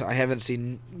be honest, I haven't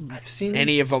seen I've seen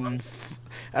any of them.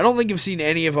 I don't think I've seen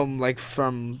any of them, like,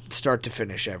 from start to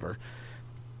finish ever.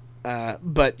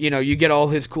 But, you get all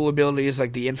his cool abilities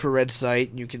like the infrared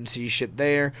sight. You can see shit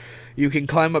there. You can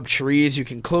climb up trees. You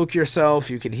can cloak yourself.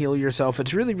 You can heal yourself.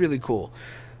 It's really, really cool.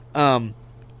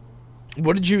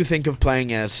 What did you think of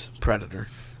playing as Predator?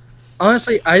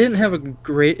 Honestly, I didn't have a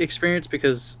great experience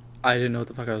because I didn't know what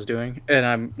the fuck I was doing. And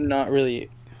I've never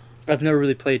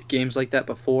really played games like that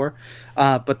before.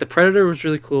 But the Predator was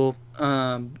really cool.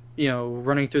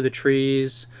 Running through the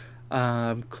trees,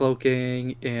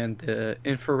 cloaking, and the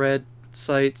infrared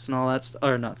sights and all that stuff.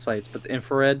 Or not sights, but the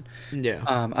infrared. Yeah.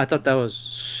 I thought that was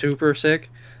super sick.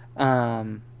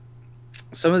 Some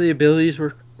of the abilities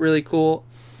were really cool.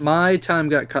 My time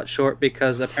got cut short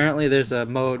because apparently there's a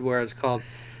mode where it's called,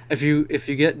 if you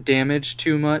get damaged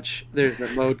too much, there's a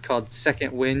mode called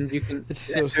Second Wind you can It's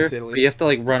so enter, silly. but you have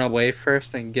to run away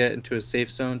first and get into a safe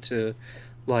zone to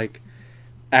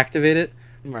activate it.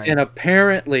 Right. And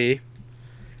apparently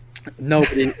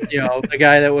nobody, the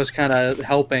guy that was kind of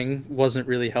helping wasn't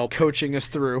really helping. Coaching us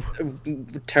through.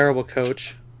 Terrible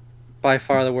coach, by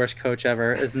far the worst coach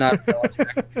ever. It's not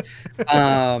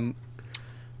Belichick.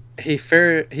 He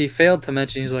failed to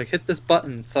mention, he's like, hit this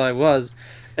button, so I was,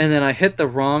 and then I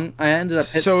ended up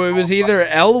hitting. So it was either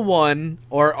L1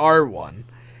 or R1,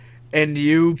 and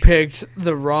you picked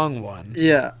the wrong one.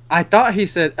 Yeah, I thought he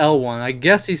said L1. I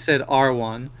guess he said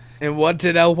R1. And what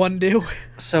did L1 do?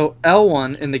 So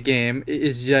L1 in the game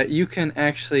is that you can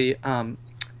actually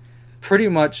pretty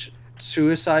much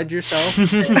suicide yourself.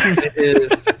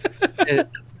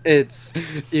 It's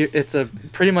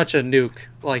pretty much a nuke.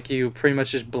 You pretty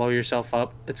much just blow yourself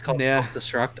up. It's called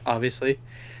self-destruct, obviously.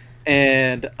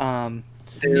 And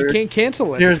you can't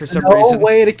cancel it there's for some no reason.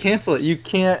 way to cancel it. You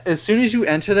can't. As soon as you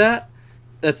enter that,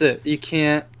 that's it. You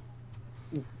can't.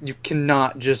 You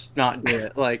cannot just not do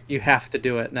it. You have to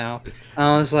do it now.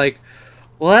 I was like,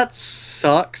 well, that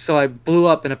sucks. So I blew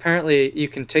up, and apparently you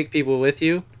can take people with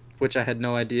you, which I had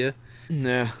no idea.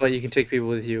 Yeah. But you can take people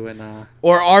with you, and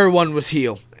Or R1 was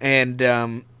heal, and he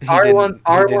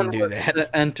R1 didn't do was that.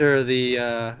 to enter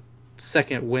the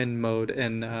Second Wind mode,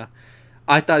 and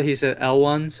I thought he said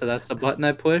L1, so that's the button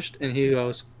I pushed, and he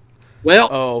goes, well,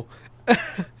 Oh.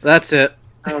 that's it.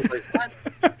 I was like, what?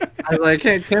 I was like, I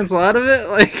can't cancel out of it?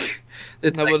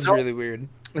 That was really weird.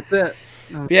 That's it.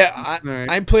 Yeah, Alright.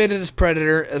 I played it as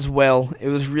Predator as well. It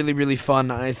was really, really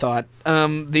fun, I thought.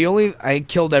 I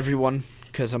killed everyone,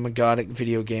 because I'm a god at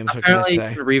video games, what can I Apparently, say?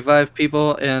 you can revive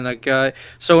people, and a guy.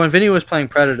 So when Vinny was playing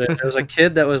Predator, there was a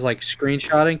kid that was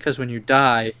screenshotting because when you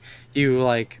die, you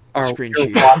Screen you're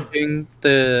sheet. watching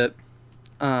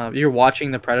you're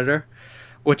watching the Predator,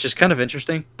 which is kind of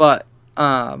interesting. But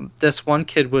this one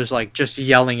kid was just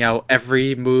yelling out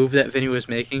every move that Vinny was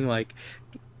making,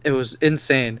 it was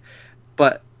insane.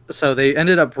 But so they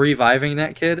ended up reviving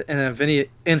that kid, and then Vinny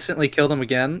instantly killed him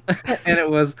again, and it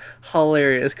was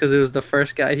hilarious because it was the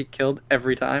first guy he killed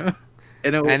every time.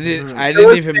 And I it didn't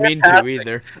was even mean to fantastic.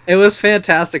 either. It was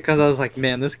fantastic because I was like,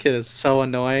 man, this kid is so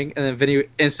annoying, and then Vinny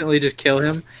instantly just killed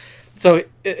him. So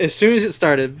as soon as it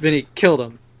started, Vinny killed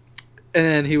him, and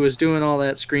then he was doing all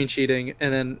that screen cheating,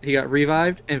 and then he got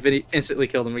revived, and Vinny instantly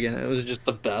killed him again. It was just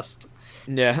the best.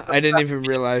 Yeah, I didn't even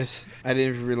realize I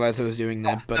was doing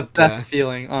that, The but best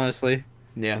feeling, honestly.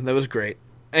 yeah, that was great.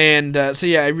 And so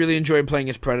yeah, I really enjoyed playing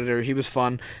as Predator. He was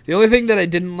fun. The only thing that I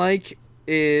didn't like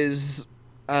is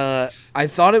I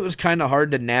thought it was kind of hard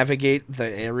to navigate the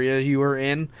area you were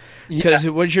in, because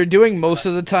what you're doing most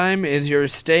of the time is you're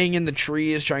staying in the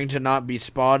trees, trying to not be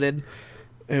spotted.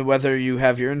 And whether you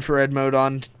have your infrared mode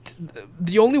on,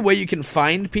 the only way you can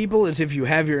find people is if you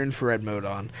have your infrared mode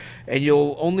on, and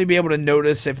you'll only be able to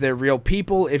notice if they're real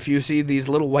people if you see these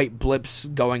little white blips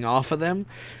going off of them.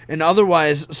 And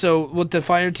otherwise, so what the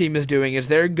fire team is doing is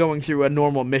they're going through a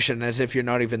normal mission as if you're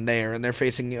not even there, and they're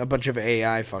facing a bunch of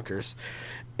AI fuckers,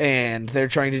 and they're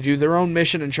trying to do their own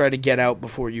mission and try to get out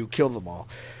before you kill them all.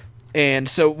 And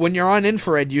so when you're on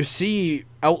infrared, you see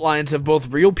outlines of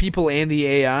both real people and the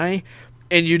AI,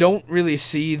 and you don't really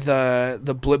see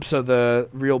the blips of the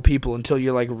real people until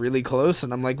you're really close.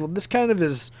 And I'm like, well, this kind of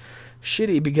is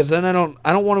shitty, because then I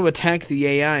don't want to attack the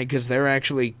AI because they're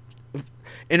actually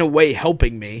in a way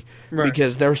helping me,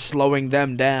 because they're slowing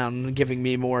them down, giving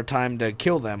me more time to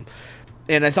kill them.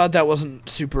 And I thought that wasn't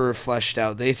super fleshed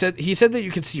out. He said that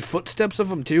you could see footsteps of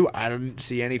them too. I didn't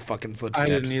see any fucking footsteps.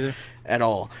 I didn't either. At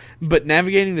all. But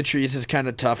navigating the trees is kind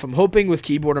of tough. I'm hoping with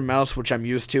keyboard and mouse, which I'm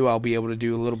used to, I'll be able to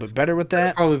do a little bit better with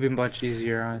that. Probably be much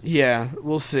easier, honestly. Yeah,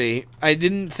 we'll see. I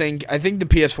think the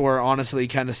PS4 honestly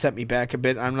kind of set me back a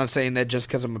bit. I'm not saying that just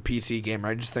because I'm a PC gamer.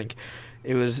 I just think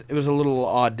it was a little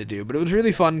odd to do, but it was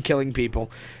really fun killing people.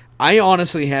 I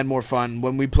honestly had more fun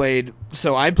when we played.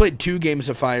 So I played 2 games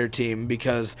of Fireteam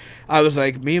because I was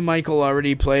like, me and Michael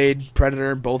already played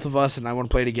Predator, both of us, and I want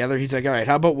to play together. He's like, all right,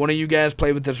 how about one of you guys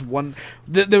play with this one?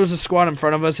 There was a squad in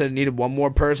front of us that needed one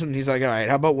more person. He's like, all right,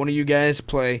 how about one of you guys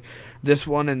play this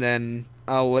one, and then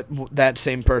I'll let that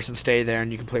same person stay there,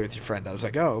 and you can play with your friend. I was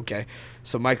like, oh, okay.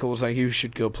 So Michael was like, you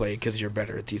should go play because you're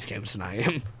better at these games than I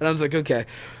am. And I was like, okay.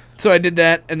 So I did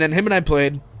that, and then him and I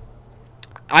played.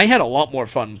 I had a lot more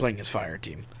fun playing as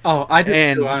Fireteam. Oh, I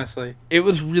did too, honestly. It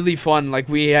was really fun. Like,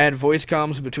 we had voice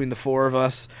comms between the 4 of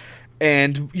us,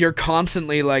 and you're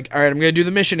constantly like, all right, I'm going to do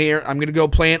the mission here. I'm going to go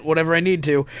plant whatever I need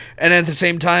to. And at the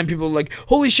same time, people are like,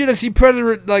 holy shit, I see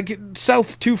Predator, like,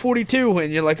 south 242.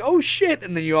 And you're like, oh shit.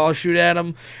 And then you all shoot at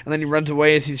him, and then he runs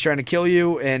away as he's trying to kill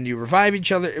you, and you revive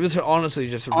each other. It was honestly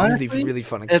just a really, really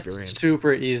fun experience. It's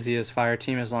super easy as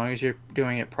Fireteam as long as you're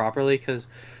doing it properly, because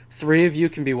 3 of you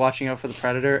can be watching out for the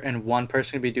Predator, and 1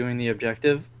 person can be doing the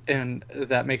objective, and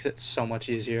that makes it so much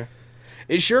easier.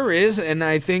 It sure is, and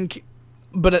I think...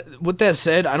 But with that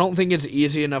said, I don't think it's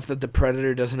easy enough that the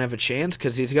Predator doesn't have a chance,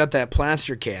 because he's got that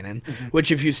plaster cannon,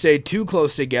 which if you stay too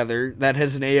close together, that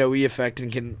has an AoE effect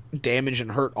and can damage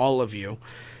and hurt all of you.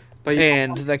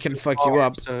 And that can fuck you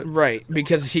up, right,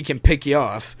 because he can pick you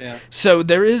off. Yeah. So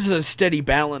there is a steady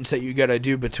balance that you gotta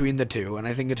do between the two, and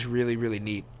I think it's really, really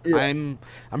neat. Yeah. I'm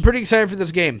pretty excited for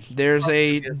this game. There's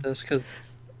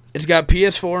it's got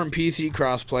PS4 and PC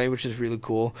crossplay, which is really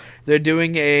cool. They're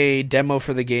doing a demo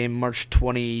for the game March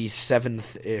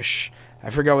 27th-ish. I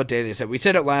forgot what day they said. We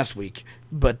said it last week,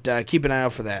 but keep an eye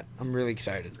out for that. I'm really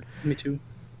excited. Me too.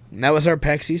 And that was our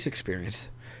PAX East experience.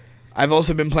 I've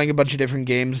also been playing a bunch of different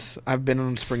games. I've been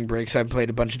on spring break, so I've played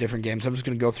a bunch of different games. I'm just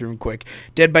going to go through them quick.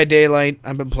 Dead by Daylight,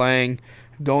 I've been playing.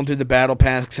 Going through the Battle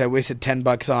Pass because I wasted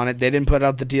 $10 on it. They didn't put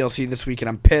out the DLC this week, and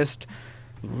I'm pissed.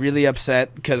 Really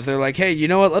upset because they're like, hey, you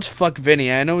know what? Let's fuck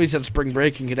Vinny. I know he's on spring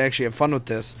break and could actually have fun with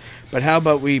this, but how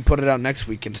about we put it out next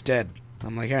week instead?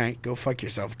 I'm like, all right, go fuck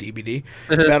yourself, DBD.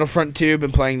 Battlefront 2,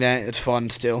 been playing that. It's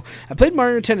fun still. I played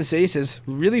Mario Tennis Aces.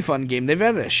 Really fun game. They've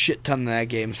added a shit ton of that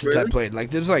game since I played. Like,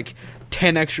 there's like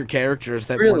 10 extra characters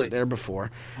that weren't there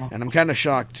before, and I'm kind of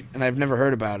shocked, and I've never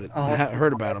heard about it.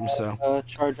 Heard about them, so.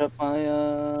 Charge up my,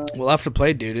 We'll have to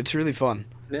play, dude. It's really fun.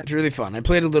 Yeah. It's really fun. I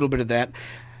played a little bit of that.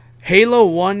 Halo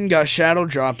 1 got shadow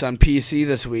dropped on PC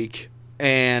this week,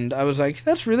 and I was like,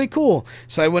 that's really cool.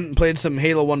 So I went and played some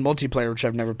Halo 1 multiplayer, which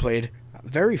I've never played.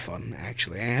 Very fun,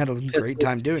 actually. I had a great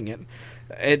time doing it.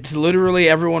 It's literally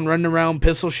everyone running around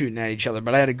pistol shooting at each other,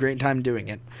 but I had a great time doing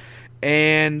it.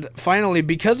 And finally,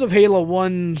 because of Halo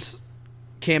 1's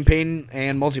campaign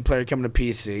and multiplayer coming to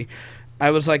PC, I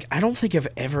was like, I don't think I've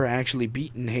ever actually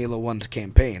beaten Halo 1's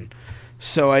campaign.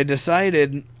 So I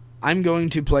decided I'm going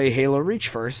to play Halo Reach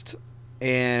first,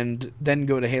 and then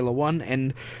go to Halo 1,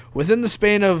 and within the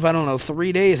span of,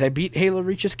 3 days, I beat Halo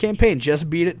Reach's campaign. Just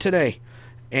beat it today.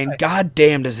 And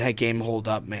goddamn does that game hold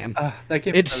up, man. That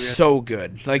game it's so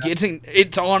good. Like,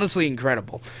 it's honestly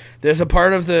incredible. There's a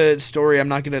part of the story, I'm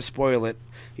not going to spoil it,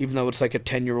 even though it's like a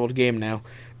 10-year-old game now.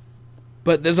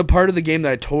 But there's a part of the game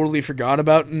that I totally forgot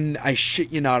about, and I shit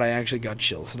you not, I actually got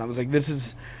chills. And I was like, this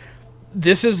is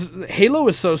Halo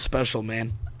is so special,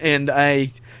 man. And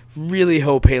I really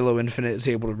hope Halo Infinite is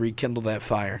able to rekindle that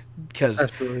fire, because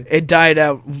it died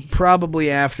out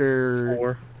probably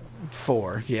after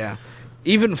 4, yeah.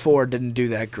 Even 4 didn't do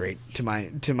that great to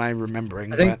my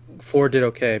remembering. I think 4 did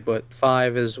okay, but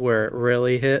 5 is where it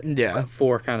really hit. Yeah.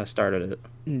 4 kind of started it.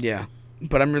 Yeah,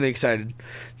 but I'm really excited.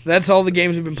 That's all the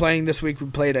games we've been playing this week. We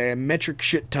played a metric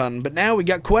shit ton, but now we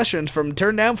got questions from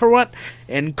Turn Down for What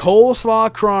and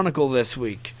Coleslaw Chronicle this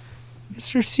week.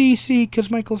 Mr. CC, because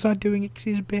Michael's not doing it because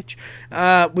he's a bitch.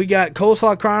 We got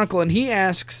Coleslaw Chronicle, and he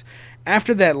asks,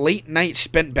 after that late night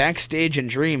spent backstage in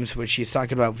Dreams, which he's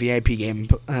talking about VIP gaming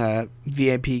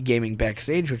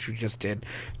backstage, which we just did,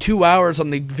 2 hours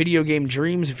on the video game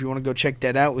Dreams. If you want to go check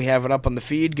that out, we have it up on the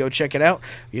feed. Go check it out.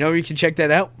 You know where you can check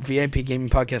that out?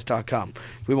 VIPgamingpodcast.com.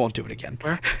 We won't do it again.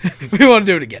 We won't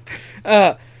do it again.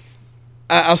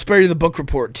 I'll spare you the book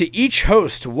report. To each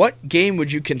host, what game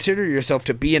would you consider yourself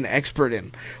to be an expert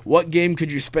in? What game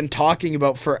could you spend talking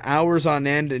about for hours on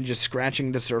end and just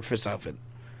scratching the surface of it?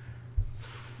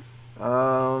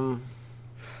 I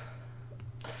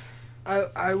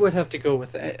would have to go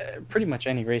with pretty much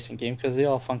any racing game because they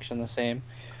all function the same.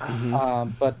 Mm-hmm.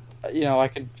 But I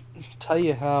could tell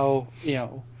you how the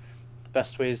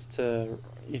best ways to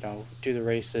do the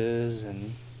races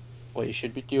and what you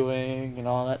should be doing and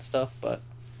all that stuff. But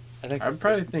I'd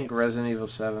probably think Resident Evil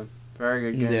 7.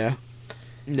 Very good game.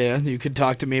 Yeah. You could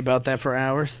talk to me about that for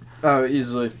hours. Oh,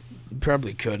 easily. You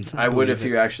probably could. I would if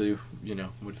you actually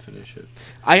would finish it.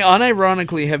 I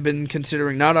unironically have been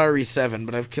considering not RE7,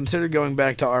 but I've considered going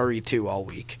back to RE2 all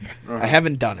week. Uh-huh. I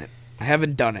haven't done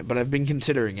it, but I've been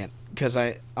considering it because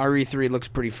RE3 looks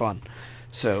pretty fun,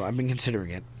 so I've been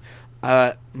considering it.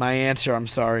 My answer, I'm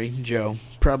sorry, Joe,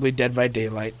 probably Dead by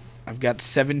Daylight. I've got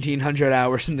 1,700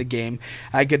 hours in the game.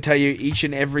 I could tell you each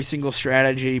and every single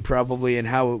strategy probably and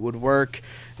how it would work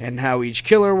and how each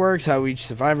killer works, how each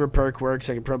survivor perk works.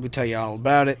 I could probably tell you all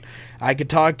about it. I could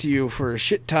talk to you for a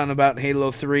shit ton about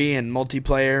Halo 3 and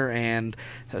multiplayer and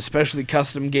especially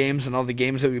custom games and all the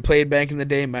games that we played back in the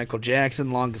day. Michael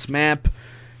Jackson, Longest Map,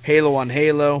 Halo on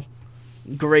Halo.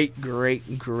 Great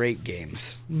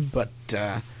games. But,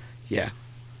 yeah.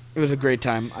 It was a great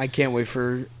time. I can't wait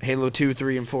for Halo 2,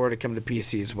 3, and 4 to come to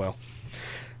PC as well.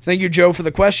 Thank you, Joe, for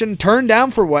the question. Turn Down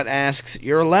for What asks,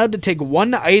 you're allowed to take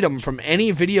one item from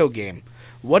any video game.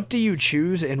 What do you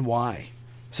choose and why?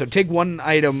 So take one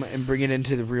item and bring it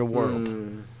into the real world.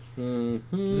 This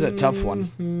is a tough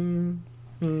one.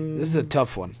 This is a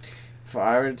tough one. If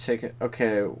I were to take it...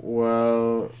 Okay,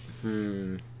 well...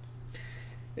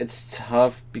 It's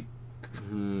tough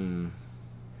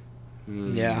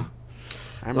Yeah.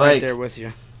 I'm Like- right there with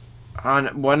you.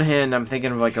 On one hand, I'm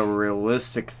thinking of like a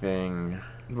realistic thing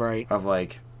Right. of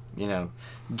like,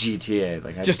 GTA.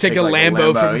 Like I Just take a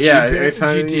Lambo from or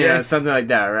something, GTA. Yeah, something like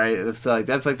that, right? So like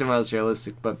that's like the most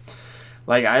realistic. But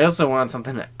like I also want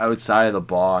something outside of the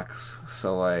box.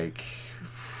 So like,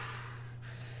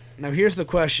 Now here's the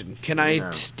question. Can I Yeah.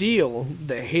 steal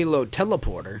the Halo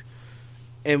teleporter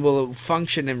and will it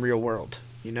function in real world?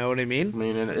 You know what I mean? I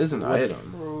mean, it is an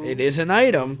item. It is an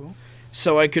item.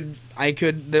 So I could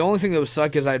the only thing that would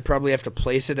suck is I'd probably have to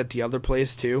place it at the other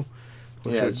place too.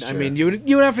 Which Yeah, would, it's I true. mean you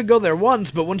would have to go there once,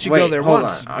 but once you go there hold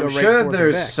once, on. you I'm go right sure forth and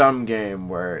there's back. some game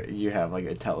where you have like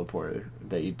a teleporter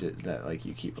that you did that like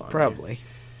you keep on. you.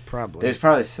 Probably. There's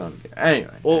probably some.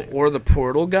 Anyway. Or the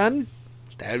portal gun.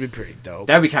 That would be pretty dope.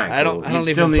 That'd be kind of I cool. don't You'd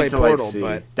even still need play to, Portal, see.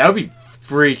 but That would be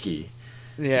freaky.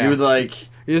 yeah. You would like...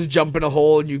 You just jump in a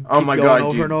hole and you keep Oh my going god,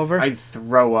 over dude, and over. I'd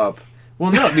throw up.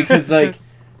 Well, no, because like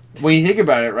when you think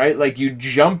about it, right? Like you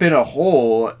jump in a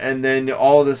hole, and then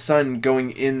all of a sudden,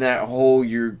 going in that hole,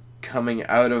 you're coming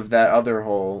out of that other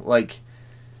hole. Like,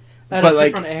 At but a like,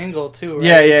 different angle too, right?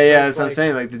 yeah. Like- That's what I'm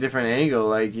saying. Like the different angle.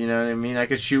 Like you know what I mean? I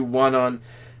could shoot one on,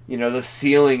 the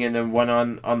ceiling, and then one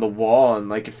on the wall, and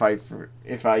like if I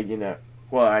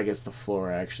well, I guess the floor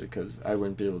actually, because I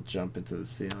wouldn't be able to jump into the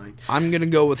ceiling. I'm going to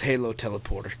go with Halo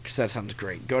Teleporter, because that sounds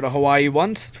great. Go to Hawaii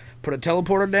once, put a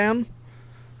teleporter down,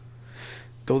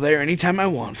 go there anytime I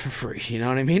want for free. You know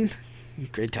what I mean?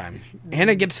 Great time. And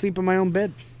I get to sleep in my own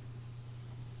bed.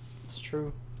 It's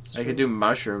true. It's I true. could do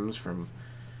mushrooms from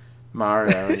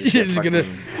Mario. And You're get just gonna-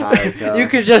 fucking high as hell. You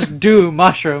could just do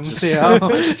mushrooms, Just you know?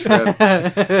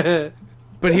 trip.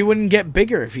 But he wouldn't get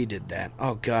bigger if he did that.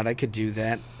 Oh, God, I could do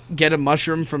that. Get a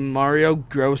mushroom from Mario,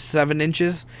 grow 7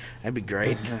 inches. That'd be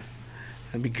great.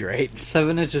 That'd be great.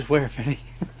 7 inches where, Vinny?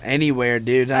 Anywhere,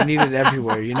 dude. I need it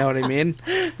everywhere. You know what I mean?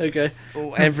 Okay.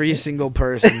 Every single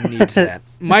person needs that.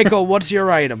 Michael, what's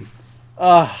your item?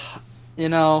 You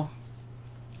know,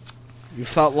 You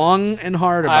thought long and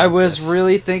hard about I was this.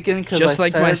 really thinking, cause Just I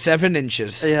like my said- 7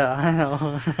 inches. Yeah, I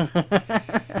know.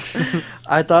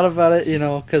 I thought about it,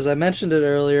 because I mentioned it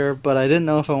earlier, but I didn't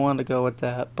know if I wanted to go with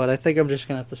that. But I think I'm just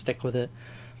going to have to stick with it.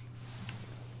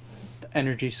 The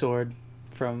energy sword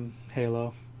from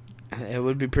Halo. It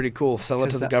would be pretty cool. Sell it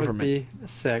to 'Cause the that would government. be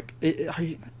sick.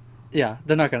 Yeah,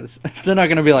 they're not going to... They're not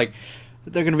going to be like...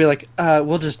 They're going to be like,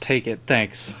 we'll just take it,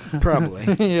 thanks. Probably.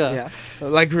 Yeah.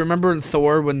 Like, remember in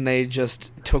Thor when they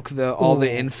just took all the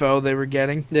Ooh. info they were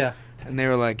getting? Yeah. And they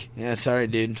were like, yeah, sorry,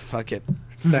 dude. Fuck it.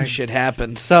 Thanks. Shit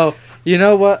happens. So, you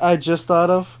know what I just thought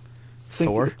of?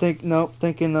 Thor? Thinking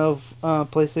of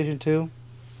PlayStation 2.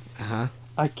 Uh-huh.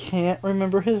 I can't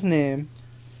remember his name,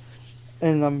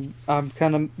 and I'm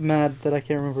kind of mad that I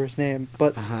can't remember his name.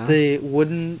 But Uh-huh. the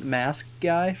wooden mask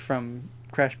guy from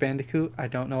Crash Bandicoot, I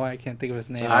don't know why I can't think of his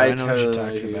name. I I know what you're totally know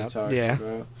talking who you're about. talking Yeah.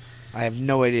 about. I have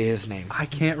no idea his name. I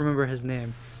can't remember his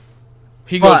name.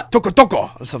 He goes, But- Toko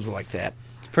Toko, or something like that.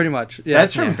 Pretty much. Yeah.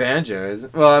 That's from Yeah. Banjo,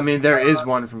 isn't? Well, I mean, there is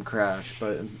one from Crash,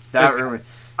 but that I'm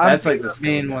that's like thinking the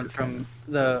main Skeleton one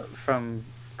guy. from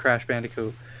Crash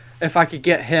Bandicoot. If I could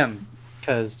get him,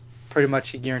 because pretty much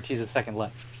he guarantees a second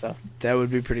life. So That would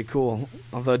be pretty cool.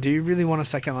 Although, do you really want a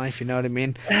second life? You know what I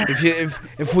mean?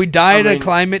 If we died I of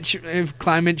mean-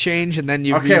 climate change and then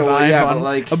you Okay, well, revive yeah, but, on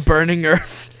like- a burning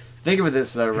Earth, Think of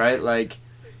this though, right? Like,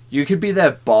 you could be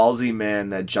that ballsy man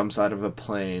that jumps out of a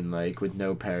plane, like, with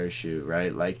no parachute,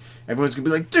 right? Like, everyone's gonna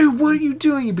be like, dude, what are you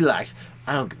doing? You'd be like,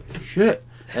 I don't give a shit.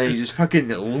 and you just fucking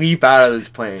leap out of this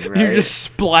plane, right? You just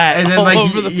splat and then all like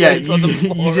over the place on the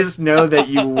floor. you just know that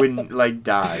you wouldn't like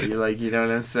die. You like, you know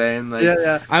what I'm saying? Like,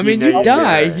 Yeah. I mean, know you you're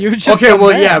die. right. You just okay. come Well,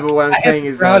 back. yeah, but what I'm saying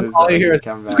is that all you hear you is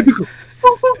come back.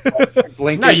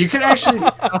 Blinking. No, you could actually,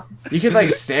 you could like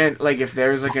stand, like if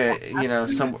there's like a,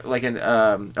 some like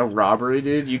a robbery,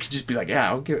 dude, you could just be like, yeah,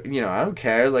 I don't give, I don't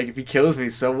care. Like if he kills me,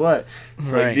 so what? It's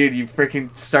Right. like, dude, you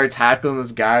freaking start tackling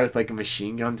this guy with like a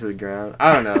machine gun to the ground.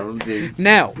 I don't know, dude.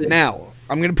 Now,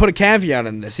 I'm going to put a caveat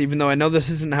in this, even though I know this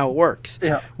isn't how it works.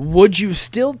 Yeah. Would you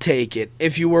still take it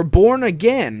if you were born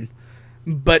again,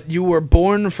 but you were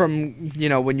born from,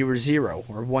 when you were 0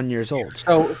 or 1 years old?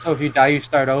 So if you die, you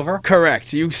start over.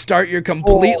 Correct. You start your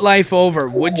complete life over.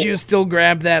 Would you still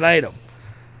grab that item?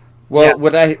 Well, Yeah.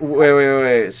 would I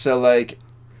wait? So like,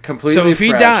 completely. So if he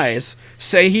fresh. dies,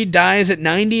 say he dies at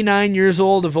 99 years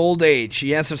old of old age,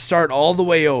 he has to start all the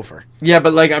way over. Yeah,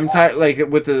 but like I'm like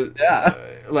with the Yeah.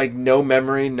 like no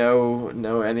memory,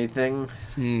 no anything.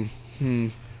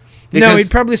 No, Because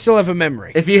he'd probably still have a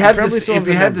memory. if you had He'd probably this, still if have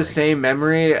you a had the memory. same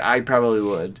memory, I probably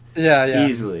would Yeah.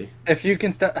 easily. If you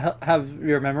can have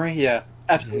your memory, yeah,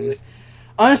 absolutely.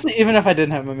 Honestly, even if I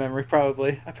didn't have my memory,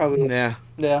 I probably would. Yeah.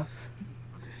 Yeah.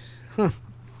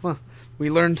 We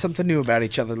learned something new about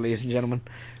each other, ladies and gentlemen.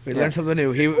 We learned something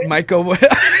new. He might go.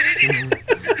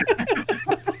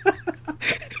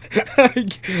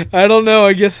 I don't know.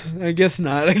 I guess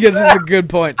not. I guess it's a good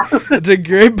point. It's a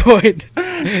great point.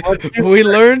 We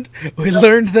learned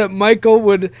that Michael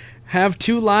would have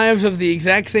 2 lives of the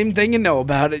exact same thing and know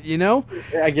about it.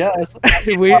 I guess.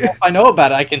 We. If I know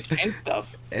about it, I can change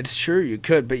stuff. It's true, you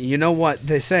could, but you know what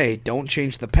they say? Don't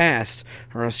change the past,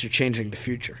 or else you're changing the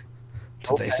future.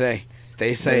 That's what they say.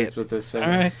 They say That's it. what they say. All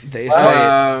right. They say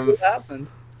it. What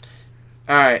happens?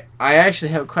 All right. I actually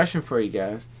have a question for you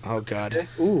guys. Oh God.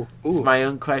 Ooh. It's my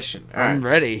own question. All I'm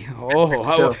right. ready. Oh,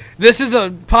 So- this is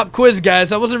a pop quiz,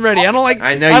 guys. I wasn't ready. I don't like.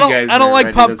 I know I don't, you guys. I don't weren't like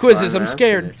ready, pop that's quizzes. why I'm asking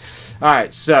scared. it. All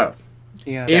right. So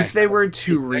Yeah. if they were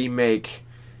to remake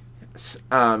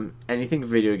anything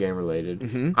video game related,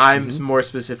 Mhm, I'm more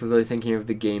specifically thinking of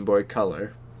the Game Boy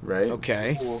Color, right?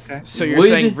 Okay. Ooh, okay. So you're Would-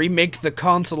 saying remake the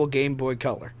console Game Boy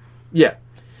Color? Yeah.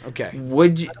 Okay.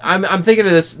 Would you? I'm thinking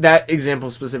of that example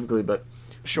specifically, but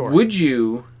Sure. would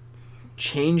you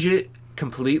change it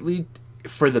completely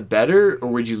for the better, or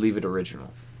would you leave it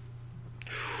original?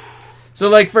 So,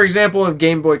 like for example, with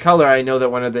Game Boy Color, I know that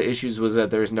one of the issues was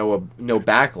that there's no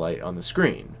backlight on the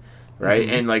screen, right?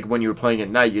 And like when you were playing at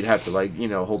night, you'd have to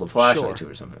hold a flashlight to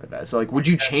it or something like that. So, like, would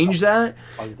you change that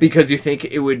because you think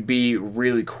it would be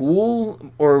really cool,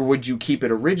 or would you keep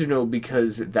it original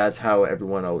because that's how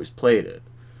everyone always played it?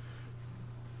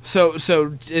 So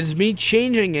does me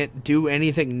changing it do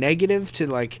anything negative to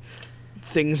like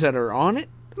things that are on it?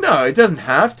 No, it doesn't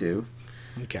have to.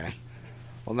 Okay.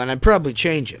 Well, then I'd probably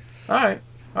change it. All right.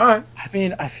 I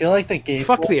mean, I feel like the Game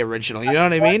Fuck Boy, the original. You know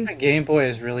what I mean? the Game Boy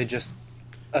is really just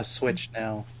a Switch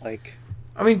now. Like,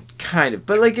 I mean, kind of,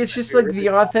 but like it's just like the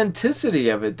authenticity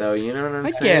of it, though. You know what I'm I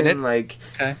saying? get it. Like,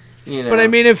 okay. But I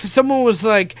mean, if someone was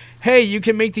like, "Hey, you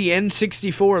can make the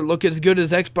N64 look as good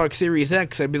as Xbox Series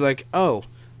X," I'd be like, "Oh,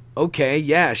 okay,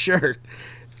 yeah, sure,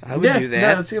 I would do that."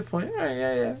 No, that's a good point. All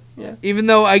right, yeah. Even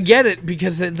though I get it,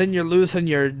 because then you're losing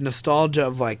your nostalgia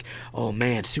of like, oh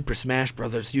man, Super Smash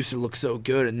Brothers used to look so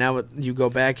good, and now you go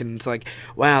back and it's like,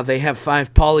 wow, they have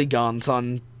 5 polygons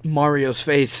on Mario's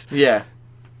face. Yeah.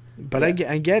 But I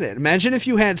get it. Imagine if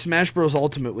you had Smash Bros.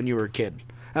 Ultimate when you were a kid.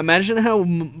 Imagine how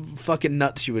fucking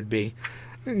nuts you would be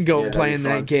that'd playing be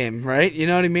that fun. game, right? You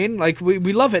know what I mean? Like, we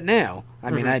love it now.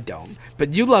 I mean, I don't.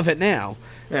 But you love it now.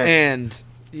 Yeah. And,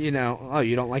 you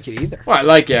don't like it either. Well, I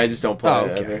like it. I just don't play Oh,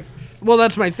 it okay. ever. Well,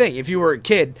 that's my thing. If you were a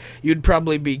kid, you'd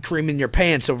probably be creaming your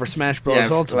pants over Smash Bros. Yeah,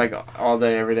 Ultimate. like all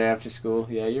day, every day after school.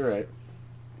 Yeah, you're right.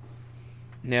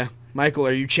 Yeah. Michael,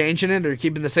 are you changing it or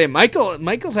keeping the same?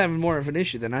 Michael's having more of an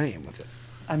issue than I am with it.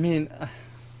 I mean,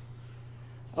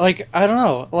 like, I don't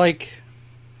know. Like,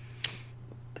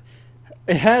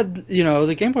 it had,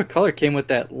 the Game Boy Color came with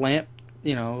that lamp,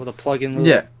 the plug-in little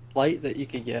Yeah. light that you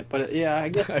could get. But yeah,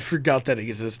 I forgot that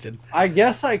existed. I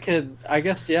guess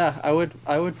yeah, I would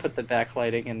put the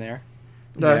backlighting in there.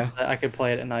 Yeah. I could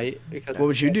play it at night because. What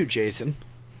would you do, Jason?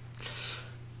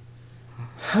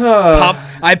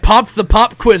 I popped the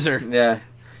pop quizzer. Yeah,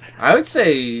 I would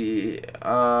say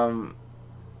like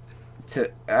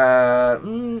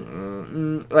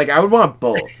I would want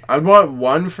both. I would want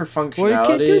one for functionality. Well, you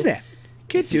can't do that.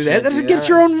 Can't do that. can't That's do against that.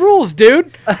 your own rules,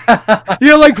 dude.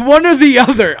 You're like one or the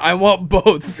other. I want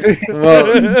both.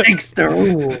 Well, Thanks to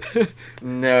rule.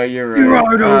 no, you're right. You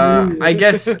are no rule. I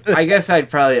guess I'd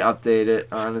probably update it,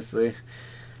 honestly.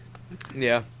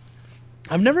 Yeah.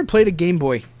 I've never played a Game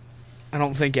Boy. I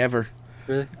don't think ever.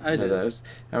 Really? I No, did. those.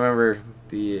 I remember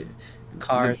the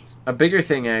Cars. a bigger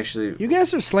thing actually. You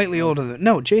guys are slightly older than...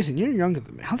 No, Jason, you're younger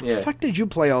than me. How the Yeah. fuck did you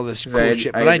play all this 'cause cool I had-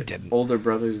 shit? I But I had didn't. Older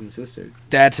brothers and sisters.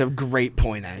 That's a great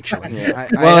point, actually. Yeah.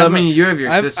 I Well, I have a- mean, you have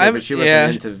your I've- sister, I've- but she wasn't yeah.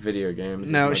 into video games.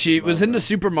 as No, much she as was mine into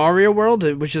Super Mario World,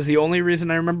 which is the only reason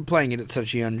I remember playing it at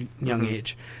such a young Mhm.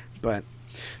 age. But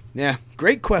yeah,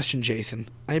 great question, Jason.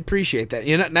 I appreciate that.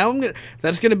 You know, now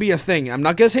that's gonna be a thing. I'm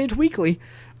not gonna say it's weekly,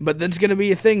 but that's gonna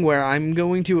be a thing where I'm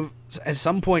going to at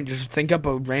some point just think up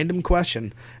a random question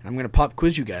and I'm gonna pop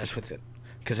quiz you guys with it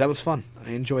because that was fun.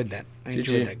 I enjoyed that. I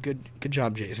enjoyed GG. that. Good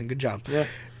job, Jason. Good job. Yeah.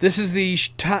 This is the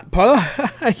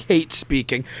I hate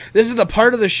speaking. This is the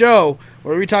part of the show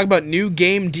where we talk about new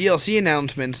game DLC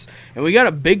announcements, and we got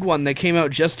a big one that came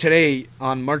out just today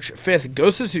on March 5th.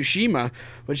 Ghost of Tsushima,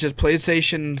 which is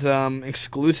PlayStation's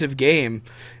exclusive game,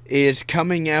 is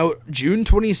coming out June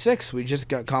 26th. We just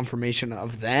got confirmation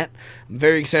of that. I'm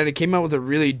very excited. It came out with a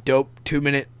really dope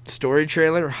 2-minute story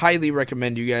trailer. Highly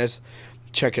recommend you guys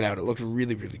check it out. It looks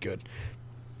really, really good.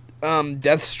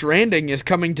 Death Stranding is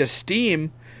coming to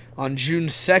Steam on June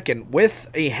 2nd with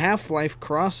a Half-Life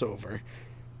crossover,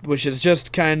 which is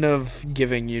just kind of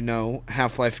giving,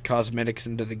 Half-Life cosmetics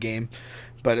into the game.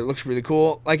 But it looks really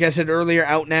cool. Like I said earlier,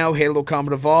 out now, Halo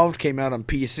Combat Evolved came out on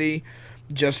PC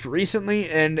just recently,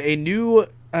 and a new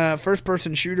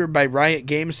first-person shooter by Riot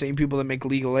Games, same people that make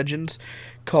League of Legends,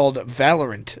 called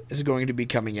Valorant is going to be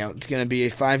coming out. It's going to be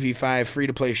a 5v5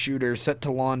 free-to-play shooter set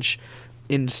to launch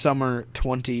in summer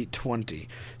 2020.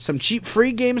 Some cheap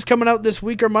free games coming out this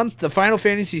week or month. The Final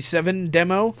Fantasy VII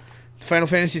demo, Final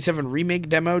Fantasy VII Remake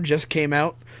demo just came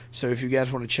out. So if you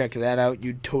guys want to check that out,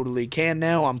 you totally can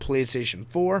now on PlayStation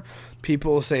 4.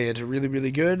 People say it's really,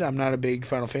 really good. I'm not a big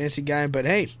Final Fantasy guy, but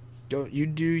hey, don't you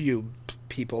do you,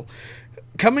 people.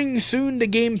 Coming soon to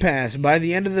Game Pass by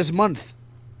the end of this month.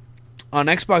 On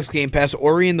Xbox Game Pass,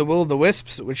 Ori and the Will of the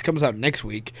Wisps, which comes out next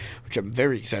week, which I'm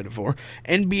very excited for,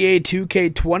 NBA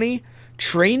 2K20,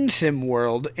 Train Sim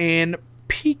World, and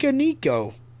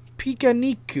Pikaniku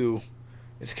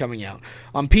is coming out.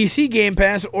 On PC Game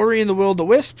Pass, Ori and the Will of the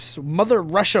Wisps, Mother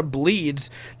Russia Bleeds,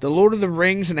 The Lord of the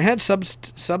Rings, and it had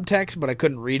subtext, but I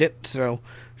couldn't read it, so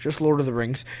just Lord of the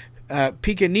Rings.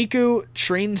 Pikaniku,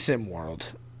 Train Sim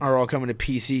World are all coming to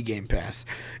PC Game Pass.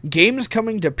 Games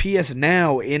coming to PS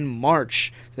Now in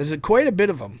March. There's quite a bit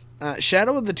of them.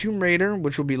 Shadow of the Tomb Raider,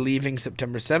 which will be leaving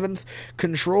September 7th.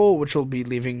 Control, which will be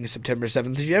leaving September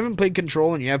 7th. If you haven't played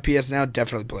Control and you have PS Now,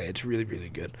 definitely play it. It's really, really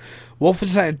good.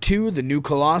 Wolfenstein 2, The New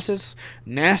Colossus.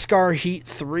 NASCAR Heat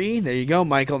 3. There you go,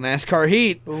 Michael. NASCAR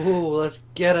Heat. Ooh, let's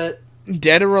get it.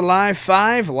 Dead or Alive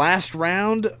 5. Last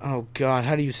Round. Oh, God,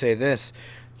 how do you say this?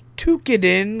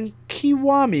 Tukiden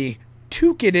Kiwami.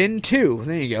 Tukiden 2.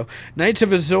 There you go. Knights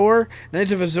of Azor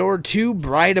 2,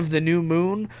 Bride of the New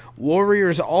Moon,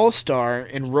 Warriors All-Star,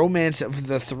 and Romance of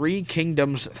the Three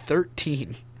Kingdoms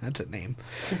 13. That's a name.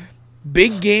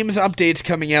 Big games updates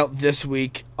coming out this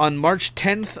week. On March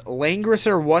 10th,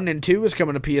 Langrisser 1 and 2 is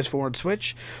coming to PS4 and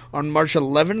Switch. On March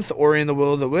 11th, Ori and the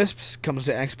Will of the Wisps comes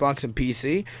to Xbox and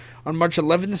PC. On March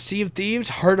 11th, Sea of Thieves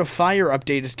Heart of Fire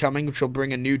update is coming, which will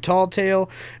bring a new tall tale,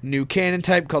 new cannon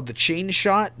type called the Chain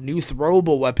Shot, new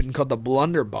throwable weapon called the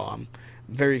Blunder Bomb.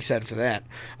 I'm very excited for that.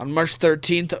 On March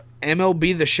 13th,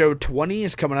 MLB The Show 20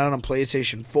 is coming out on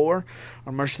PlayStation 4.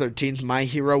 On March 13th, My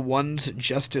Hero 1's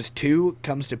Justice 2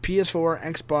 comes to PS4,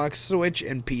 Xbox, Switch,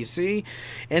 and PC.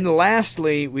 And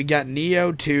lastly, we got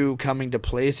Neo 2 coming to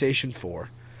PlayStation 4.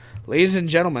 Ladies and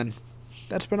gentlemen,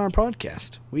 that's been our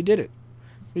podcast. We did it.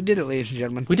 We did it, ladies and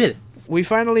gentlemen. We did it. We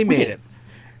finally made did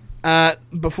it.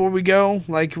 Before we go,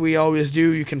 like we always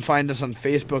do, you can find us on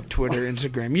Facebook, Twitter,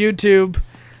 Instagram, YouTube,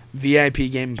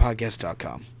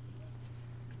 VIPGamingPodcast.com.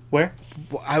 Where?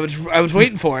 I was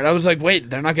waiting for it. I was like, wait,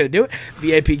 they're not going to do it?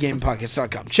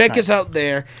 VIPGamingPodcast.com. Check us out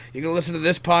there. You can listen to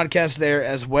this podcast there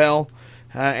as well.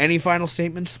 Any final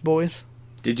statements, boys?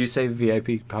 Did you say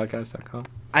VIPpodcast.com?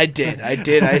 I did. I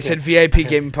said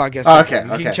VIPGamingPodcast.com. Oh, okay, You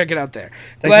can okay. check it out there.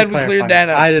 Thank Glad you we for cleared clarifying. that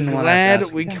up. I didn't want to Glad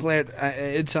ask we again. cleared.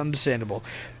 It's understandable.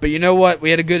 But you know what? We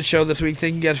had a good show this week.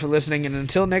 Thank you guys for listening. And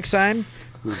until next time,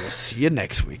 we will see you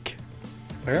next week.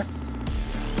 Where?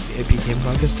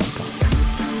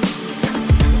 VIPGamingPodcast.com.